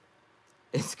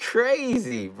 It's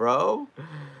crazy, bro.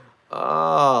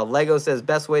 Oh, Lego says,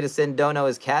 best way to send dono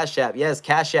is Cash App. Yes,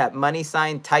 Cash App,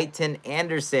 # Titan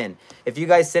Anderson. If you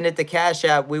guys send it to Cash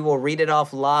App, we will read it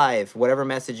off live, whatever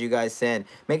message you guys send.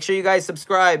 Make sure you guys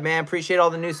subscribe, man. Appreciate all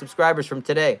the new subscribers from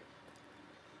today.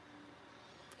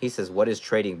 He says, what is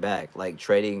trading back? Like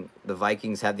trading, the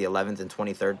Vikings have the 11th and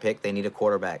 23rd pick. They need a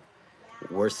quarterback.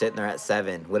 We're sitting there at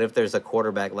 7. What if there's a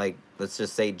quarterback like, let's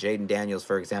just say Jaden Daniels,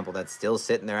 for example, that's still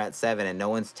sitting there at 7 and no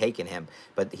one's taken him,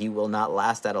 but he will not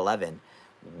last at 11.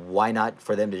 Why not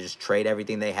for them to just trade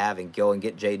everything they have and go and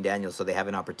get Jaden Daniels so they have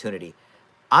an opportunity?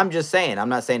 I'm just saying. I'm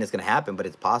not saying it's going to happen, but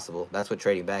it's possible. That's what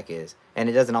trading back is. And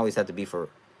it doesn't always have to be for,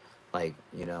 like,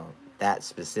 you know, that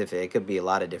specific. It could be a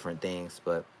lot of different things,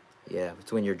 but yeah,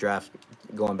 it's when your draft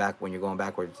going back, when you're going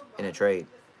backwards in a trade,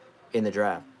 in the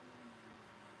draft.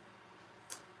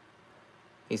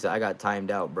 He said, I got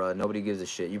timed out, bro. Nobody gives a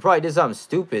shit. You probably did something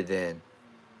stupid then.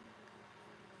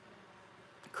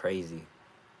 Crazy.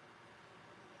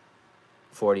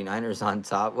 49ers on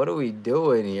top. What are we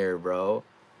doing here, bro?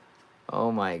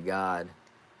 Oh, my God.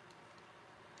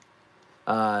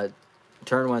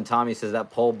 Turn one Tommy says,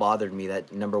 that poll bothered me.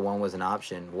 That number 1 was an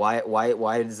option. Why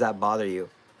does that bother you?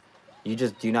 You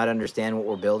just do not understand what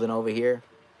we're building over here?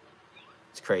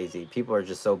 It's crazy. People are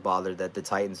just so bothered that the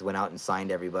Titans went out and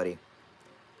signed everybody.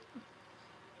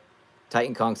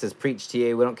 Titan Kong says, preach, TA.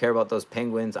 We don't care about those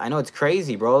Penguins. I know, it's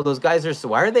crazy, bro. Those guys are so...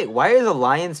 Why is a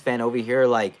Lions fan over here,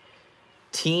 like,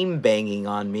 team banging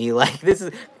on me? Like, this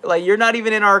is... Like, you're not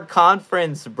even in our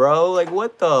conference, bro. Like,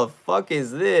 what the fuck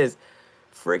is this?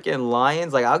 Freaking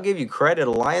Lions. Like, I'll give you credit.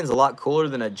 A lion's a lot cooler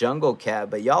than a jungle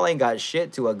cat, but y'all ain't got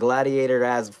shit to a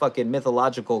gladiator-ass fucking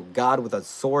mythological god with a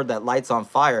sword that lights on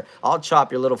fire. I'll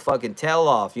chop your little fucking tail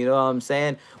off. You know what I'm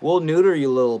saying? We'll neuter you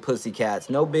little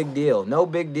pussycats. No big deal. No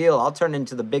big deal. I'll turn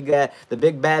into the big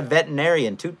bad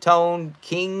veterinarian. Two-tone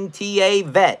King TA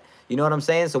vet. You know what I'm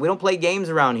saying? So we don't play games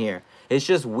around here. It's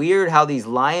just weird how these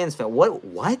Lions fans...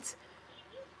 What?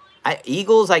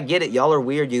 Eagles, I get it. Y'all are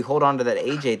weird. You hold on to that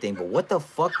AJ thing. But what the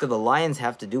fuck do the Lions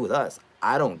have to do with us?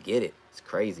 I don't get it. It's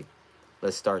crazy.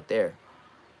 Let's start there.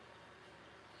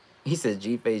 He says,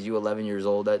 G-Phase, you 11 years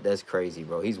old. That's crazy,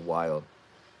 bro. He's wild.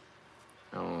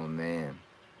 Oh, man.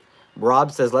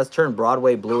 Rob says, let's turn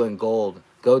Broadway blue and gold.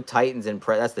 Go Titans and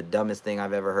press. That's the dumbest thing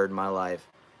I've ever heard in my life.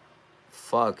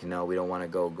 Fuck no, we don't want to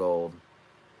go gold.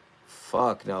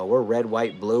 Fuck no. We're red,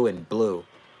 white, blue, and blue.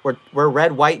 We're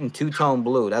red, white, and two-tone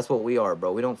blue. That's what we are,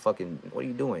 bro. We don't fucking... What are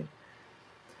you doing?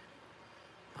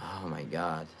 Oh, my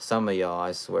God. Some of y'all,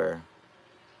 I swear.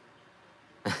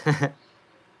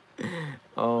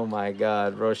 Oh, my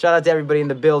God, bro. Shout out to everybody in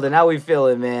the building. How we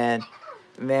feeling, man?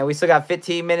 Man, we still got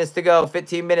 15 minutes to go.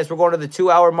 15 minutes. We're going to the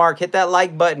 2-hour mark. Hit that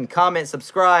like button. Comment.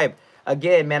 Subscribe.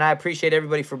 Again, man, I appreciate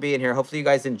everybody for being here. Hopefully you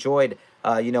guys enjoyed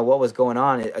you know, what was going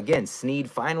on. Again, Sneed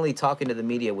finally talking to the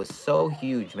media was so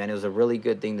huge, man. It was a really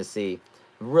good thing to see.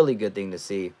 Really good thing to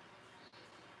see.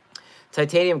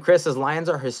 Titanium Chris says, Lions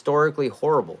are historically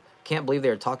horrible. Can't believe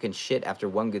they're talking shit after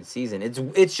one good season.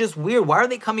 It's just weird. Why are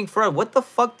they coming for us? What the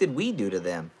fuck did we do to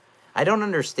them? I don't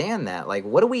understand that. Like,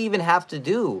 what do we even have to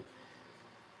do?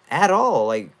 At all.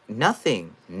 Like,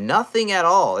 nothing. Nothing at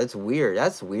all. It's weird.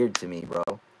 That's weird to me,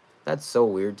 bro. That's so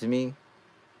weird to me.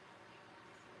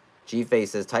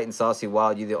 G-Face says, Titan Saucy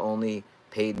Wild, you the only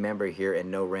paid member here and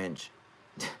no wrench.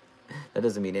 That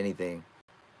doesn't mean anything.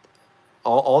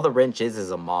 All the wrench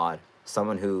is a mod.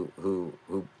 Someone who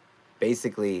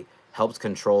basically helps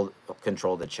control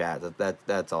the chat.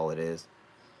 That's all it is.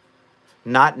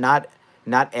 Not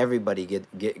everybody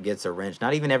gets a wrench.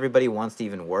 Not even everybody wants to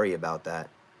even worry about that.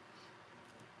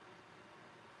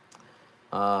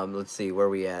 Let's see where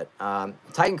we at.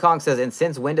 Titan Kong says, and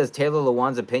since when does Taylor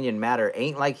Lewan's opinion matter?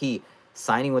 Ain't like he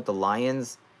signing with the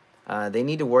Lions. They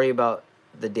need to worry about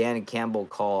the Dan Campbell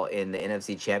call in the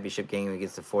NFC Championship game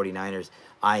against the 49ers.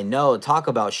 I know. Talk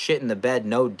about shit in the bed,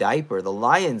 no diaper. The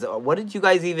Lions, what did you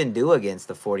guys even do against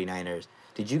the 49ers?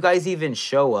 Did you guys even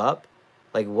show up?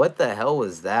 Like, what the hell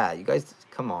was that? You guys,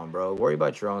 come on, bro. Worry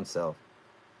about your own self.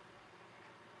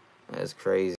 That's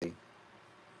crazy.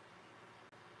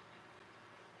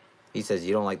 He says,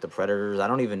 you don't like the Predators. I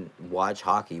don't even watch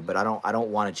hockey, but I don't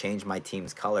want to change my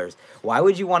team's colors. Why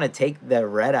would you want to take the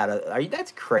red out of...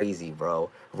 that's crazy, bro.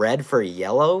 Red for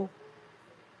yellow?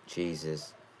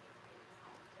 Jesus.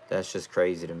 That's just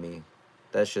crazy to me.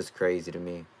 That's just crazy to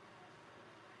me.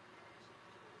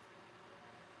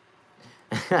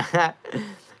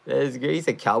 That's great. He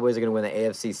said Cowboys are going to win the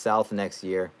AFC South next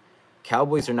year.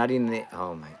 Cowboys are not even the...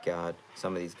 Oh, my God.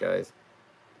 Some of these guys.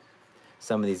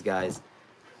 Some of these guys.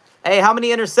 Hey, how many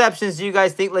interceptions do you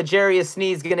guys think L'Jarius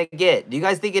Sneed's going to get? Do you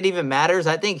guys think it even matters?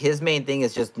 I think his main thing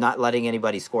is just not letting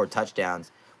anybody score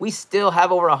touchdowns. We still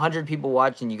have over 100 people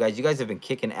watching you guys. You guys have been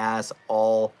kicking ass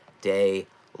all day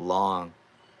long.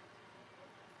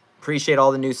 Appreciate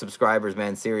all the new subscribers,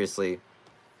 man. Seriously.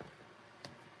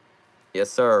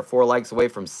 Yes, sir. 4 likes away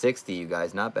from 60, you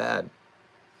guys. Not bad.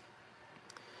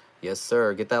 Yes,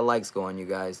 sir. Get that likes going, you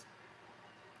guys.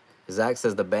 Zach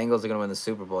says the Bengals are going to win the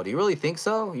Super Bowl. Do you really think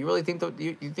so? You really think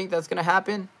you think that's going to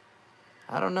happen?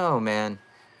 I don't know, man.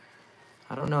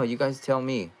 I don't know. You guys tell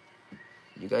me.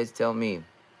 You guys tell me.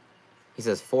 He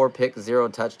says 4 picks, 0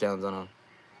 touchdowns on him.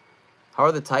 How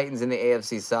are the Titans in the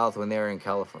AFC South when they're in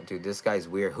California? Dude, this guy's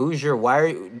weird. Hoosier,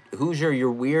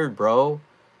 you're weird, bro.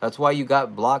 That's why you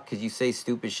got blocked, because you say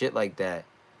stupid shit like that.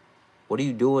 What are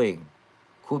you doing?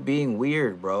 Quit being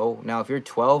weird, bro. Now, if you're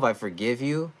 12, I forgive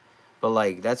you. But,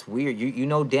 like, that's weird. You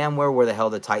know damn well where the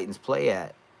hell the Titans play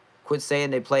at. Quit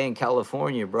saying they play in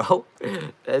California, bro.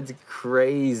 That's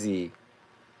crazy.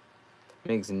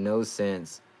 Makes no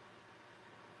sense.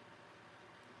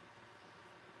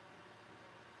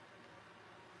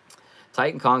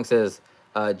 Titan Kong says,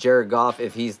 Jared Goff,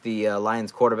 if he's the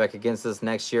Lions quarterback against us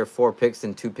next year, 4 picks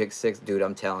and 2 pick six. Dude,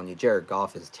 I'm telling you, Jared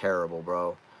Goff is terrible,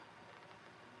 bro.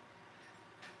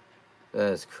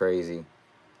 That is crazy.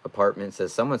 Apartment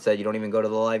says, someone said you don't even go to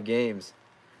the live games.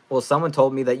 Well, someone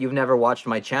told me that you've never watched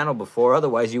my channel before.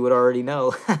 Otherwise, you would already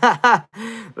know.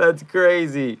 That's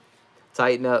crazy.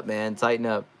 Tighten up, man. Tighten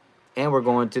up. And we're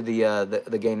going to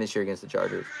the game this year against the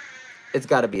Chargers. It's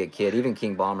got to be a kid. Even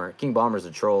King Bomber. King Bomber's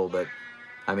a troll, but,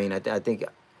 I mean, I think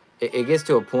it gets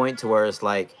to a point to where it's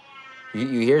like, you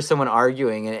hear someone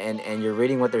arguing, and you're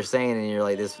reading what they're saying, and you're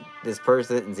like, this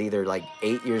person's either, like,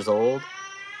 8 years old.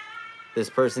 This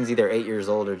person's either 8 years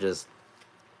old or just,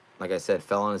 like I said,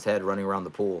 fell on his head running around the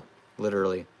pool.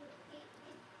 Literally.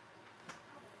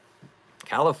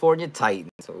 California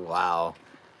Titans. Wow.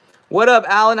 What up,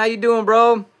 Alan? How you doing,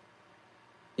 bro?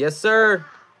 Yes, sir.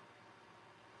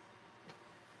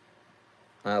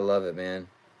 I love it, man.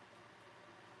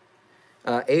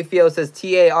 Afio says,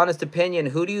 TA, honest opinion,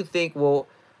 who do you think will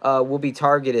be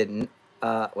targeted?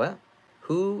 What?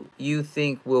 Who you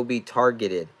think will be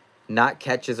targeted? Not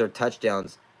catches or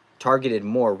touchdowns, targeted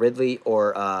more, Ridley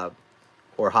or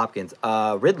Hopkins.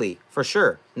 Ridley, for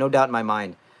sure. No doubt in my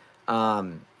mind.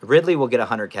 Ridley will get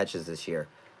 100 catches this year.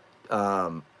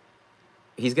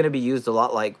 He's going to be used a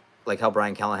lot like how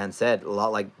Brian Callahan said, a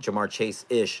lot like Jamar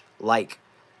Chase-ish,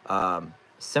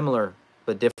 similar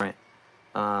but different.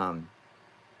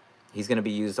 He's going to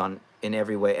be used in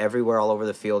every way, everywhere, all over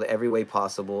the field, every way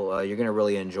possible. You're going to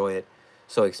really enjoy it.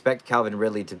 So expect Calvin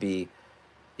Ridley to be,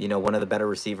 you know, one of the better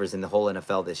receivers in the whole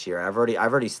NFL this year. I've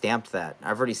already stamped that.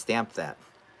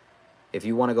 If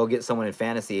you want to go get someone in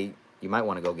fantasy, you might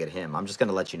want to go get him. I'm just going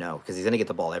to let you know, because he's going to get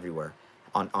the ball everywhere.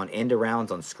 on end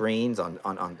arounds, on screens,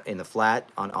 on in the flat,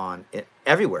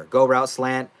 everywhere. Go route,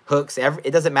 slant, hooks.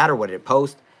 It doesn't matter what it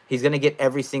post. He's gonna get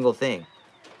every single thing.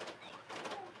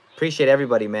 Appreciate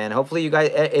everybody, man. Hopefully you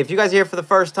guys, if you guys are here for the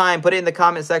first time, put it in the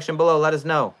comment section below. Let us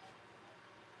know.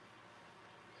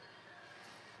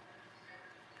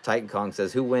 Titan Kong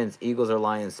says, who wins, Eagles or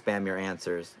Lions? Spam your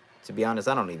answers. To be honest,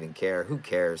 I don't even care. Who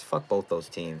cares? Fuck both those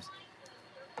teams.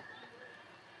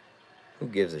 Who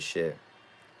gives a shit?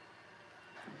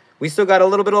 We still got a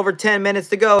little bit over 10 minutes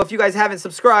to go. If you guys haven't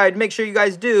subscribed, make sure you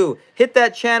guys do. Hit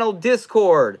that channel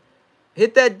Discord.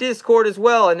 Hit that Discord as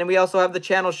well. And then we also have the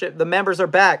channel ship. The members are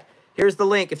back. Here's the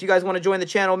link. If you guys want to join the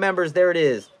channel members, there it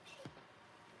is.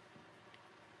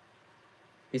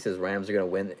 He says Rams are going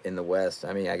to win in the West.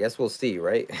 I mean, I guess we'll see,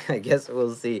 right? I guess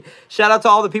we'll see. Shout out to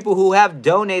all the people who have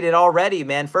donated already,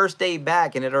 man. First day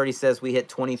back, and it already says we hit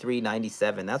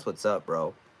 $23.97. That's what's up,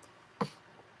 bro.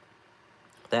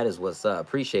 That is what's up.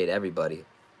 Appreciate everybody.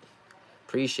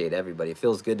 Appreciate everybody. It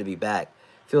feels good to be back.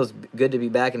 Feels good to be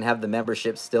back and have the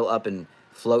membership still up and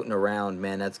floating around,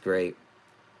 man. That's great.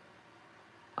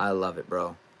 I love it,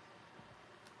 bro.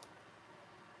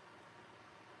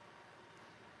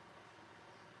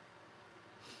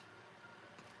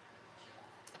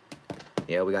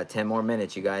 Yeah, we got 10 more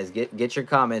minutes, you guys. Get your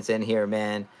comments in here,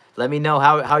 man. Let me know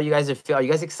how you guys are feeling. Are you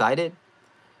guys excited?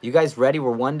 You guys ready?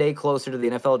 We're one day closer to the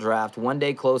NFL draft, one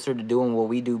day closer to doing what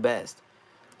we do best.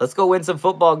 Let's go win some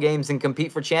football games and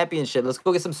compete for championship. Let's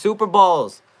go get some Super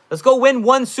Bowls. Let's go win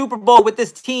one Super Bowl with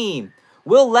this team.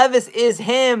 Will Levis is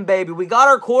him, baby. We got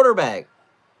our quarterback.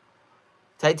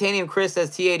 Titanium Chris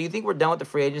says, TA, do you think we're done with the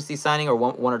free agency signing or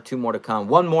one or two more to come?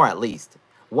 One more at least.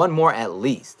 One more at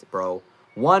least, bro.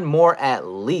 One more at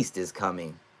least is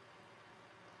coming.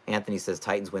 Anthony says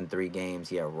Titans win 3 games.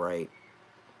 Yeah, right.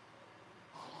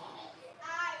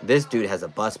 This dude has a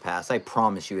bus pass. I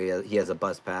promise you he has a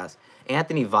bus pass.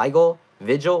 Anthony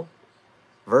Virgil?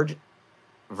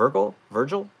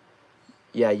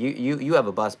 Yeah, you have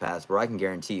a bus pass, bro. I can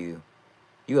guarantee you.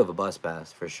 You have a bus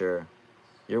pass for sure.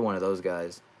 You're one of those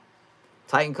guys.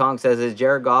 Titan Kong says, is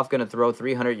Jared Goff going to throw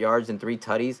 300 yards and 3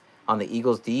 tutties on the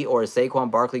Eagles D, or is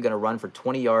Saquon Barkley going to run for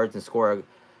 20 yards and score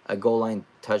a goal line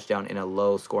touchdown in a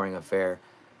low-scoring affair?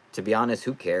 To be honest,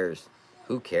 who cares?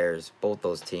 Who cares? Both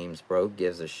those teams, bro. Who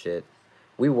gives a shit?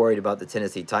 We worried about the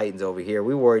Tennessee Titans over here.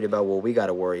 We worried about what we got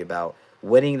to worry about.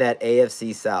 Winning that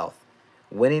AFC South.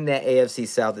 Winning that AFC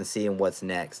South and seeing what's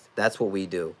next. That's what we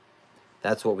do.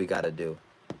 That's what we got to do.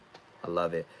 I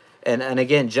love it. And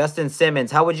again, Justin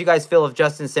Simmons. How would you guys feel if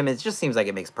Justin Simmons, just seems like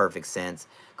it makes perfect sense.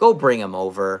 Go bring him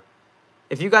over.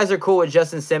 If you guys are cool with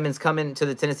Justin Simmons coming to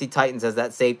the Tennessee Titans as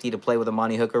that safety to play with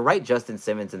Amani Hooker, write Justin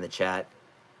Simmons in the chat.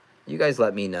 You guys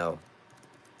let me know.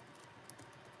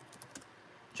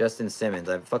 Justin Simmons.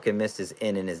 I fucking missed his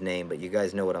N in his name, but you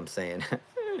guys know what I'm saying.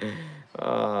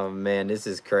 Oh, man, this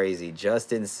is crazy.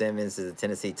 Justin Simmons is a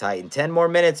Tennessee Titan. 10 more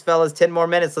minutes, fellas. 10 more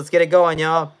minutes. Let's get it going,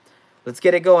 y'all. Let's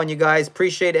get it going, you guys.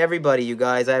 Appreciate everybody, you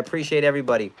guys. I appreciate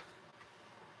everybody.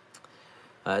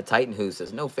 Titan Who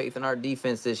says, no faith in our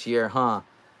defense this year, huh?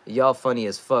 Y'all funny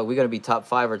as fuck. We're going to be top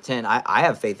 5 or 10. I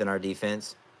have faith in our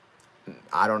defense.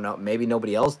 I don't know. Maybe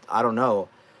nobody else. I don't know.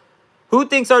 Who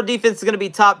thinks our defense is going to be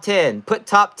top 10? Put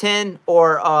top 10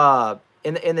 or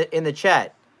in the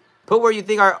chat. Put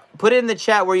it in the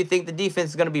chat where you think the defense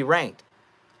is going to be ranked.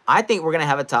 I think we're going to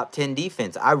have a top 10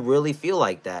 defense. I really feel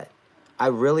like that. I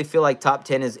really feel like top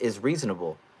 10 is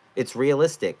reasonable. It's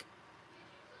realistic.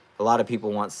 A lot of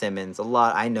people want Simmons. A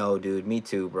lot. I know, dude. Me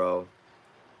too, bro.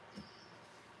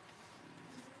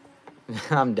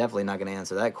 I'm definitely not going to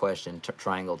answer that question.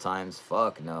 Triangle times.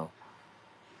 Fuck no.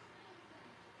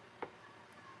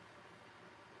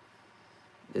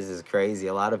 This is crazy.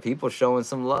 A lot of people showing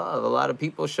some love. A lot of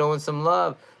people showing some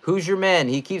love. Who's your man?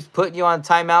 He keeps putting you on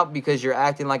timeout because you're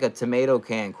acting like a tomato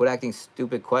can. Quit asking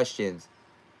stupid questions.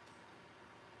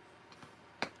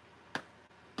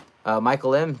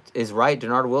 Michael M. is right.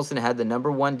 Denard Wilson had the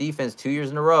 #1 defense 2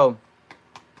 years in a row.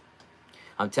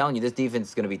 I'm telling you, this defense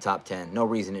is going to be top 10. No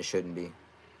reason it shouldn't be.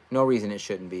 No reason it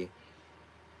shouldn't be.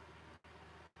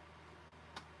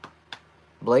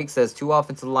 Blake says 2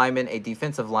 offensive linemen, a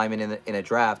defensive lineman in a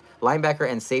draft, linebacker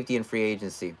and safety in free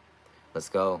agency. Let's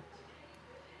go.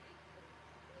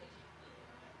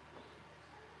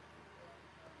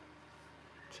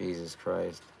 Jesus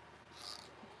Christ.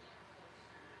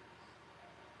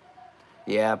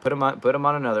 Yeah, put him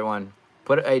on another one.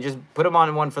 Just put him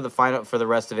on one for the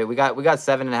rest of it. We got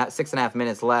 6.5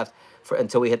 minutes left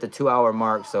until we hit the 2-hour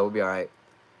mark, so we'll be all right.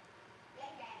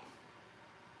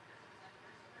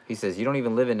 He says, you don't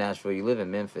even live in Nashville. You live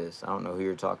in Memphis. I don't know who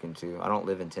you're talking to. I don't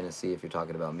live in Tennessee if you're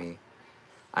talking about me.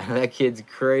 I know that kid's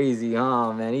crazy,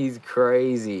 huh, man? He's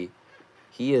crazy.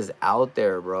 He is out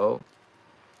there, bro.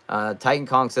 Titan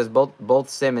Kong says both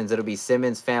Simmons. It'll be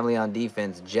Simmons family on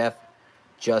defense. Jeff,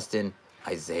 Justin,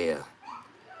 Isaiah.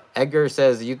 Edgar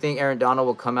says, you think Aaron Donald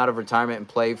will come out of retirement and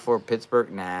play for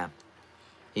Pittsburgh? Nah.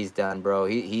 He's done, bro.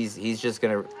 He's just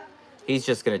gonna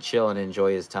chill and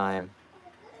enjoy his time.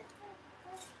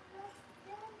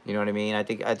 You know what I mean? I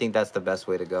think that's the best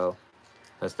way to go.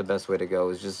 That's the best way to go,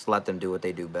 is just let them do what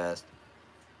they do best.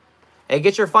 Hey,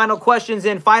 get your final questions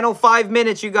in. Final 5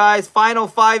 minutes, you guys. Final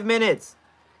 5 minutes.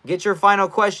 Get your final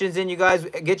questions in, you guys.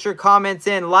 Get your comments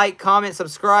in. Like, comment,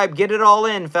 subscribe. Get it all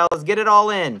in, fellas. Get it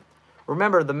all in.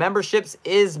 Remember, the memberships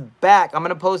is back. I'm going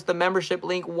to post the membership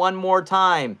link one more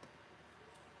time.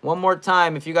 One more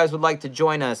time if you guys would like to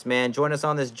join us, man. Join us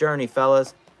on this journey,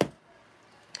 fellas.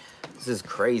 This is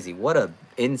crazy. What a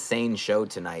insane show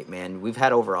tonight, man. We've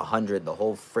had over 100 the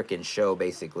whole freaking show,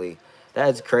 basically.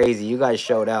 That's crazy. You guys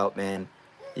showed out, man.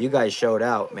 You guys showed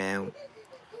out, man.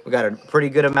 We got a pretty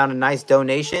good amount of nice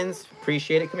donations.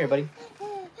 Appreciate it. Come here, buddy.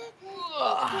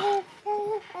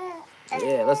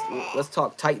 Yeah, let's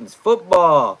talk Titans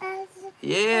football.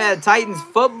 Yeah, Titans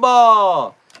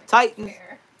football.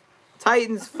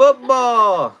 Titans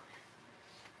football.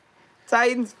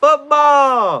 Titans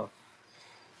football.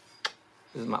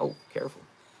 This is my, oh, careful.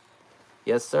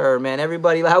 Yes, sir, man.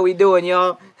 Everybody, how we doing,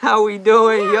 y'all? How we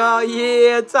doing, y'all?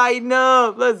 Yeah, tighten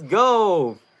up. Let's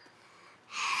go.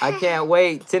 I can't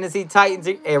wait. Tennessee Titans.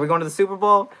 Hey, are we going to the Super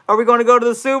Bowl? Are we going to go to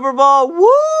the Super Bowl?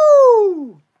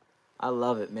 Woo! I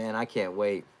love it, man. I can't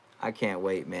wait. I can't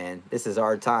wait, man. This is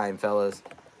our time, fellas.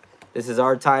 This is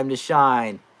our time to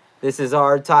shine. This is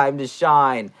our time to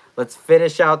shine. Let's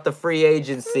finish out the free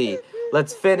agency.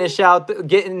 Let's finish out,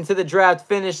 getting into the draft,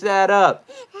 finish that up.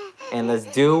 And let's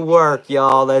do work,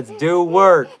 y'all. Let's do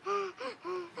work.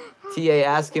 TA,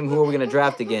 ask him who are we going to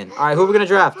draft again. All right, who are we going to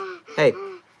draft? Hey,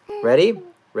 ready?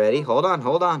 Ready? Hold on,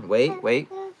 hold on. Wait.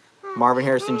 Marvin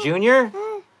Harrison Jr.,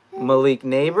 Malik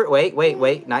Neighbor.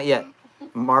 Wait. Not yet.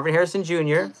 Marvin Harrison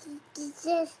Jr.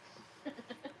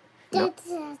 No.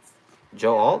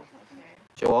 Joe Alt?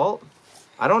 Joe Alt?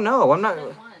 I don't know. I'm not.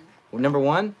 Number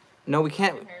one? No, we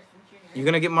can't. You're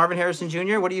going to get Marvin Harrison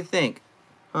Jr.? What do you think?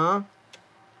 Huh?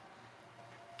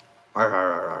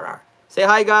 Say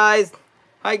hi, guys.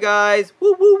 Hi, guys.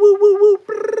 Woo, woo, woo, woo, woo.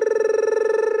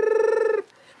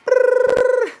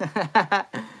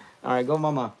 All right, go,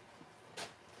 mama.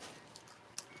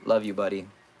 Love you, buddy.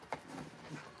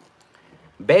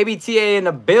 Baby TA in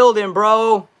the building,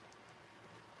 bro.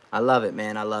 I love it,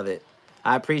 man. I love it.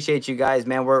 I appreciate you guys,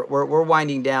 man. We're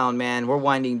winding down, man. We're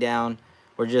winding down.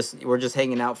 We're just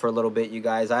hanging out for a little bit, you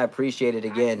guys. I appreciate it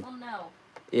again. Axel, no.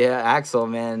 Yeah, Axel,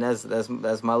 man.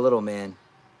 That's my little man.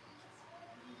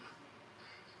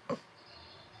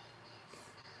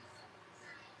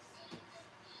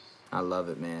 I love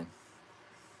it, man.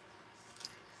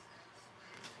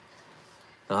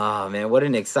 Oh, man, what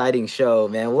an exciting show,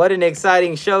 man. What an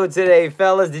exciting show today,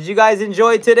 fellas. Did you guys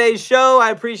enjoy today's show?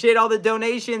 I appreciate all the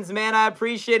donations, man. I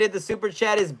appreciate it. The super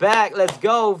chat is back. Let's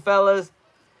go, fellas.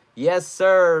 Yes,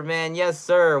 sir, man. Yes,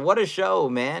 sir. What a show,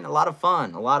 man. A lot of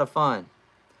fun. A lot of fun.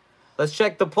 Let's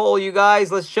check the poll, you guys.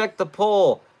 Let's check the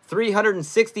poll.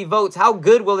 360 votes. How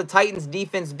good will the Titans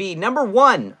defense be? Number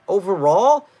 1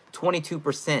 overall,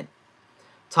 22%.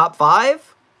 Top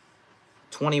 5,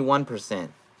 21%.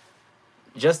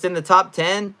 Just in the top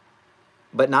 10,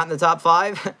 but not in the top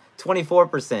 5,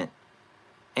 24%.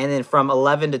 And then from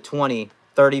 11 to 20,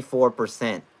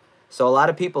 34%. So a lot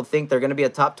of people think they're going to be a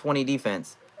top 20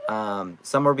 defense.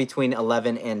 Somewhere between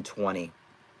 11 and 20.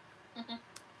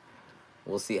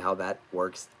 We'll see how that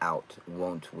works out,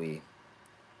 won't we?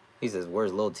 He says,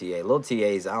 where's Lil TA? Lil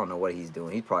TA's, I don't know what he's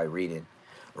doing. He's probably reading.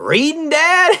 Reading,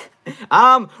 Dad?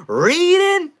 I'm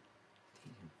reading?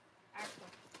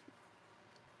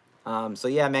 So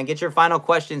yeah, man, get your final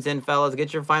questions in, fellas.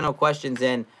 Get your final questions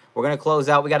in. We're gonna close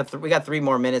out. We got 3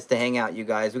 more minutes to hang out, you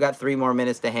guys. We got 3 more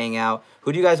minutes to hang out.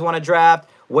 Who do you guys want to draft?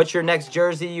 What's your next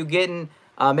jersey you getting?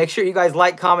 Make sure you guys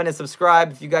like, comment, and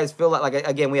subscribe. If you guys feel like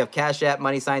again, we have Cash App,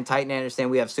 Money Sign, Titan Anderson.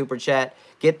 We have Super Chat.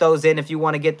 Get those in if you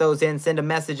want to get those in. Send a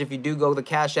message if you do go the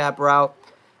Cash App route.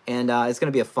 And it's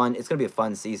gonna be a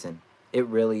fun season. It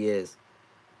really is.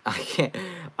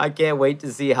 I can't wait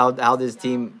to see how this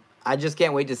team. I just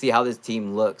can't wait to see how this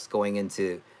team looks going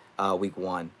into week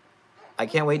 1. I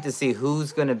can't wait to see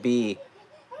who's going to be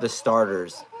the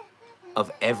starters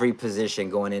of every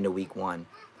position going into week 1.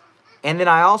 And then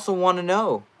I also want to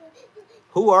know,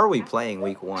 who are we playing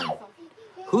week 1?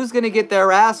 Who's going to get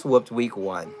their ass whooped week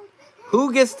 1?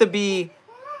 Who gets to be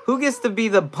Who gets to be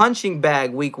the punching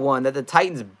bag week 1 that the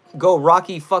Titans go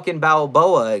Rocky fucking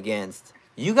Balboa against?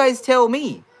 You guys tell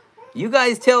me. You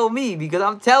guys tell me, because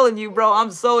I'm telling you, bro,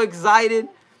 I'm so excited.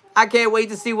 I can't wait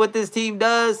to see what this team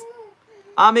does.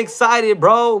 I'm excited,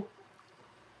 bro.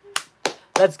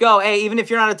 Let's go. Hey, even if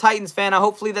you're not a Titans fan,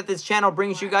 hopefully that this channel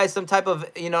brings you guys some type of,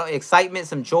 you know, excitement,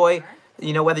 some joy.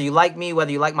 You know, whether you like me,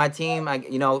 whether you like my team,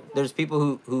 you know, there's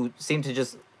people who seem to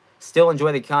just still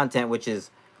enjoy the content, which is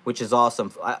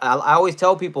awesome. I always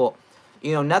tell people,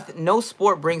 you know, no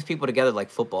sport brings people together like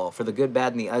football. For the good,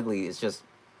 bad, and the ugly, it's just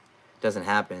doesn't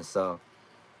happen. So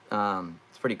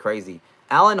it's pretty crazy.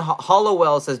 Alan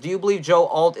Hollowell says, do you believe Joe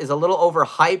Alt is a little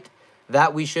overhyped,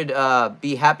 that we should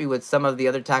be happy with some of the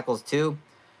other tackles too?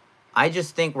 I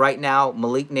just think right now,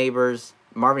 Malik Neighbors,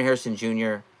 Marvin Harrison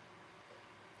Jr.,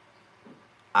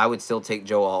 I would still take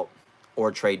Joe Alt or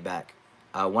trade back.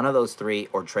 One of those 3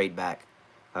 or trade back.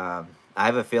 I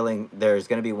have a feeling there's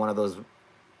going to be one of those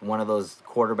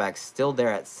quarterbacks still there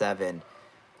at 7,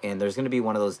 and there's going to be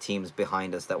one of those teams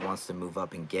behind us that wants to move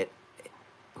up and get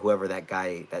whoever that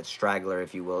guy, that straggler,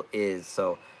 if you will, is.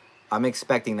 So I'm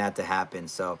expecting that to happen.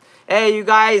 So, hey, you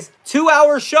guys,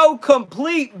 2-hour show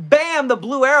complete. Bam, the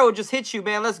blue arrow just hit you,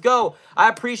 man. Let's go. I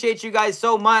appreciate you guys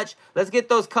so much. Let's get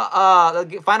those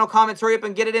final comments. Hurry up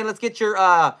and get it in. Let's get your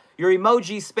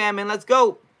emoji spamming. Let's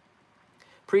go.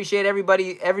 Appreciate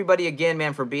everybody again,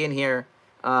 man, for being here.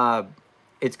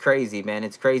 It's crazy, man.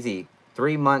 It's crazy.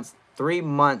 3 months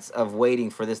of waiting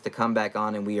for this to come back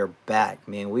on, and we are back,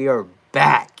 man. We are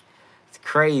back. It's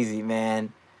crazy,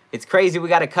 man. It's crazy. We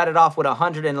got to cut it off with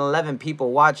 111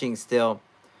 people watching still.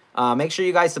 Make sure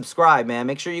you guys subscribe, man.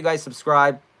 Make sure you guys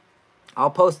subscribe.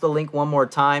 I'll post the link one more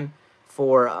time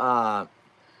for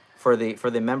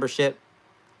the membership.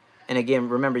 And again,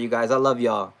 remember, you guys, I love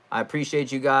y'all. I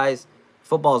appreciate you guys.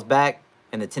 Football's back,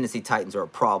 and the Tennessee Titans are a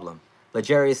problem.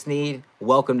 L'Jarius Sneed,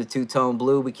 welcome to Two-Tone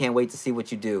Blue. We can't wait to see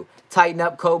what you do. Tighten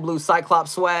up, Code Blue,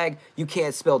 Cyclops swag. You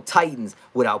can't spell Titans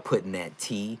without putting that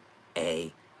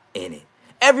T-A in it.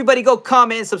 Everybody go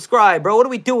comment and subscribe, bro. What are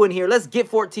we doing here? Let's get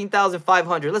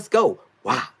 14,500. Let's go.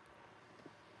 Wow.